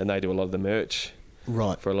they do a lot of the merch,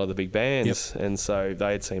 right, for a lot of the big bands. Yep. And so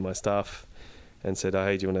they had seen my stuff and said,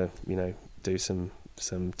 hey, do you want to, you know, do some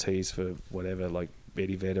tees for whatever, like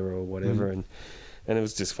Eddie Vedder or whatever. And it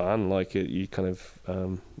was just fun. Like you kind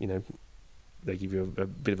of, you know, they give you a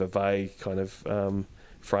bit of a vague kind of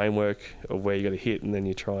framework of where you got to hit, and then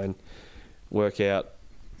you try and work out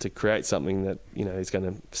to create something that is going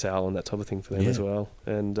to sell and that type of thing for them as well,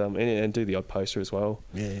 and do the odd poster as well.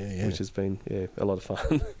 Yeah. Which has been a lot of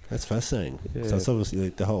fun. That's fascinating. Yeah. So it's obviously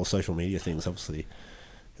the whole social media thing's obviously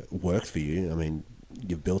worked for you. I mean,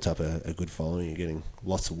 you've built up a good following. You're getting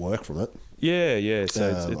lots of work from it. Yeah.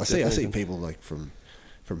 So I see people like from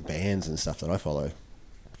bands and stuff that I follow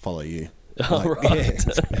you. Oh, Like, right. Yeah,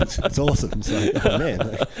 it's awesome. It's like, oh man.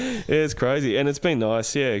 Like, Yeah, it's crazy, and it's been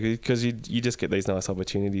nice, because you just get these nice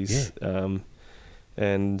opportunities. And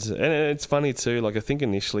it's funny too. Like, I think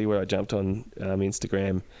initially where I jumped on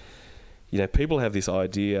Instagram, people have this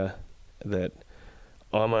idea that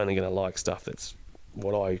I'm only going to like stuff that's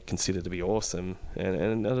what I consider to be awesome,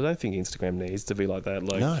 and I don't think Instagram needs to be like that.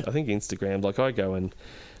 Like, No. I think Instagram, like, I go and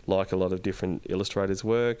like a lot of different illustrators'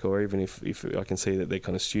 work, or even if I can see that they're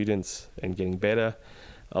kind of students and getting better,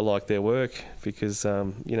 I like their work, because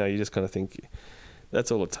you just kind of think that's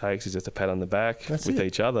all it takes is just a pat on the back with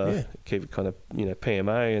each other. Yeah. Keep it kind of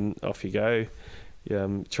PMA, and off you go.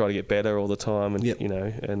 Try to get better all the time, and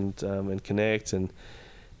and connect, and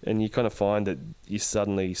you kind of find that you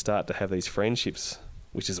suddenly start to have these friendships,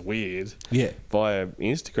 which is weird. Yeah. Via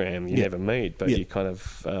Instagram, you Yeah. never meet, but Yeah. you kind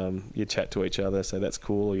of you chat to each other, so that's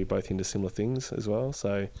cool. Or you're both into similar things as well.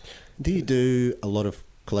 So, do you do a lot of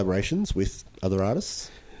collaborations with other artists?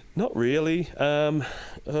 not really.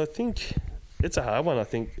 I think it's a hard one. I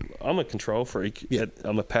think I'm a control freak. Yeah.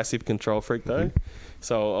 I'm a passive control freak though,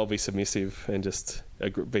 so I'll be submissive and just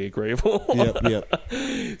be agreeable.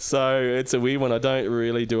 Yep. So it's a weird one. I don't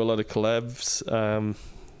really do a lot of collabs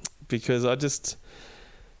because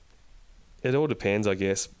it all depends, I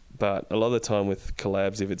guess. But a lot of the time with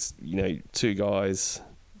collabs, if it's two guys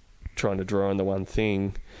trying to draw on the one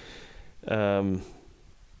thing,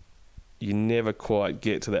 you never quite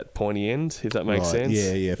get to that pointy end, if that makes Right. sense.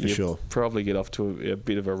 Yeah, for you sure. Probably get off to a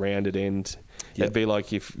bit of a rounded end. Yep. It'd be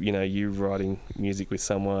like if you writing music with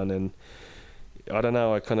someone, and I don't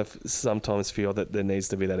know, I kind of sometimes feel that there needs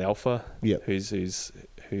to be that alpha Yep.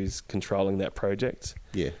 who's controlling that project.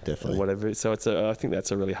 Yeah, Or definitely. whatever. So I think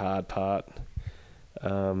that's a really hard part,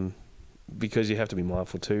 because you have to be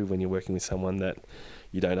mindful too when you're working with someone that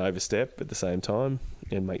you don't overstep at the same time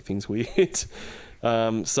and make things weird.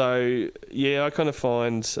 So yeah, I kind of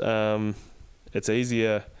find it's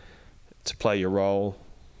easier to play your role,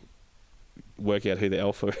 work out who the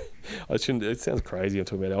alpha. It sounds crazy I'm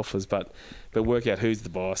talking about alphas, but work out who's the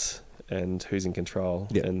boss and who's in control,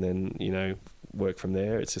 Yeah. and then work from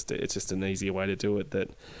there. It's just an easier way to do it. That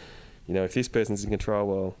if this person's in control,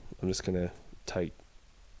 well, I'm just going to take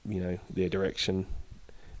their direction.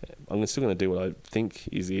 I'm still going to do what I think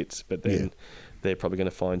is it, but then they're probably going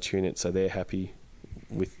to fine tune it so they're happy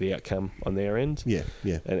with the outcome on their end. Yeah.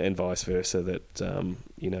 And vice versa. That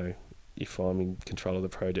if I'm in control of the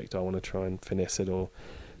project, I want to try and finesse it or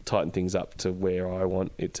tighten things up to where I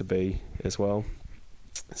want it to be as well.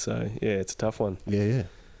 So yeah, it's a tough one. Yeah.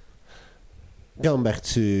 Going back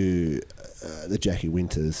to the Jackie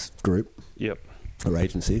Winters group, Yep. or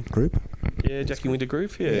agency group. Yeah, Jackie Winter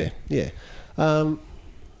Group. Yeah. Yeah.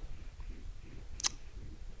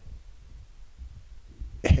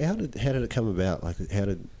 How did it come about? Like, how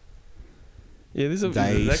did Yeah, they sort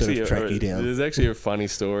actually of track you down? There's actually a funny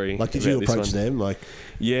story. Like, did about you this approach one. them? Like,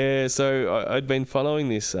 Yeah, so I'd been following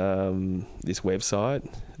this this website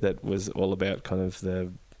that was all about kind of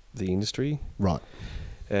the industry, right?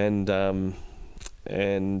 and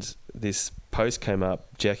this post came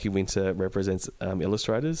up. Jackie Winter represents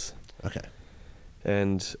illustrators, Okay.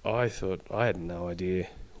 and I thought I had no idea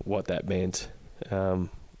what that meant. I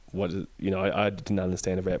didn't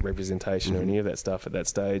understand about representation or any of that stuff at that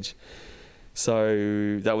stage.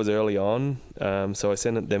 So that was early on. So I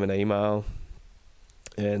sent them an email,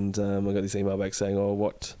 and I got this email back saying, "Oh,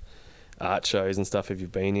 what art shows and stuff have you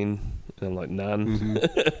been in?" And I'm like, "None."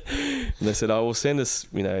 And they said, "Oh, well, send us,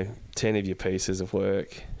 10 of your pieces of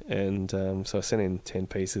work." And so I sent in 10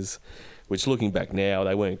 pieces, which looking back now,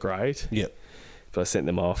 they weren't great. Yep. But I sent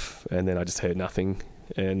them off, and then I just heard nothing.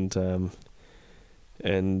 And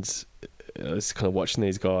I was kind of watching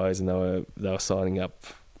these guys, and they were signing up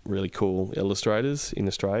really cool illustrators in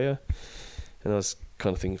Australia, and I was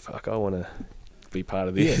kind of thinking, fuck, I want to be part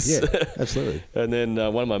of this. Yeah, absolutely. And then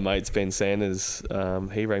one of my mates, Ben Sanders,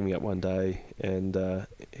 he rang me up one day, and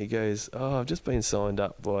he goes, "Oh, I've just been signed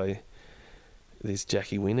up by this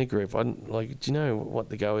Jackie Winter group. Do you know what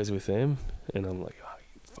the go is with them?" And I'm like, "Oh,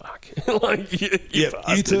 fuck!"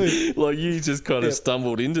 You too. Like, you just kind of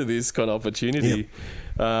stumbled into this kind of opportunity,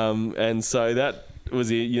 and so that was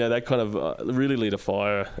it. That kind of really lit a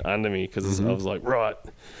fire under me, because I was like, right,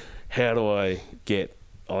 how do I get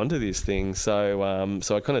onto this thing. So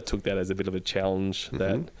so I kind of took that as a bit of a challenge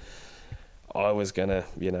that I was gonna,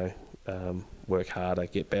 work harder,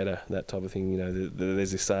 get better, that type of thing.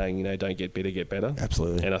 There's this saying, don't get better, get better.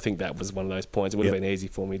 Absolutely. And I think that was one of those points. It would have been easy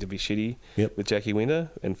for me to be shitty with Jackie Winter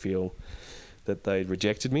and feel that they'd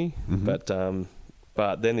rejected me. But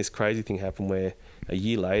then this crazy thing happened where a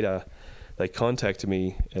year later they contacted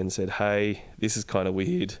me and said, hey, this is kind of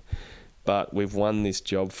weird, but we've won this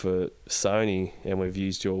job for Sony and we've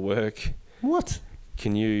used your work. What?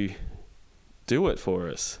 Can you do it for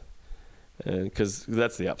us? Because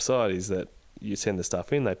that's the upside, is that you send the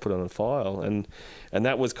stuff in, they put it on a file. And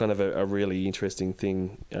that was kind of a really interesting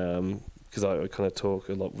thing, because I kind of talk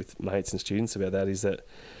a lot with mates and students about that, is that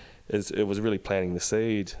it was really planting the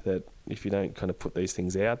seed that if you don't kind of put these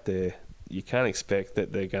things out there, you can't expect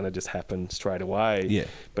that they're going to just happen straight away. Yeah.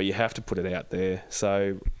 But you have to put it out there.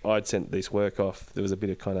 So I'd sent this work off. There was a bit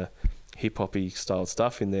of kind of hip-hoppy style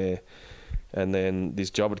stuff in there. And then this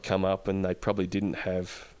job had come up and they probably didn't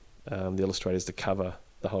have the illustrators to cover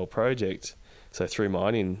the whole project. So I threw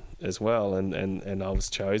mine in as well. And I was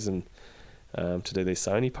chosen to do these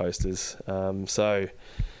Sony posters. So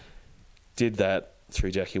did that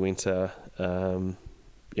through Jackie Winter.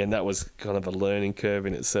 And that was kind of a learning curve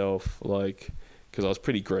in itself, because I was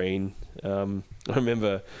pretty green. I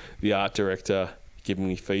remember the art director giving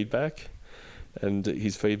me feedback, and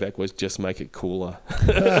his feedback was just make it cooler.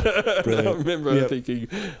 I remember thinking,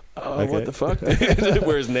 what the fuck?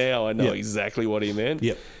 Whereas now I know exactly what he meant.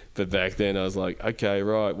 Yep. But back then I was like, okay,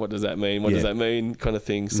 right, what does that mean? What does that mean? Kind of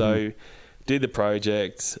thing. So did the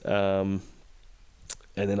project, and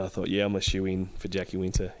then I thought, I'm a shoe in for Jackie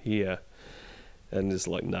Winter here. And just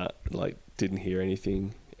didn't hear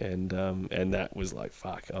anything, and that was like,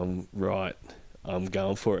 fuck, I'm right, I'm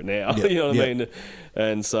going for it now. You know what I mean?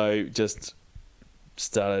 And so just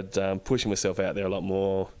started pushing myself out there a lot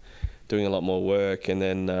more, doing a lot more work, and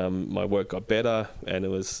then my work got better, and it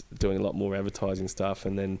was doing a lot more advertising stuff.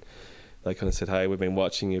 And then they kind of said, hey, we've been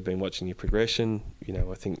watching your progression.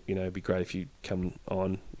 I think it'd be great if you come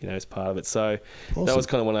on, as part of it. So that was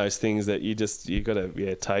kind of one of those things that you got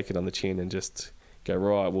to take it on the chin and just go,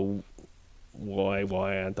 right, well,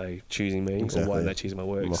 why aren't they choosing me? Exactly. Or why aren't they choosing my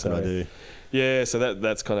work? What can I do? Yeah, so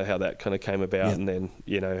that's kind of how that kind of came about. And then,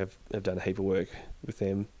 have done a heap of work with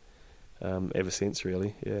them ever since,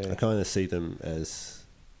 really. Yeah. I kind of see them as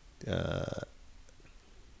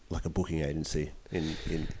like a booking agency in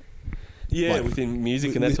within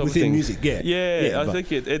music and that type of thing. Within music, I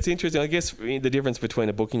think it's interesting. I guess the difference between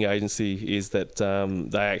a booking agency is that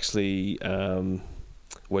they actually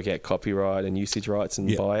work out copyright and usage rights and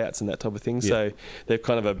buyouts and that type of thing. So they've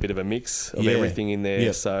kind of a bit of a mix of everything in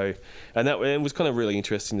there. So, and it was kind of really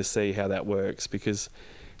interesting to see how that works, because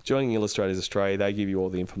joining Illustrators Australia, they give you all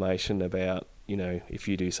the information about, if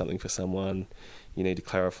you do something for someone, you need to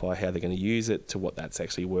clarify how they're going to use it to what that's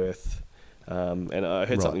actually worth. And I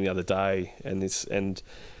heard something the other day, and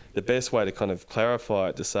the best way to kind of clarify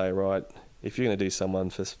it, to say, right, if you're going to do something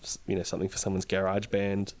for someone's garage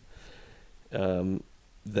band,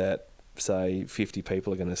 that say 50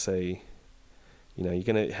 people are going to see, you're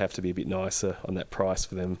going to have to be a bit nicer on that price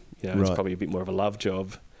for them. It's probably a bit more of a love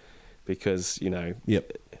job, because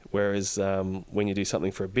whereas when you do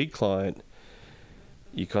something for a big client,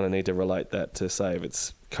 you kind of need to relate that to, say, if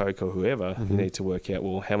it's Coke or whoever, you need to work out,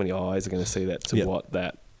 well, how many eyes are going to see that to what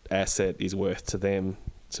that asset is worth to them,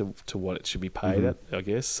 to what it should be paid at, I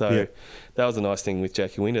guess. So that was a nice thing with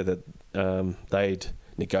Jackie Winter, that they'd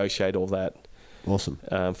negotiate all that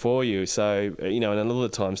for you. So, and a lot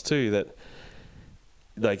of times too, that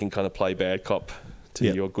they can kind of play bad cop to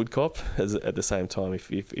your good cop at the same time.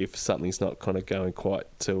 If something's not kind of going quite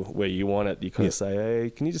to where you want it, you kind of say, hey,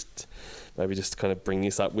 can you just maybe just kind of bring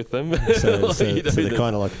this up with them? So they're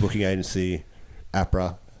kind of like a booking agency,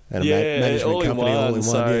 APRA, and a management company all in one.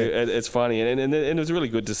 So it's funny, and it was really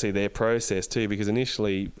good to see their process too, because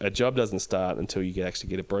initially a job doesn't start until you actually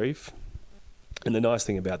get a brief. And the nice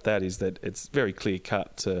thing about that is that it's very clear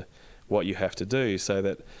cut to what you have to do, so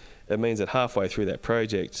that it means that halfway through that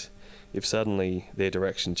project, if suddenly their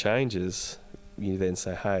direction changes, you then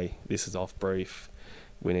say, hey, this is off brief,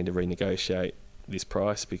 we need to renegotiate this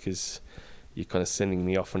price, because you're kind of sending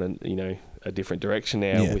me off in a different direction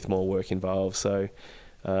now with more work involved. So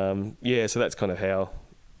so that's kind of how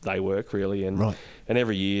they work, really. And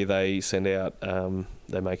every year they send out,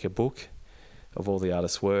 they make a book of all the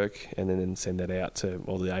artists' work, and then send that out to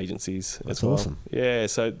all the agencies as well. That's awesome. Yeah,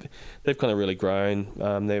 so they've kind of really grown.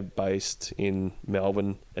 They're based in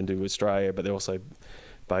Melbourne and do Australia, but they're also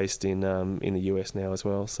based in the US now as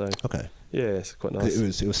well. So Okay. yeah, it's quite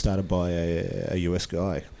nice. It was started by a US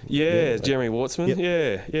guy. Yeah, Jeremy Wartsman. Yep.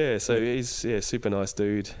 Yeah. So he's super nice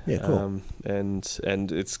dude. Yeah, cool. And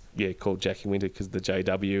it's called Jackie Winter because the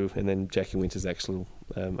JW, and then Jackie Winter's actually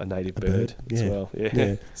a native bird as well.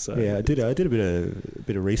 Yeah. So yeah, I did a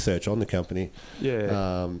bit of research on the company.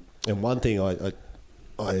 Yeah. And one thing I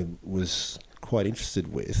was quite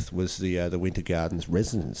interested with was the Winter Gardens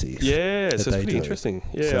residencies. Yeah, so it's that they pretty do. interesting.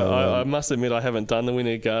 Yeah, So, I must admit I haven't done the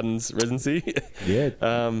Winter Gardens residency. Yeah.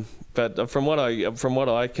 But from what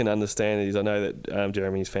I can understand is I know that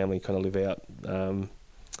Jeremy's family kind of live out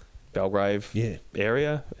Belgrave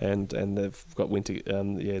area, and they've got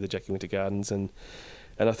the Jackie Winter Gardens, and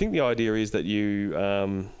I think the idea is that you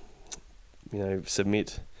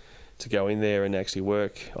submit to go in there and actually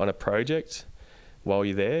work on a project while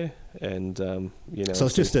you're there, and So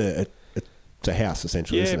it's just it's a house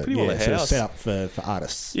essentially, Yeah, isn't it? pretty well a So house. it's set up for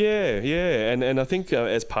artists. Yeah, and I think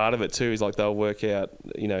as part of it too is like they'll work out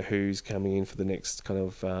who's coming in for the next kind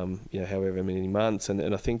of however many months,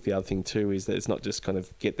 and I think the other thing too is that it's not just kind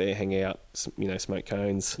of get there, hang out, smoke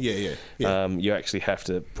cones. Yeah. You actually have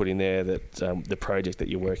to put in there that the project that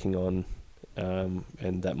you're working on,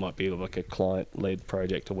 and that might be like a client-led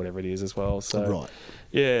project or whatever it is as well. So Right.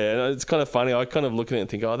 yeah, and it's kind of funny. I kind of look at it and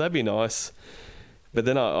think, oh, that'd be nice. But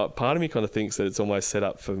then part of me kind of thinks that it's almost set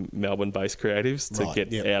up for Melbourne-based creatives to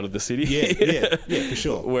get out of the city. Yeah, for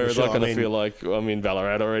sure. Whereas for sure. I kind of feel like I'm in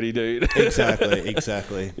Ballarat already, dude.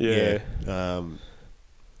 Exactly. Yeah.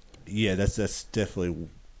 That's definitely.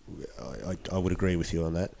 I would agree with you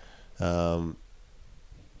on that.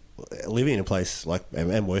 Living in a place like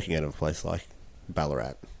and working out of a place like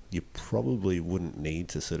Ballarat, you probably wouldn't need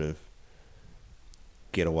to sort of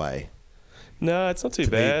get away. No, it's not too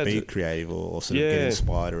to bad. Be creative or sort of get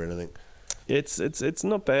inspired or anything. It's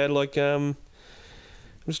not bad. Like I'm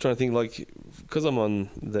just trying to think. Like because I'm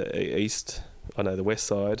on the east, the west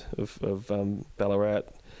side of Ballarat.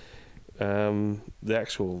 The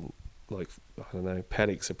actual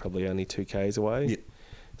paddocks are probably only 2 k's away. Yeah.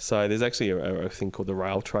 So there's actually a thing called the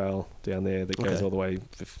rail trail down there that goes all the way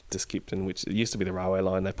to Skipton, which it used to be the railway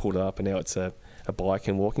line. They pulled it up, and now it's a bike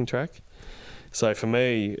and walking track. So for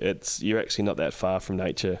me, you're actually not that far from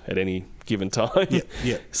nature at any given time.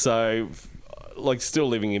 Yeah. So, still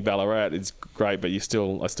living in Ballarat is great, but I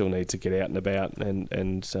still need to get out and about, and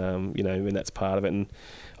and that's part of it. And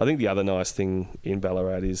I think the other nice thing in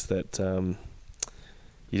Ballarat is that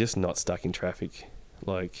you're just not stuck in traffic.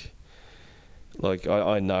 I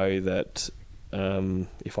know that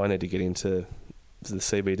if I need to get into the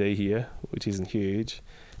CBD here, which isn't huge,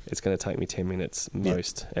 it's going to take me 10 minutes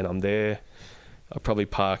most, and I'm there. I probably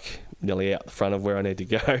park nearly out the front of where I need to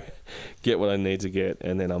go, get what I need to get,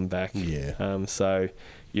 and then I'm back. Yeah. So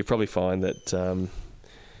you probably find that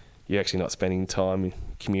you're actually not spending time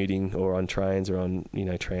commuting or on trains or on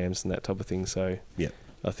trams and that type of thing. So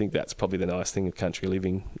I think that's probably the nice thing of country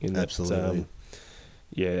living. In that, absolutely.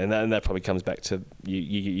 And that probably comes back to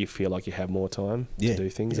you feel like you have more time to do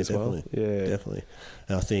things as definitely. well. Yeah, definitely.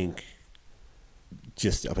 And I think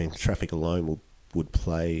traffic alone would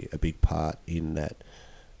play a big part in that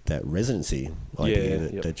residency idea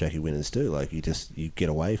that Jackie Winters do. Like you get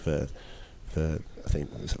away for I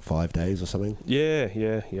think was it 5 days or something. Yep.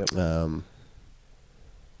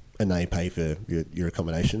 And they pay for your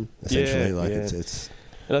accommodation essentially. It's.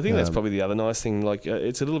 And I think that's probably the other nice thing.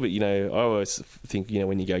 It's a little bit, I always think,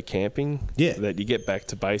 when you go camping, that you get back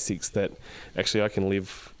to basics. That actually I can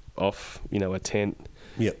live off, a tent.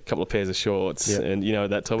 A couple of pairs of shorts and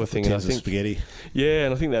that type of thing. And I think spaghetti. Yeah,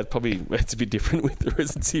 and I think that probably it's a bit different with the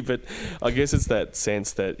residency, but I guess it's that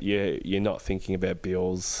sense that you're not thinking about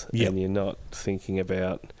bills and you're not thinking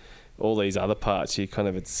about all these other parts. You kind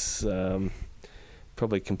of it's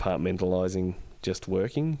probably compartmentalising just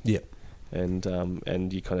working.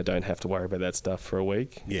 And you kind of don't have to worry about that stuff for a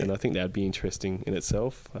week. And I think that would be interesting in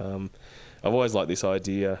itself. I've always liked this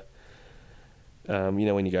idea. When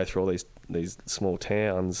you go through all these small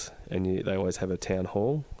towns, and they always have a town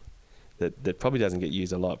hall that probably doesn't get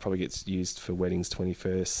used a lot. Probably gets used for weddings,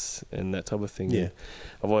 21st, and that type of thing. Yeah.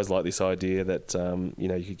 I've always liked this idea that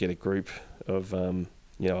you could get a group of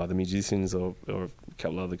either musicians or a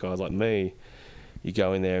couple of other guys like me. You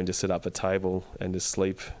go in there and just set up a table and just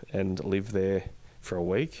sleep and live there for a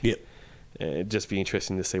week. It'd just be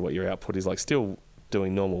interesting to see what your output is like. Still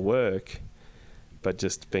doing normal work, but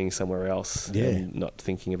just being somewhere else and not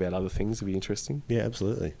thinking about other things would be interesting. Yeah,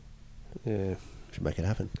 absolutely. Yeah. Should make it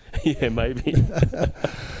happen. Yeah, maybe.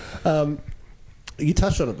 You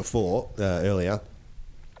touched on it before, earlier,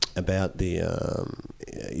 about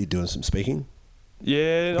you're doing some speaking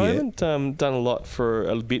Yeah, I Yeah. haven't done a lot for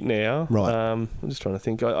a bit now. Right. I'm just trying to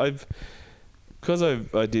think. I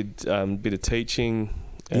did a bit of teaching,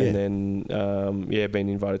 and then been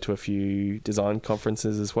invited to a few design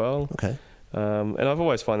conferences as well. Okay. And I've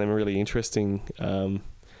always found them really interesting. A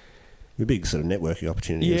big sort of networking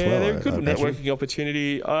opportunity as Yeah, well. they're a good I imagine. networking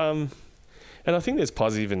opportunity. And I think there's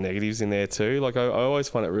positive and negatives in there too. Like I always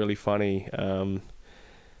find it really funny.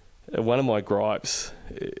 One of my gripes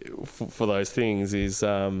for those things is,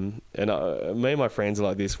 me and my friends are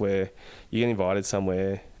like this, where you get invited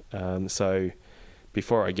somewhere. So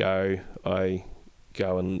before I go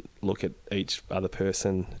and look at each other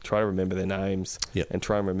person, try to remember their names, and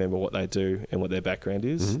try and remember what they do and what their background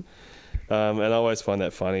is. And I always find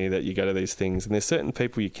that funny that you go to these things and there's certain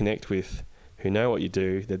people you connect with who know what you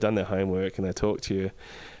do, they've done their homework and they talk to you.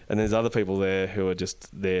 And there's other people there who are just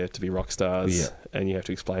there to be rock stars, and you have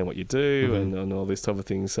to explain what you do and all this type of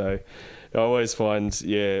thing. So I always find,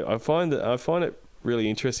 I find it really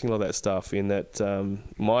interesting, all that stuff, in that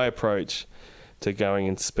my approach to going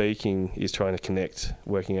and speaking is trying to connect,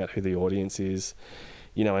 working out who the audience is.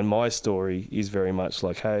 And my story is very much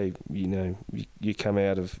like, hey, you come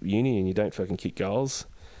out of uni and you don't fucking kick goals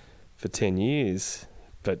for 10 years,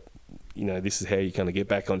 but this is how you kind of get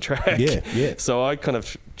back on track. Yeah. So I kind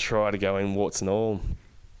of try to go in warts and all,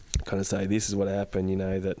 kind of say, this is what happened,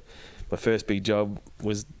 that my first big job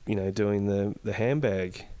was, doing the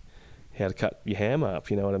handbag, how to cut your ham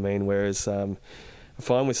up, you know what I mean? Whereas I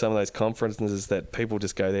find with some of those conferences that people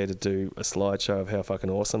just go there to do a slideshow of how fucking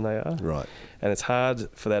awesome they are. Right. And it's hard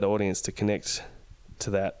for that audience to connect to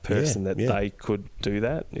that person that they could do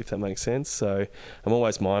that, if that makes sense. So I'm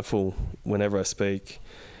always mindful whenever I speak,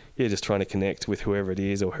 just trying to connect with whoever it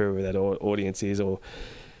is or whoever that audience is, or,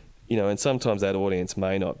 and sometimes that audience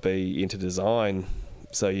may not be into design.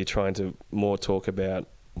 So you're trying to more talk about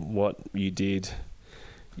what you did,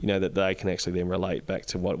 that they can actually then relate back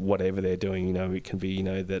to whatever they're doing. It can be,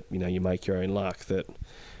 that, you make your own luck, that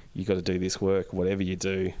you got to do this work, whatever you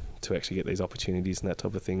do, to actually get these opportunities and that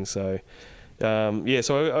type of thing. So,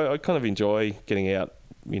 so I kind of enjoy getting out,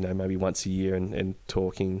 maybe once a year and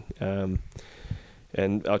talking.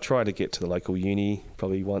 And I'll try to get to the local uni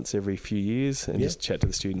probably once every few years and just chat to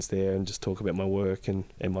the students there and just talk about my work and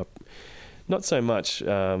my, not so much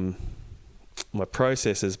my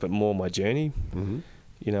processes, but more my journey.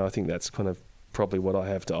 I think that's kind of probably what I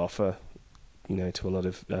have to offer, to a lot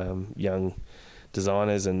of young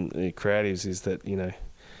designers and creatives, is that,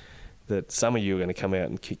 that some of you are going to come out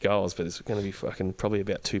and kick goals, but it's going to be fucking probably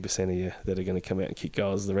about 2% of you that are going to come out and kick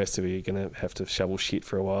goals. The rest of you are going to have to shovel shit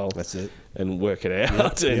for a while. That's it. And work it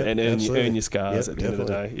out and earn your scars at the end of the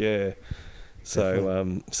day. Yeah.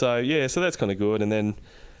 So, so that's kind of good. And then,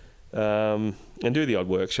 and do the odd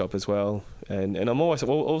workshop as well. And I'm always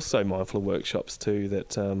also mindful of workshops too,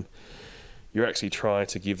 that you're actually trying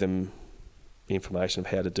to give them information of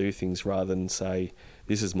how to do things rather than say,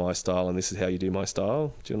 this is my style and this is how you do my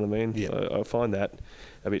style. Do you know what I mean? Yeah. I find that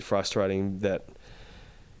a bit frustrating that,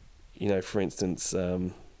 for instance,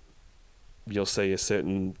 you'll see a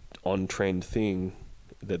certain on-trend thing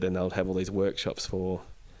that then they'll have all these workshops for,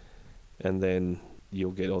 and then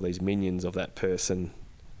you'll get all these minions of that person,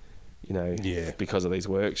 because of these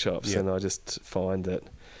workshops. And I just find that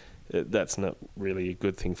that's not really a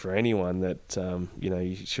good thing for anyone, that,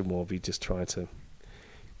 you should more be just trying to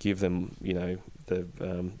give them,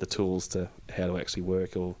 the tools to how to actually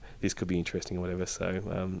work, or this could be interesting or whatever. So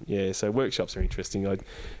so workshops are interesting. I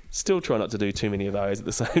still try not to do too many of those at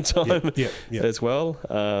the same time as well.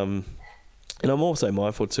 And I'm also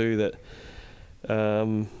mindful too that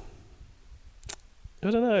I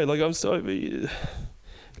don't know, like a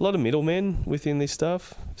lot of middlemen within this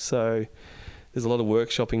stuff. So there's a lot of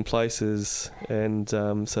workshopping places, and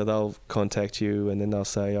so they'll contact you and then they'll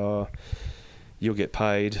say, oh, you'll get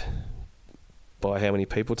paid by how many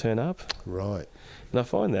people turn up. Right. And I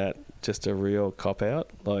find that just a real cop-out,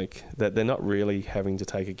 like that they're not really having to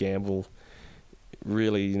take a gamble,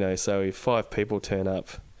 really, so if 5 people turn up,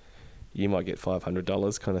 you might get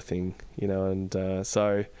 $500 kind of thing, and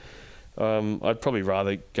so I'd probably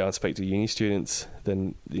rather go and speak to uni students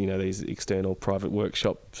than, these external private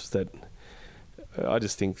workshops that I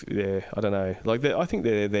just think I don't know, like I think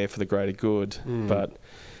they're there for the greater good, but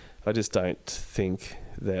I just don't think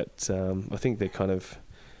that, I think they're kind of,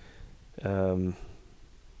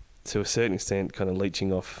 to a certain extent, kind of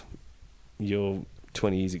leeching off your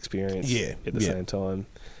 20 years experience at the same time,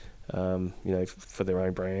 for their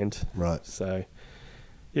own brand. Right. So,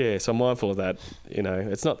 so I'm mindful of that.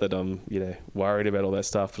 It's not that I'm, worried about all that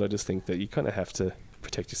stuff, but I just think that you kind of have to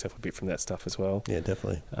protect yourself a bit from that stuff as well. Yeah,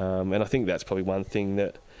 definitely. And I think that's probably one thing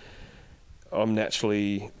that I'm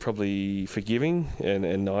naturally probably forgiving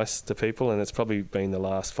and nice to people, and it's probably been the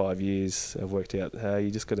last 5 years I've worked out, hey,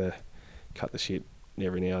 you just got to cut the shit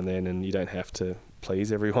every now and then, and you don't have to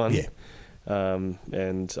please everyone. Yeah.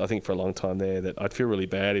 And I think for a long time there that I'd feel really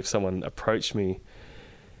bad if someone approached me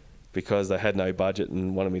because they had no budget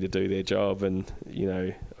and wanted me to do their job, and, you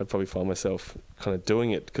know, I'd probably find myself kind of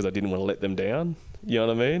doing it because I didn't want to let them down. You know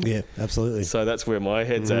what I mean? Yeah, absolutely. So that's where my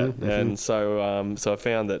head's at, and so I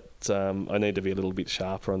found that I need to be a little bit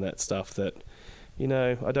sharper on that stuff. That, you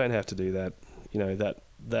know, I don't have to do that. You know,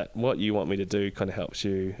 that what you want me to do kind of helps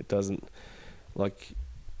you. It doesn't, like,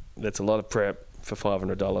 that's a lot of prep for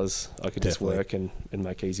 $500. I could just work and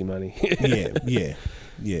make easy money. yeah.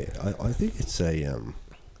 I think it's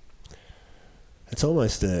it's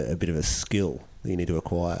almost a bit of a skill that you need to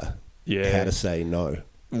acquire. Yeah. How to say no.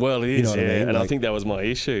 Well, it is, you know what I mean? And like, I think that was my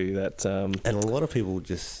issue. That and a lot of people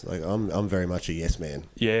just like I'm very much a yes man.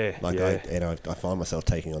 Yeah, like yeah. I find myself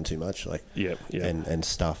taking on too much, like and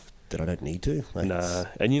stuff that I don't need to. Like, nah,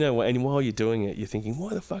 and you know, and while you're doing it, you're thinking,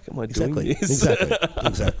 why the fuck am I doing this?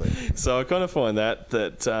 Exactly. So I kind of find that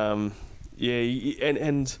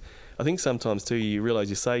and I think sometimes too you realise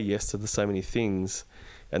you say yes to so many things,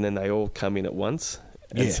 and then they all come in at once,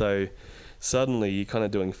 and so suddenly you're kind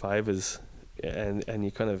of doing favours. And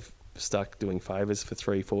you're kind of stuck doing favours for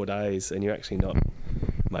 3-4 days, and you're actually not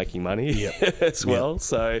making money as well.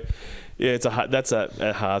 So, yeah, that's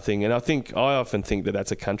a hard thing. And I often think that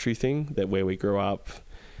that's a country thing, that where we grew up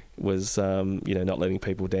was, you know, not letting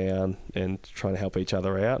people down and trying to help each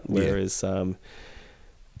other out. Whereas I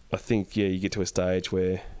think, you get to a stage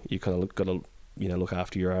where you kind of got to, you know, look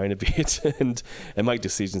after your own a bit and make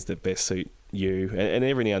decisions that best suit you. And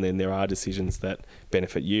every now and then there are decisions that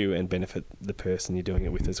benefit you and benefit the person you're doing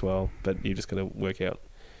it with as well. But you just got to work out,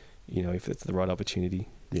 you know, if it's the right opportunity.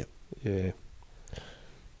 Yeah. Yeah.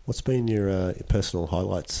 What's been your personal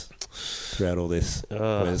highlights throughout all this? I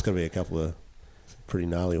mean, there's got to be a couple of pretty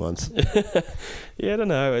gnarly ones. Yeah, I don't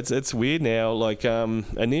know. It's weird now. Like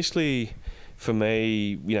initially, for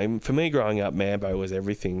me, you know, growing up, Mambo was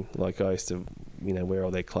everything. Like I used to, you know, wear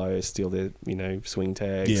all their clothes, steal their, you know, swing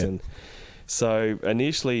tags, and so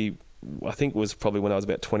initially, I think it was probably when I was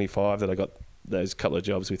about 25 that I got those couple of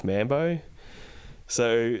jobs with Mambo. So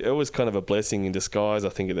it was kind of a blessing in disguise, I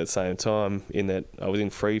think, at the same time, in that I was in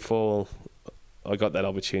free fall. I got that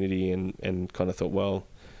opportunity and kind of thought, well,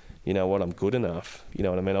 you know what, I'm good enough. You know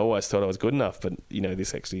what I mean? I always thought I was good enough, but, you know,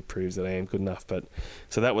 this actually proves that I am good enough. But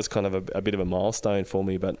so that was kind of a bit of a milestone for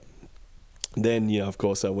me. But then, you know, of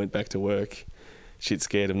course, I went back to work, shit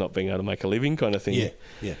scared of not being able to make a living kind of thing.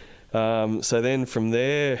 Yeah. So then from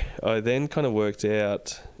there, I then kind of worked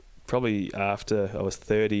out, probably after I was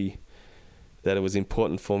 30, that it was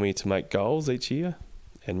important for me to make goals each year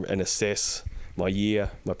and assess my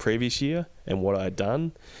previous year and what I had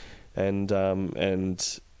done. And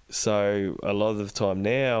so a lot of the time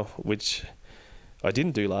now, which I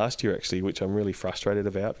didn't do last year actually, which I'm really frustrated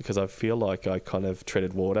about because I feel like I kind of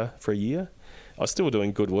treaded water for a year. I was still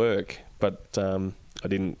doing good work, but I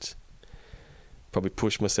didn't probably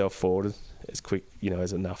push myself forward as quick, you know,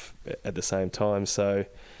 as enough at the same time. So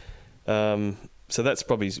that's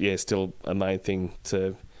probably, still a main thing,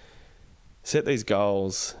 to set these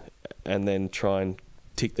goals and then try and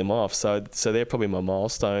tick them off. So they're probably my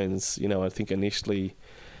milestones. You know, I think initially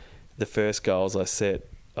the first goals I set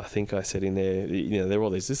in there, you know, they're all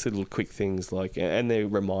these just little quick things, like, and they're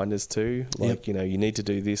reminders too, like, you know, you need to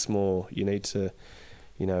do this more, you need to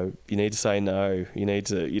say no, you need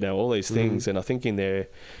to, you know, all these things. And I think in there,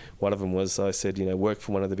 one of them was, I said, you know, work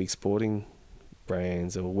for one of the big sporting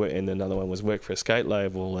brands, and another one was work for a skate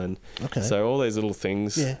label. And so all these little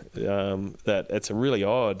things, that it's really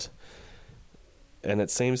odd. And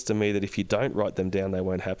it seems to me that if you don't write them down, they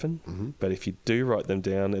won't happen. But if you do write them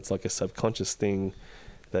down, it's like a subconscious thing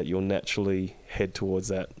that you'll naturally head towards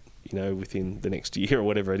that, you know, within the next year or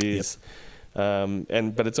whatever it is.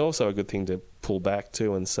 But it's also a good thing to pull back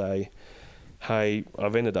to and say, hey,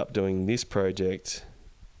 I've ended up doing this project.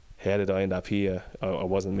 How did I end up here? I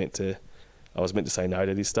was meant to say no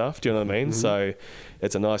to this stuff. Do you know what I mean? So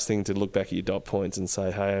it's a nice thing to look back at your dot points and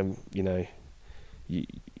say, hey, you know,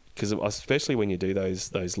 because especially when you do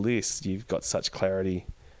those lists, you've got such clarity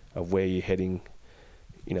of where you're heading,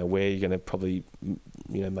 you know, where you're going to probably,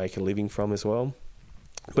 you know, make a living from as well.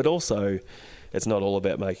 But also, it's not all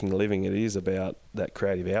about making a living. It is about that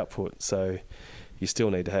creative output. So you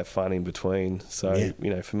still need to have fun in between. So, you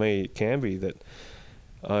know, for me, it can be that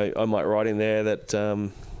I might write in there that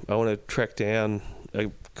I want to track down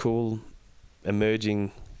a cool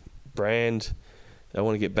emerging brand. I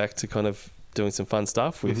want to get back to kind of doing some fun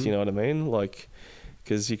stuff with, you know what I mean? Like,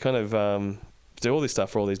 because you kind of do all this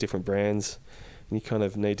stuff for all these different brands, and you kind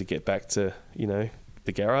of need to get back to, you know,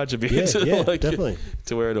 the garage a bit. Yeah, like, definitely.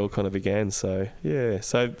 To where it all kind of began. So yeah,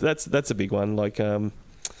 so that's a big one. Like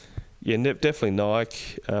definitely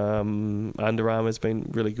Nike. Under Armour's been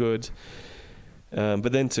really good.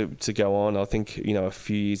 But then to go on, I think, you know, a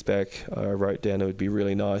few years back, I wrote down it would be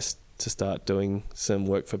really nice to start doing some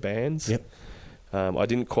work for bands. Yep. I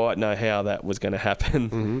didn't quite know how that was going to happen.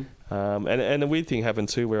 Mm-hmm. And a weird thing happened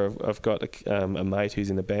too, where I've got a mate who's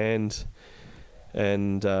in a band,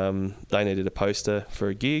 and they needed a poster for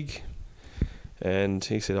a gig, and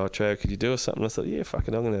he said, "Oh, Trevor, could you do us something?" I thought, "Yeah, fuck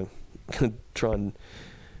it, I'm gonna try and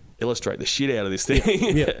illustrate the shit out of this thing."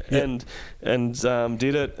 and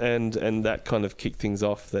did it, and that kind of kicked things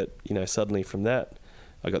off. That, you know, suddenly from that,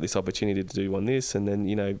 I got this opportunity to do this, and then,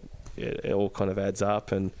 you know, it all kind of adds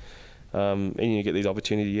up, and you get these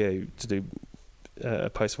opportunity to do a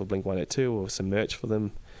poster for Blink-182 or some merch for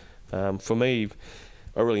them. For me,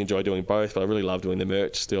 I really enjoy doing both, but I really love doing the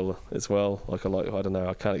merch still as well. Like, I don't know,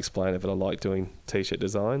 I can't explain it, but I like doing t-shirt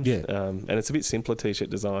design. Yeah. And it's a bit simpler t-shirt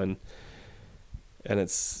design, and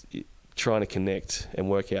it's trying to connect and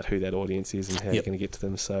work out who that audience is and how you're going to get to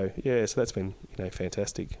them. So yeah, so that's been, you know,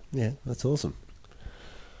 fantastic. Yeah, that's awesome.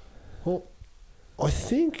 Well, I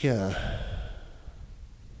think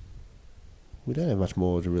we don't have much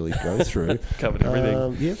more to really go through. Covered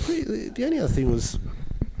everything. The only other thing was,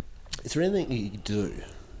 is there anything you do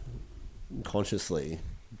consciously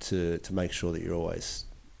to make sure that you're always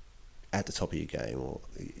at the top of your game, or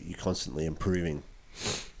you're constantly improving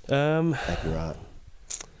at your art?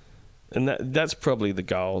 And that's probably the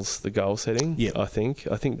goal setting. Yeah, I think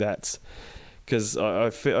that's because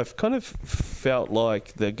I've kind of felt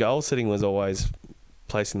like the goal setting was always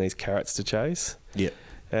placing these carrots to chase. Yeah.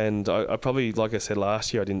 And I probably, like I said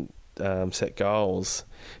last year, I didn't set goals,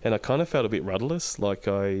 and I kind of felt a bit rudderless. Like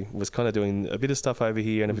I was kind of doing a bit of stuff over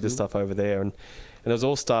here and a bit of stuff over there, and it was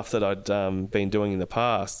all stuff that I'd been doing in the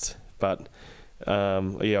past. But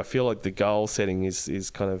I feel like the goal setting is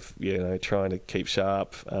kind of, you know, trying to keep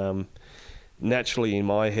sharp. Naturally, in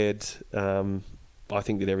my head, I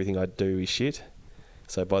think that everything I do is shit.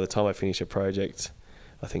 So by the time I finish a project,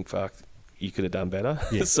 I think, fuck, you could have done better.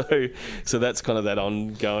 Yeah. So that's kind of that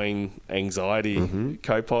ongoing anxiety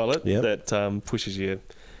co-pilot that pushes you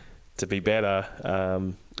to be better.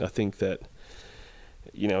 I think that,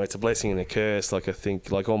 you know, it's a blessing and a curse. Like, I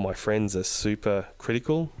think, like, all my friends are super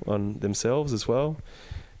critical on themselves as well,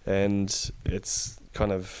 and it's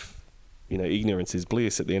kind of, you know, ignorance is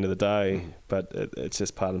bliss at the end of the day, but it's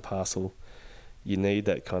just part and parcel. You need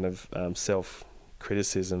that kind of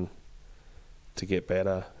self-criticism to get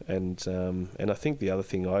better, and I think the other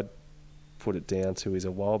thing I'd put it down to is,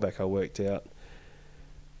 a while back I worked out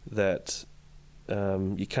that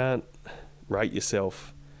you can't rate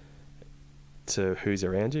yourself to who's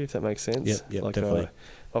around you, if that makes sense. Yep, like, definitely.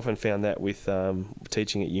 I often found that with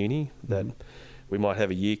teaching at uni, that we might have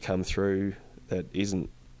a year come through that isn't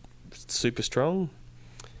super strong,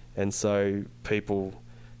 and so people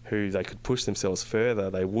who they could push themselves further,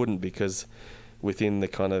 they wouldn't, because within the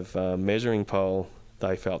kind of measuring pole,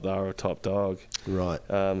 they felt they were a top dog. Right.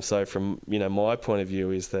 So from, you know, my point of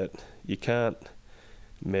view is that you can't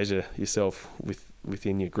measure yourself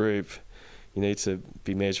within your group. You need to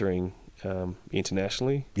be measuring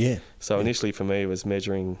internationally. Yeah. So initially for me, it was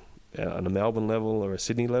measuring on a Melbourne level or a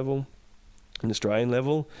Sydney level, an Australian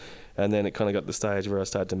level, and then it kind of got to the stage where I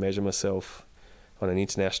started to measure myself on an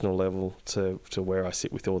international level to where I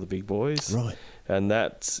sit with all the big boys. Right. And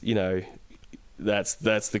that's, you know, that's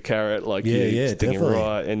the carrot, like, yeah, sticking definitely.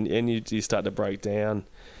 right, and you start to break down,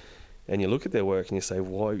 and you look at their work and you say,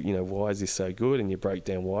 why is this so good? And you break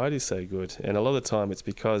down why it is so good. And a lot of the time it's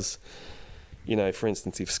because, you know, for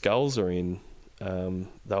instance, if skulls are in,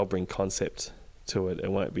 they'll bring concept to it.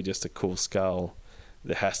 It won't be just a cool skull.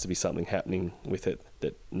 There has to be something happening with it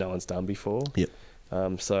that no one's done before. Yep.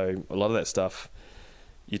 So a lot of that stuff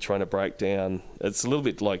you're trying to break down. It's a little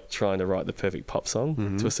bit like trying to write the perfect pop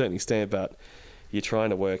song to a certain extent, but you're trying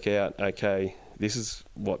to work out, okay, this is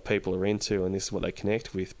what people are into and this is what they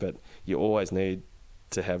connect with, but you always need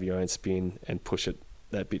to have your own spin and push it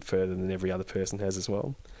that bit further than every other person has as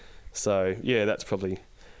well. So yeah, that's probably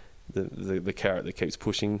the carrot that keeps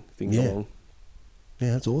pushing things along.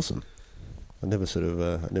 Yeah, that's awesome. I never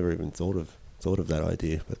I never even thought of that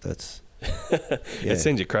idea, but that's. It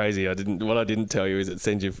sends you crazy. What I didn't tell you is it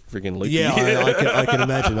sends you freaking loopy. Yeah, I can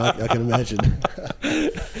imagine. I can imagine.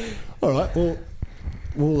 All right, well,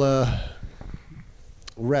 we'll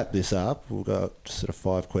wrap this up. We've got sort of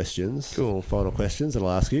 5 questions. Cool. Final questions that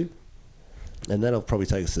I'll ask you, and that'll probably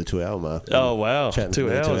take us to the 2-hour mark. Oh wow, Chatting 2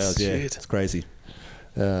 for hours. 2 hours. Yeah, Shit. it's crazy.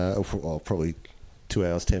 Probably 2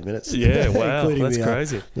 hours, 10 minutes. Yeah, wow, including that's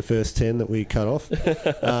crazy. The first 10 that we cut off.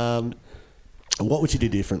 What would you do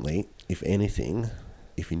differently, if anything,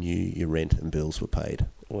 if you knew your rent and bills were paid?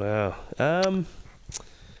 Wow.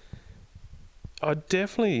 I'd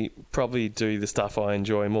definitely probably do the stuff I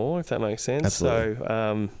enjoy more, if that makes sense.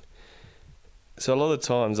 Absolutely. So a lot of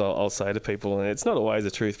times I'll say to people, and it's not always the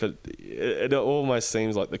truth, but it almost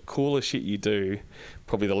seems like the cooler shit you do,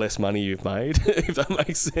 probably the less money you've made, if that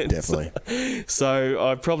makes sense. Definitely. So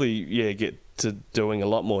I'd probably, get to doing a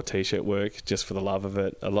lot more T-shirt work just for the love of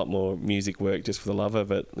it, a lot more music work just for the love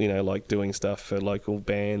of it, like doing stuff for local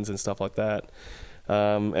bands and stuff like that.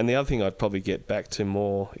 And the other thing I'd probably get back to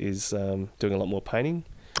more is doing a lot more painting.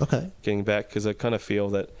 Okay. Getting back, because I kind of feel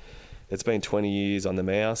that it's been 20 years on the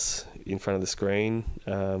mouse in front of the screen.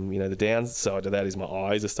 The downside of that is my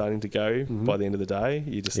eyes are starting to go by the end of the day.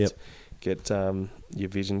 You just get, your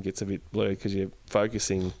vision gets a bit blurred because you're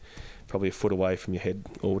focusing probably a foot away from your head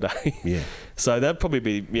all day. Yeah. So that'd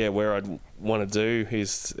probably be, where I'd want to do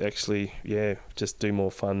is actually, just do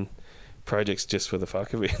more fun projects just for the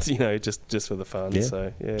fuck of it, just for the fun. Yeah.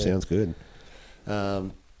 So, yeah. Sounds good.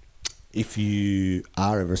 If you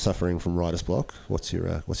are ever suffering from writer's block, what's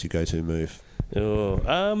your go-to move?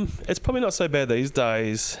 It's probably not so bad these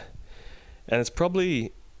days, and it's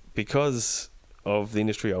probably because of the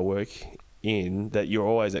industry I work in that you're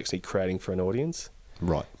always actually creating for an audience.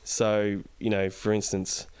 Right. So, for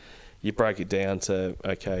instance, you break it down to,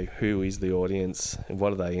 okay, who is the audience and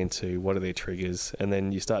what are they into, what are their triggers, and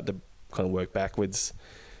then you start to kind of work backwards.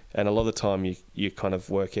 And a lot of the time you kind of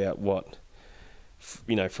work out what,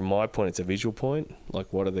 from my point, it's a visual point.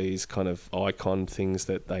 Like, what are these kind of icon things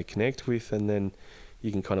that they connect with, and then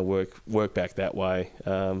you can kind of work back that way.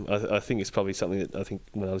 I think it's probably something that I think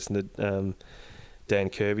when I listened to Dan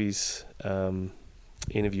Kirby's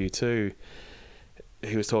interview too,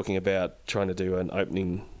 he was talking about trying to do an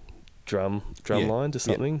opening drum line to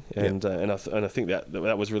something, and I think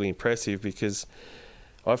that was really impressive, because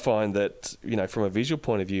I find that from a visual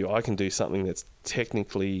point of view, I can do something that's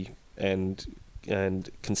technically and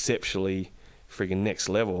conceptually friggin' next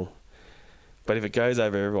level, but if it goes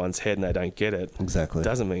over everyone's head and they don't get it, exactly, it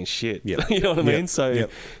doesn't mean shit. Yep. You know what I mean?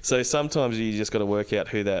 Yep. So sometimes you just got to work out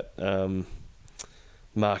who that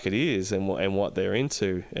market is and what they're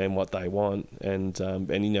into and what they want, and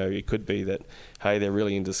it could be that, hey, they're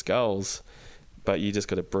really into skulls, but you just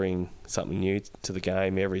got to bring something new to the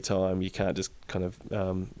game every time. You can't just kind of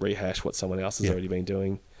rehash what someone else has already been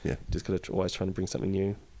doing. Yeah, just got to always trying to bring something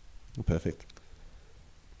new. Perfect.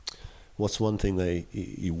 What's one thing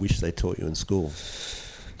you wish they taught you in school?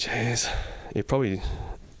 Jeez, probably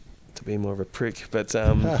to be more of a prick, but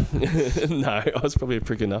no, I was probably a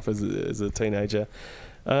prick enough as a teenager.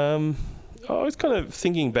 I was kind of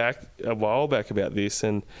thinking back a while back about this,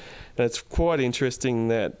 and it's quite interesting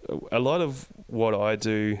that a lot of what I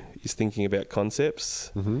do is thinking about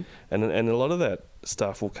concepts, and a lot of that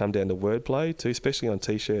stuff will come down to wordplay too, especially on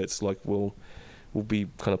T-shirts. Like we'll be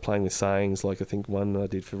kind of playing with sayings. Like I think one I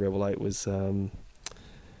did for Rebel 8 was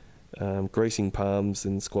greasing palms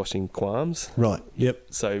and squashing qualms. Right. Yep.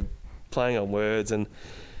 So playing on words, and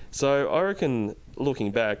so I reckon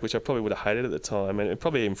looking back, which I probably would have hated at the time, and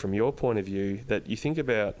probably even from your point of view, that you think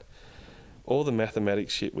about all the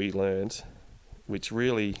mathematics shit we learned, which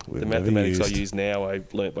really the mathematics I use now I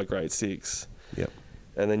learnt by grade 6. Yep.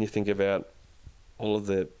 And then you think about all of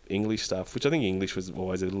the English stuff, which I think English was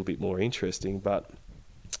always a little bit more interesting, but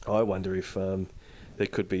I wonder if there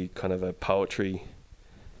could be kind of a poetry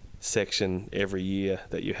section every year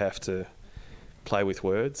that you have to play with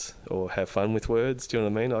words or have fun with words. Do you know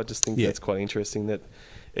what I mean? I just think that's quite interesting, that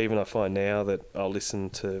even I find now that I'll listen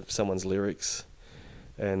to someone's lyrics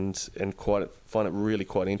and find it really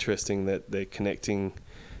quite interesting that they're connecting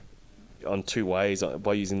on two ways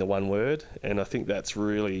by using the one word. And I think that's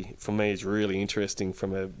really, for me, is really interesting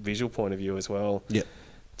from a visual point of view as well. Yep.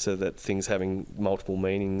 So that things having multiple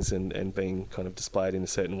meanings and being kind of displayed in a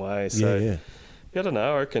certain way. So I don't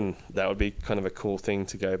know, I reckon that would be kind of a cool thing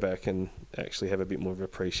to go back and actually have a bit more of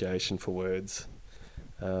appreciation for words.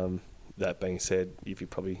 That being said, if you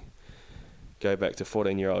probably go back to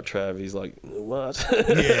 14-year-old Trav, he's like, what?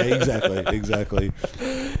 Yeah, exactly.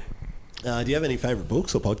 Do you have any favourite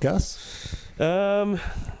books or podcasts?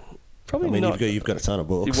 Probably not. You've got a ton of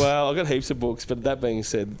books. Well, I've got heaps of books, but that being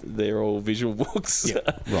said, they're all visual books. Yeah,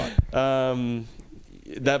 right.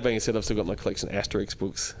 That being said, I've still got my collection of Asterix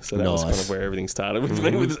books, so that was kind of where everything started with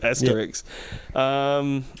me, with Asterix.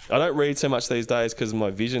 Yep. I don't read so much these days because my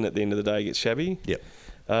vision at the end of the day gets shabby. Yep.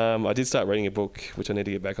 I did start reading a book, which I need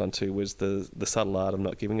to get back onto, was The Subtle Art of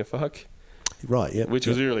Not Giving a Fuck. Right, yeah. which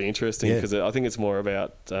was really interesting Yeah. because I think it's more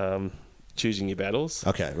about choosing your battles.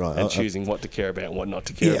 Okay, right. And choosing what to care about and what not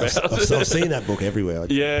to care Yeah, about. I've seen that book everywhere.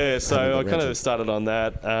 Yeah, so I haven't got kind around of started on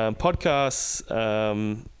that. Podcasts,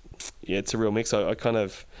 yeah, it's a real mix. I kind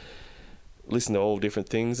of listen to all different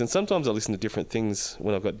things, and sometimes I listen to different things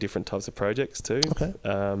when I've got different types of projects too. Okay.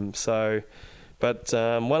 But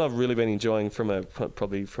one I've really been enjoying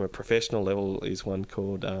probably from a professional level is one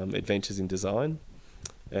called Adventures in Design,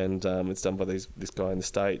 and it's done by this guy in the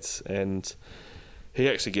States, and he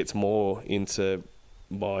actually gets more into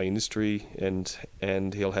my industry,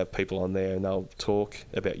 and he'll have people on there, and they'll talk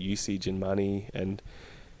about usage and money and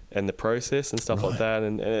the process and stuff like that,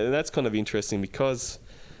 and that's kind of interesting because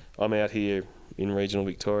I'm out here in regional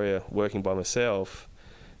Victoria working by myself.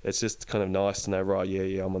 It's just kind of nice to know, right,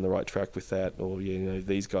 yeah, I'm on the right track with that, or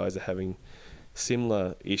these guys are having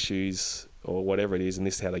similar issues or whatever it is, and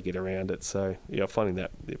this is how they get around it. So yeah, I'm finding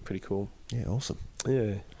that pretty cool. Yeah, awesome.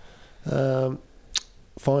 Yeah.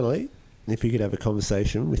 Finally, if you could have a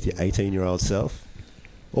conversation with your 18-year-old self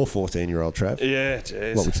or 14-year-old Trav, yeah,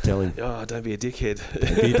 jeez, what would you tell him? Oh, don't be a dickhead.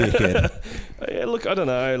 Don't be a dickhead. Yeah, look, I don't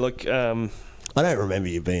know. Look, I don't remember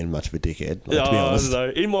you being much of a dickhead, to be I honest.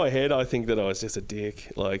 don't know. In my head, I think that I was just a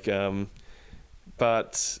dick. Like,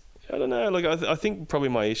 but I don't know. Like, I think probably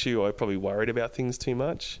my issue, I probably worried about things too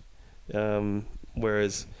much.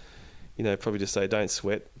 Whereas, probably just say, don't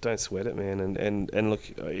sweat it, man. And look,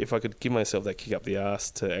 if I could give myself that kick up the arse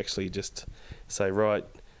to actually just say, right,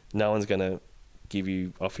 no one's going to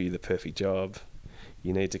offer you the perfect job.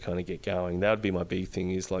 You need to kind of get going. That would be my big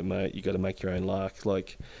thing is like, mate, you got to make your own luck.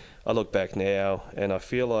 Like, I look back now and I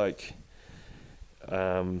feel like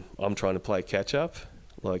I'm trying to play catch up.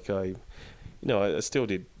 Like I still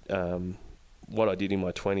did what I did in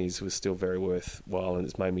my 20s was still very worthwhile, and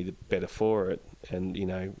it's made me better for it. And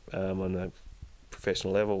on a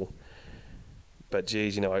professional level. But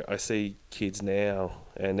geez, I see kids now,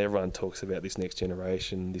 and everyone talks about this next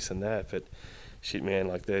generation, this and that. But shit, man,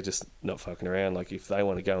 like they're just not fucking around. Like if they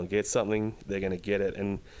want to go and get something, they're going to get it.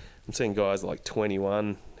 And I'm seeing guys like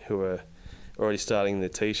 21 who are already starting the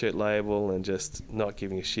t-shirt label and just not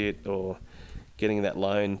giving a shit, or getting that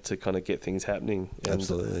loan to kind of get things happening. And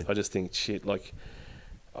Absolutely. I just think, shit, like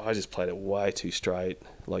I just played it way too straight.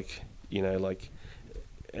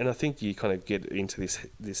 And I think you kind of get into this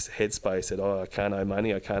headspace that, I can't owe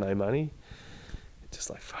money. Just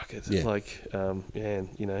like, fuck it. Yeah. Like,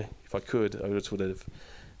 if I could, I just would have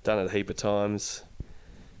done it a heap of times.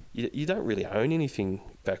 You don't really own anything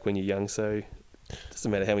back when you're young, so it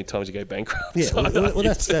doesn't matter how many times you go bankrupt. Yeah, well,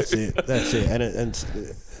 that's it. That's it. And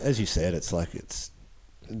as you said,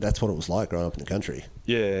 that's what it was like growing up in the country.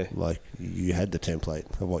 Yeah. Like you had the template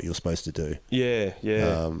of what you were supposed to do. Yeah.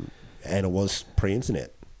 And it was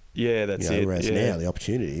pre-internet. Yeah, that's it. Whereas yeah. now the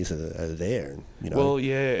opportunities are there. Well,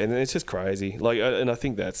 yeah, and it's just crazy. Like, and I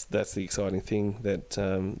think that's the exciting thing that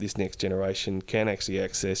this next generation can actually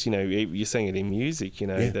access. You're seeing it in music.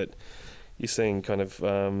 That you're seeing kind of.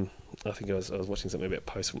 I think I was watching something about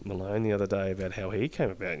Post Malone the other day about how he came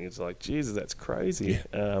about, and it's like, Jesus, that's crazy.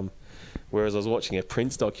 Yeah. Whereas I was watching a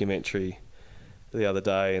Prince documentary the other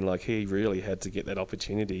day, and like he really had to get that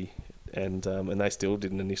opportunity, and they still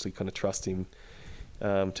didn't initially kind of trust him.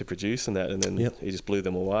 To produce and that, and then he just blew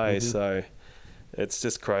them away. Mm-hmm. So it's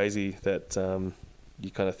just crazy that you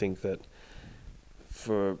kind of think that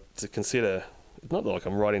to consider, not like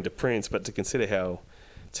I'm writing to Prince, but to consider how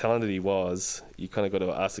talented he was, you kind of got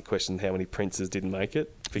to ask the question, how many Princes didn't make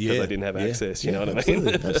it because they didn't have access, you know what I mean?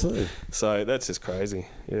 Absolutely. So that's just crazy.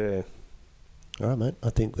 Yeah. All right, mate. I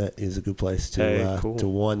think that is a good place to to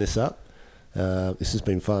wind this up. This has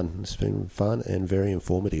been fun. It's been fun and very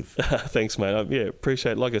informative. Thanks, mate.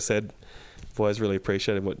 Appreciate. Like I said, I've always really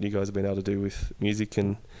appreciated what you guys have been able to do with music,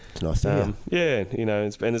 and it's nice to hear. Yeah,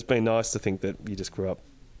 it's been nice to think that you just grew up,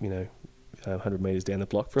 100 meters down the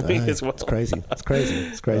block from me as well. It's crazy. It's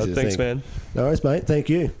crazy. Thanks, man. No worries, mate. Thank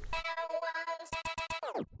you.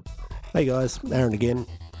 Hey guys, Aaron again.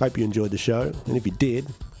 Hope you enjoyed the show, and if you did,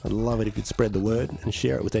 I'd love it if you'd spread the word and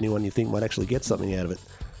share it with anyone you think might actually get something out of it.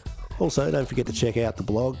 Also, don't forget to check out the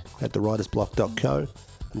blog at thewritersblock.co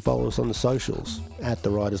and follow us on the socials at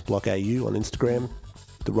thewritersblockau on Instagram,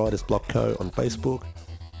 The Writers Block Co on Facebook,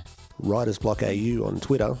 Writers Block AU on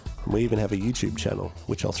Twitter, and we even have a YouTube channel,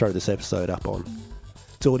 which I'll throw this episode up on.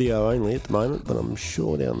 It's audio only at the moment, but I'm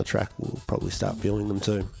sure down the track we'll probably start filming them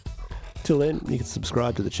too. Till then, you can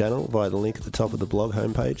subscribe to the channel via the link at the top of the blog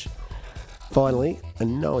homepage. Finally, I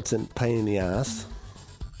know it's a pain in the ass,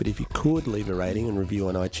 but if you could leave a rating and review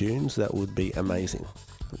on iTunes, that would be amazing.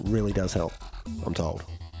 It really does help, I'm told.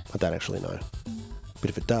 I don't actually know. But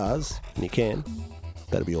if it does, and you can,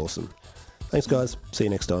 that'd be awesome. Thanks, guys. See you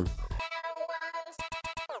next time.